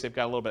properties. They've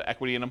got a little bit of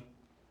equity in them.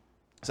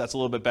 So that's a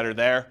little bit better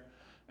there.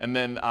 And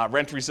then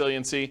rent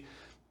resiliency,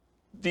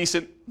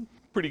 decent,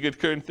 pretty good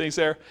current things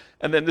there.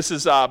 And then this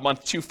is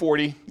month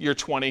 240, year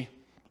 20.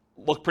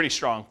 Look pretty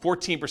strong.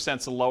 14%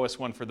 is the lowest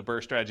one for the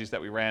BRRRR strategies that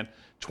we ran.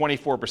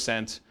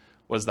 24%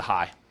 was the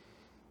high.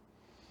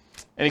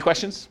 Any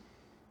questions?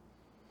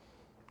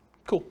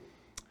 Cool.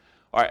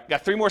 All right,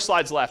 got 3 more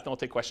slides left, and we'll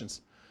take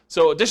questions.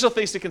 So additional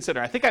things to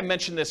consider. I think I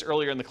mentioned this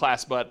earlier in the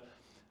class, but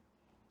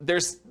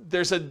there's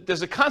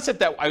a concept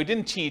that I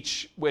didn't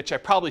teach, which I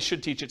probably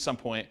should teach at some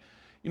point.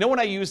 You know when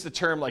I use the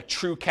term like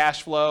true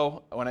cash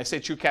flow, when I say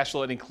true cash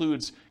flow, it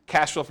includes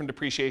cash flow from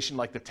depreciation,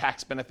 like the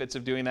tax benefits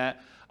of doing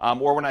that.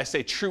 Or when I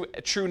say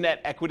true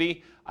net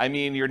equity, I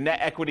mean your net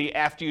equity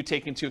after you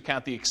take into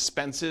account the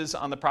expenses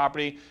on the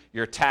property,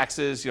 your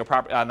taxes,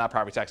 not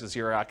property taxes,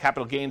 your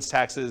capital gains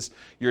taxes,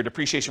 your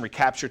depreciation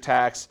recapture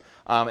tax,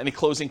 any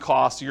closing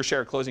costs, your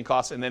share of closing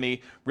costs, and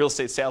any real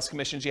estate sales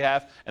commissions you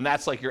have. And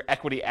that's like your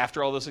equity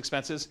after all those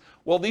expenses.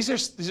 Well, these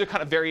are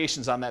kind of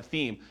variations on that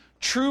theme.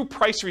 True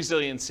price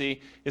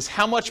resiliency is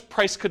how much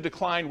price could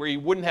decline where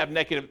you wouldn't have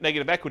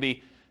negative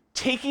equity,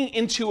 taking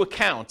into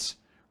account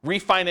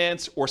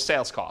refinance or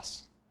sales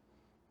costs.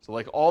 So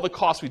like all the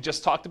costs we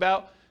just talked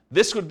about,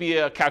 this would be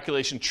a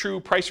calculation. True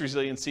price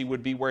resiliency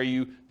would be where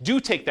you do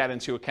take that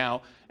into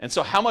account. And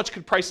so how much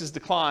could prices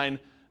decline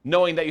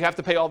knowing that you have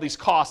to pay all these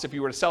costs if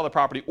you were to sell the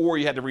property or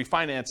you had to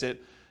refinance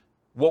it?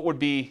 What would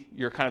be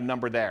your kind of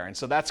number there? And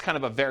so that's kind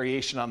of a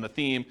variation on the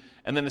theme.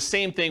 And then the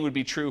same thing would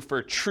be true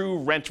for true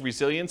rent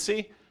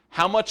resiliency.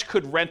 How much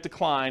could rent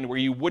decline where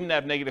you wouldn't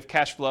have negative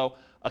cash flow,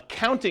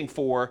 accounting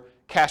for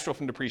cash flow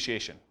from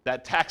depreciation,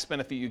 that tax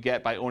benefit you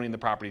get by owning the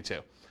property too.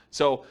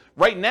 So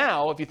right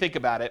now, if you think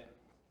about it,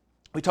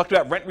 we talked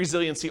about rent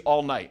resiliency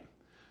all night.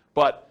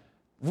 But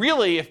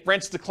really, if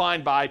rents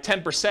declined by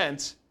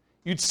 10%,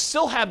 you'd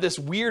still have this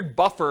weird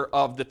buffer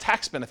of the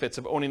tax benefits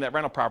of owning that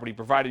rental property,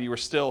 provided you were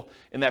still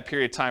in that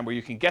period of time where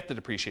you can get the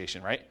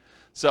depreciation, right?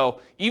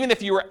 So even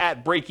if you were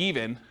at break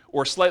even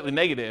or slightly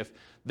negative,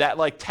 that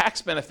like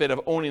tax benefit of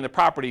owning the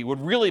property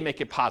would really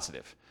make it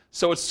positive.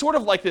 So it's sort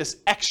of like this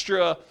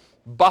extra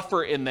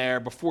buffer in there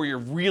before you're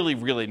really,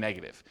 really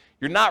negative.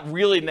 You're not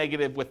really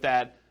negative with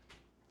that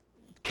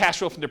cash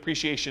flow from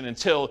depreciation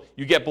until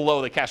you get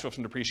below the cash flow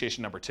from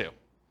depreciation number 2. Does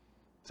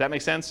that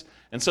make sense?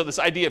 And so this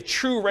idea of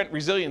true rent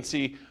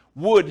resiliency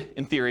would,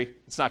 in theory,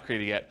 it's not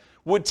created yet,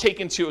 would take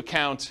into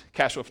account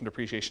cash flow from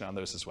depreciation on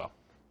those as well.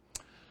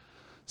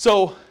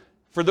 So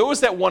for those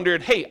that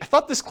wondered, hey, I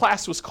thought this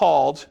class was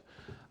called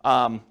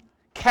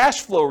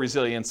cash flow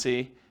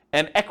resiliency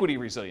and equity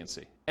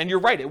resiliency. And you're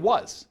right, it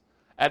was.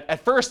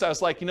 At first, I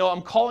was like,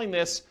 I'm calling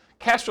this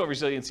cash flow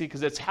resiliency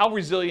because it's how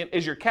resilient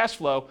is your cash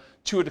flow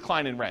to a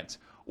decline in rent.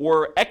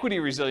 Or equity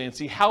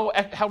resiliency, how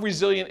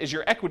resilient is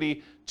your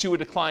equity to a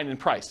decline in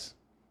price.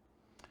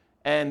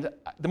 And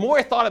the more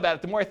I thought about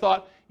it, the more I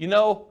thought,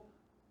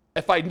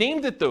 if I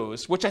named it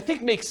those, which I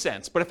think makes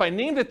sense, but if I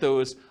named it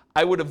those,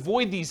 I would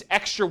avoid these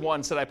extra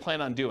ones that I plan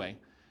on doing.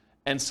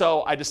 And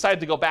so I decided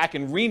to go back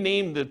and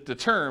rename the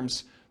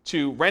terms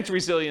to rent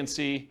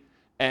resiliency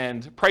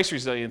and price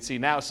resiliency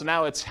now. So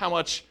now it's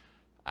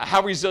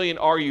how resilient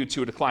are you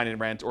to a decline in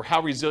rent, or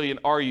how resilient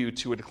are you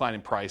to a decline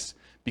in price?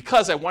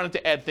 Because I wanted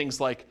to add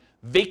things like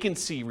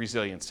vacancy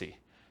resiliency.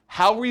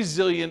 How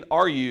resilient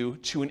are you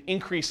to an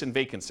increase in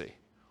vacancy?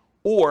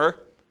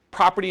 Or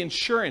property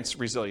insurance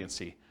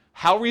resiliency.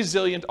 How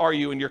resilient are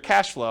you in your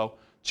cash flow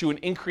to an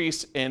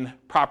increase in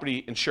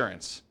property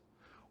insurance?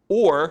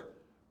 Or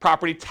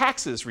property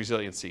taxes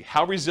resiliency.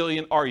 How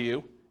resilient are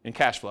you in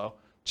cash flow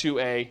to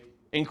an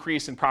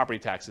increase in property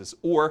taxes?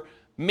 Or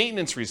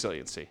maintenance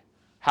resiliency.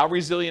 How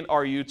resilient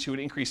are you to an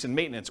increase in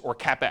maintenance or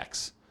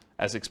CapEx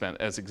as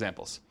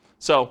examples?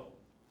 So,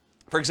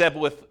 for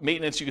example, with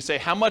maintenance, you could say,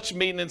 how much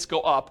maintenance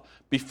go up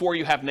before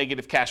you have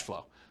negative cash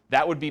flow?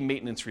 That would be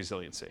maintenance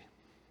resiliency.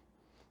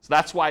 So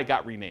that's why it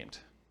got renamed.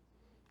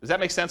 Does that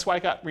make sense why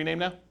it got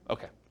renamed now?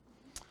 Okay.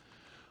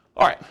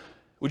 All right.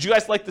 Would you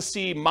guys like to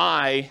see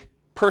my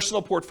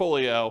personal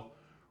portfolio,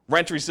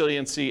 rent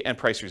resiliency and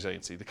price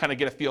resiliency, to kind of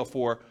get a feel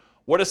for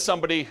what is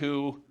somebody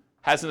who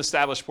has an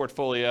established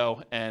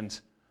portfolio and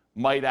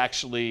might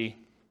actually,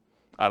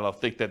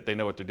 think that they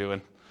know what they're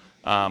doing,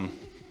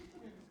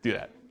 do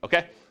that,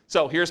 okay?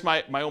 So here's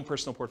my own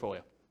personal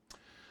portfolio.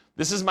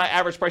 This is my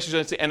average price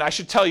resiliency, and I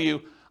should tell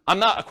you, I'm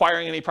not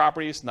acquiring any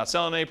properties, not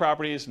selling any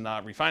properties,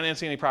 not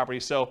refinancing any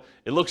properties, so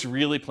it looks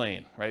really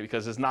plain, right?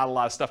 Because there's not a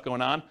lot of stuff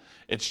going on.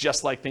 It's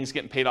just like things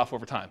getting paid off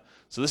over time.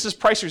 So this is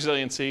price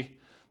resiliency.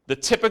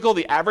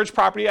 The average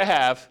property I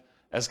have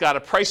has got a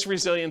price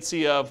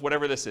resiliency of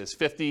whatever this is,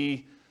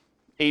 58%,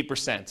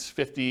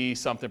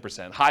 50-something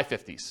percent, high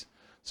 50s.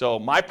 So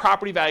my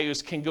property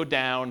values can go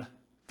down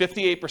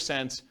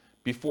 58%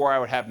 before I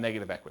would have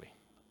negative equity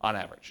on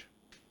average.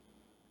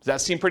 Does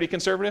that seem pretty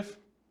conservative?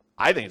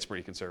 I think it's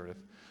pretty conservative.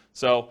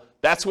 So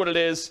that's what it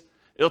is.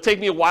 It'll take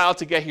me a while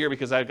to get here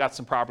because I've got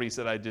some properties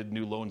that I did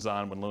new loans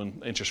on when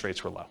loan interest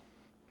rates were low.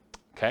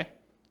 Okay?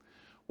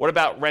 What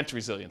about rent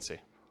resiliency?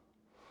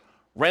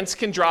 Rents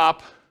can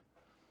drop,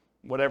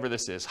 whatever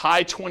this is,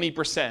 high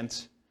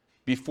 20%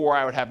 before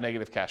I would have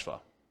negative cash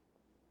flow.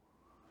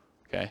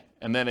 Okay?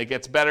 And then it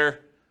gets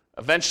better.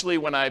 Eventually,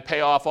 when I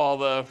pay off all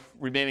the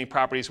remaining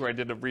properties where I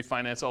did a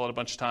refinance all at a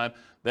bunch of time,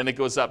 then it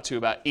goes up to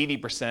about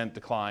 80%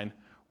 decline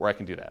where I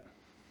can do that.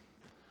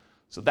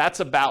 So that's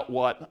about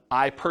what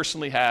I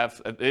personally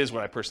have, it is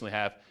what I personally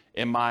have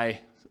in my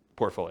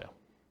portfolio.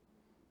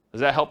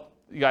 Does that help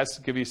you guys,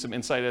 give you some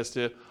insight as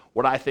to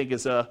what I think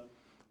is a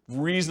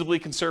reasonably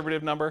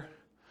conservative number?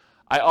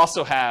 I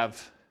also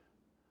have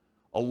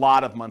a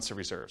lot of months of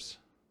reserves,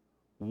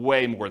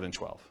 way more than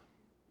 12.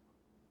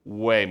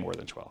 Way more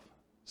than 12.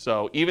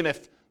 So even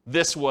if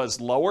this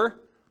was lower,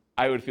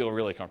 I would feel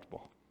really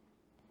comfortable.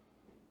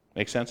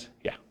 Make sense?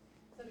 Yeah.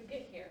 So to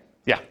get here,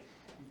 Yeah.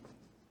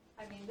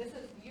 I mean, this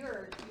is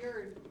your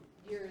years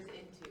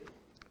into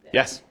this.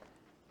 Yes.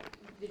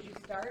 Did you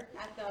start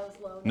at those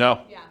low?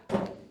 No. Yeah.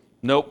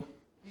 Nope.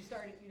 You didn't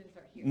start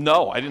here.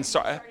 No, I didn't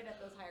start. You started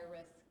at those higher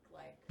risk,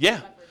 like. Yeah.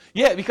 leverage.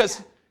 Yeah,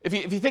 because if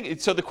you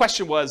think, so the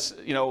question was,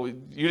 you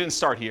didn't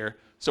start here.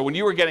 So when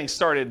you were getting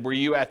started, were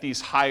you at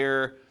these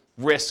higher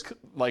risk,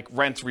 like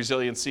rent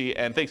resiliency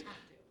and things?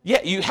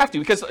 Yeah, you have to,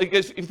 because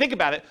if you think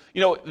about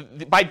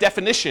it, by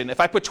definition, if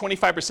I put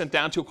 25%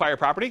 down to acquire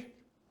property,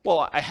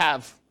 well, I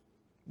have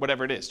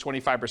whatever it is,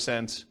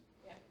 25%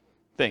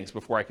 things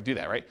before I could do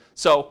that, right?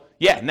 So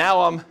yeah,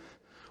 now I'm,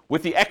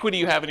 with the equity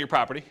you have in your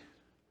property,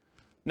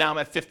 now I'm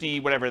at 50,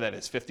 whatever that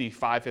is,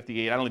 55,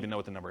 58, I don't even know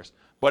what the number is,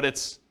 but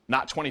it's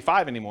not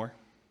 25 anymore,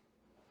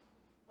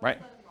 right?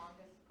 What's the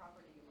longest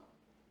property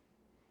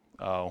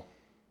you own? Oh,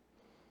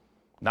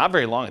 not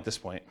very long at this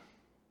point.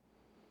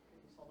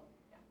 You sold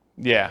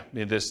them, yeah.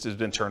 Yeah, this has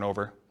been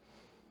turnover.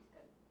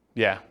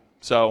 Yeah,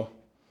 so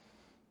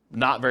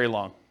not very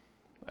long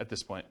at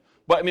this point.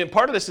 But I mean,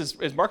 part of this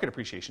is market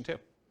appreciation too,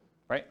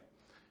 right?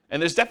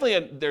 And there's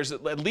definitely there's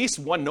at least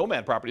one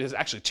nomad property. There's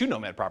actually 2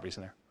 nomad properties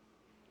in there.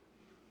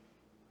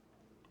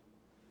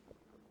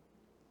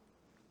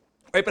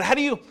 Right, but how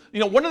do you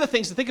one of the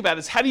things to think about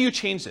is how do you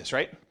change this,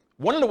 right?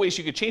 One of the ways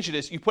you could change it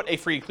is you put a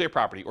free and clear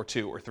property or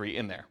 2 or 3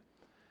 in there.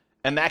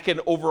 And that can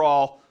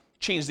overall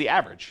change the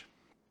average,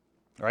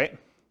 right?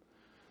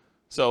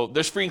 So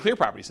there's free and clear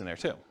properties in there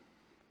too.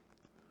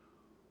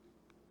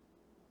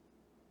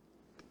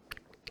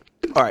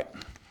 All right.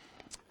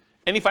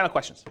 Any final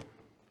questions?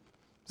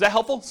 Is that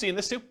helpful, seeing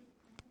this too?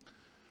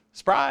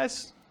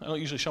 Surprise. I don't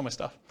usually show my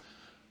stuff.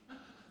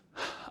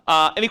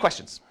 Any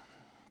questions?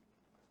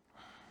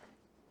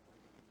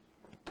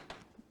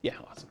 Yeah,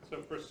 awesome.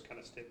 So first kind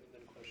of statement,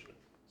 then question.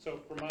 So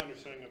from my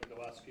understanding of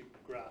the last few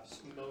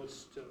graphs,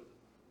 most of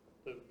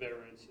the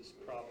variance is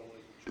probably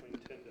between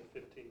 10 to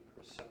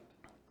 15%.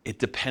 It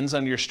depends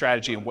on your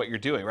strategy and what you're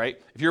doing, right?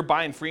 If you're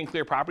buying free and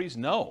clear properties,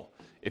 no.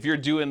 If you're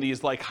doing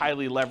these like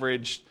highly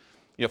leveraged,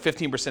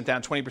 15%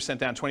 down, 20%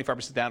 down,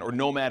 25% down, or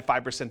Nomad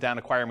 5% down,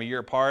 acquire them a year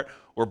apart,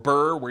 or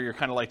Burr, where you're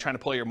kind of like trying to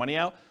pull your money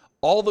out,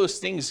 all those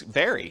things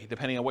vary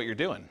depending on what you're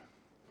doing.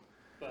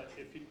 But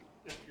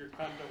if you're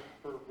kind of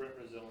for rent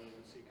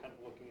resiliency, kind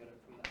of looking at it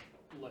from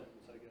that lens,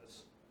 I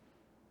guess.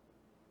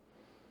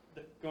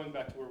 Going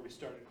back to where we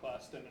started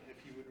class, then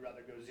if you would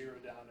rather go 0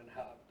 down and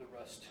have the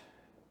rest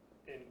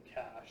in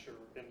cash or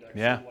index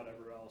or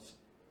whatever else,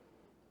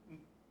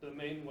 the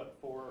main 4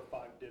 or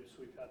 5 dips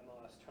we've had in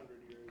the last 100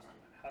 years,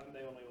 haven't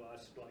they only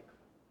lasted like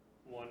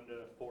 1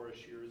 to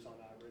 4-ish years on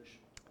average?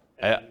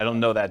 I don't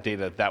know that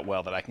data that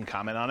well that I can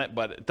comment on it,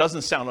 but it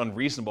doesn't sound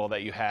unreasonable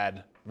that you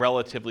had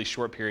relatively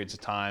short periods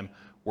of time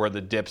where the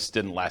dips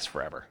didn't last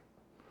forever.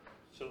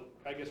 So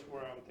I guess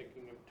where I'm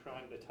thinking of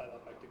trying to tie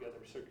that back together,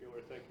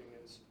 circular thinking,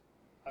 is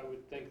I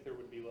would think there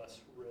would be less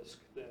risk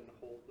than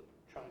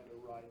trying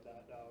to ride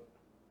that out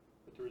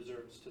with the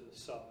reserves to the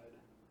side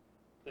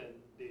than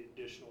the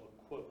additional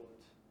equivalent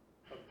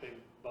of being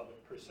above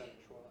it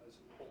percentage-wise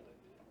and holding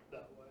it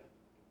that way.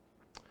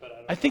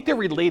 But I think they're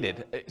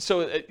related.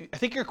 So I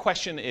think your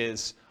question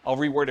is, I'll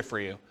reword it for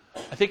you.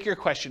 I think your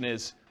question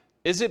is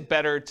it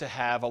better to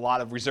have a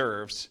lot of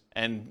reserves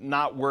and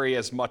not worry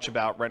as much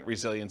about rent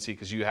resiliency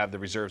because you have the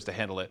reserves to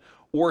handle it?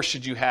 Or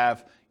should you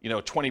have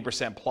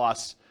 20%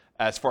 plus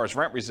as far as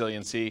rent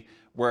resiliency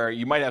where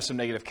you might have some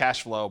negative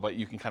cash flow, but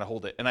you can kind of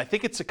hold it? And I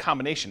think it's a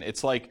combination.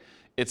 It's like,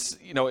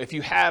 if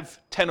you have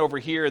 10 over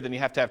here, then you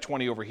have to have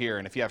 20 over here.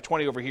 And if you have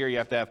 20 over here, you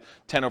have to have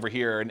 10 over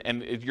here.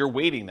 And you're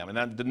weighting them. And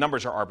then the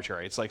numbers are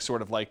arbitrary. It's like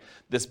sort of like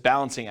this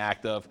balancing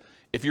act of,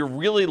 if you're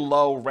really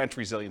low rent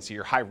resiliency,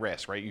 you're high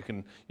risk, right? You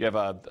have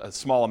a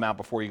small amount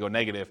before you go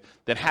negative,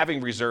 then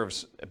having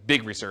reserves,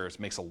 big reserves,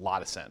 makes a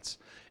lot of sense.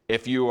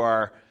 If you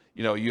are,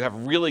 you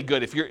have really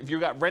good, if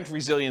you've got rent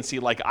resiliency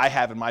like I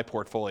have in my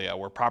portfolio,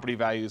 where property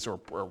values or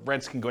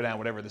rents can go down,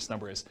 whatever this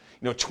number is,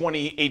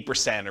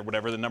 28% or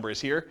whatever the number is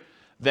here,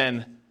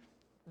 then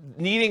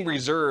needing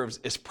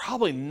reserves is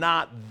probably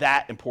not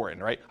that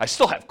important, right? I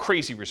still have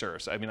crazy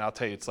reserves. I mean, I'll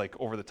tell you, it's like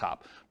over the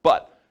top.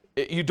 But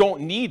you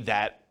don't need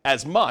that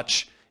as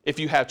much if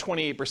you have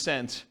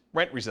 28%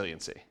 rent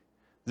resiliency.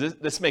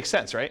 This makes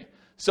sense, right?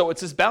 So it's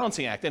this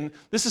balancing act. And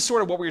this is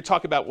sort of what we were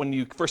talking about when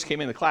you first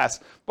came into class,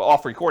 but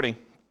off recording,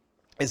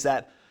 is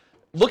that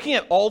looking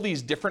at all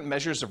these different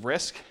measures of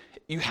risk,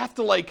 you have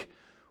to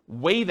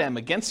weigh them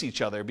against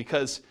each other,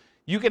 because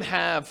you can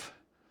have,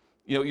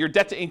 your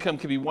debt to income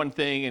can be one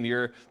thing, and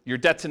your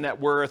debt to net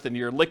worth and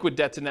your liquid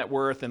debt to net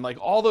worth and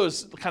all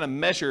those kind of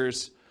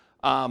measures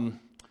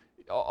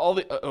all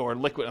the, or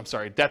liquid, I'm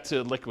sorry, debt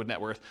to liquid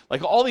net worth.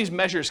 Like all these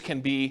measures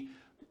can be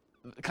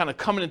kind of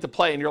coming into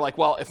play, and you're like,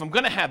 well, if I'm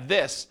going to have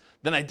this,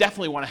 then I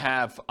definitely want to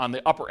have on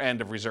the upper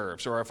end of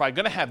reserves. Or if I'm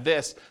going to have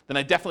this, then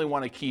I definitely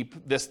want to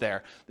keep this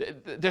there.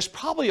 There's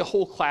probably a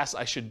whole class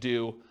I should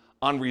do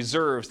on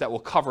reserves that will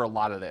cover a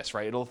lot of this,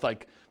 right? It'll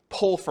like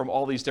pull from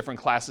all these different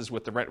classes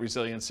with the rent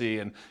resiliency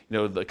and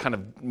the kind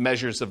of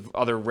measures of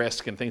other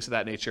risk and things of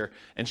that nature,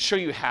 and show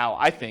you how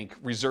I think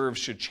reserves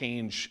should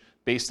change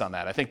based on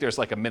that. I think there's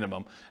like a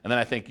minimum, and then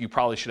I think you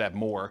probably should have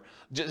more.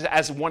 Just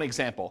as one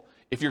example,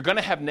 if you're going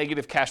to have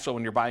negative cash flow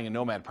when you're buying a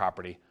nomad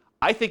property,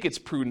 I think it's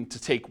prudent to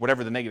take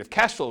whatever the negative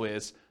cash flow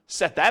is,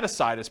 set that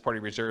aside as part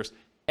of your reserves,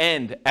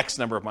 and X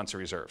number of months of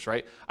reserves,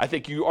 right? I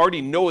think you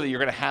already know that you're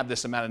going to have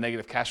this amount of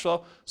negative cash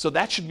flow, so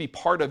that should be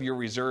part of your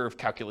reserve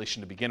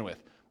calculation to begin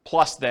with,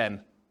 plus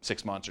then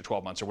 6 months or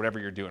 12 months or whatever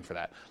you're doing for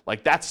that.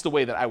 Like that's the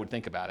way that I would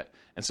think about it.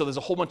 And so there's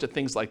a whole bunch of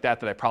things like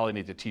that I probably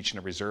need to teach in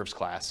a reserves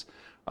class,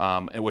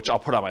 and which I'll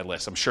put on my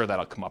list. I'm sure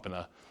that'll come up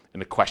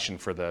in a question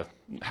for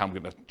how I'm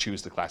going to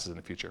choose the classes in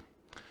the future.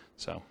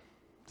 So,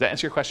 does that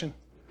answer your question?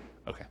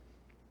 Okay.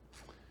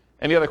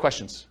 Any other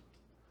questions?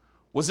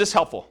 Was this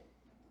helpful?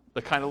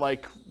 The kind of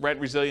like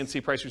rent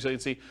resiliency, price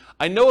resiliency.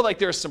 I know like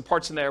there's some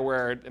parts in there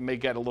where it may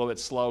get a little bit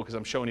slow because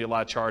I'm showing you a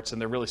lot of charts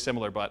and they're really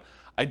similar, but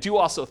I do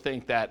also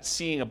think that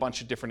seeing a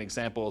bunch of different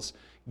examples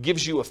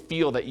gives you a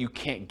feel that you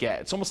can't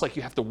get. It's almost like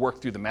you have to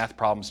work through the math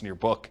problems in your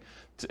book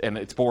and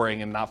it's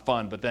boring and not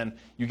fun, but then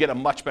you get a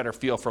much better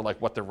feel for like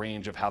what the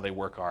range of how they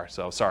work are.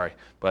 So sorry,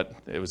 but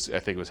I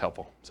think it was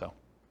helpful. So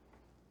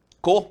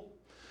cool.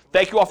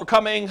 Thank you all for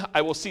coming.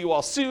 I will see you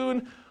all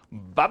soon.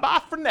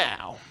 Bye-bye for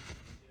now.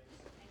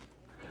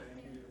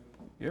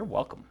 You're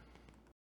welcome.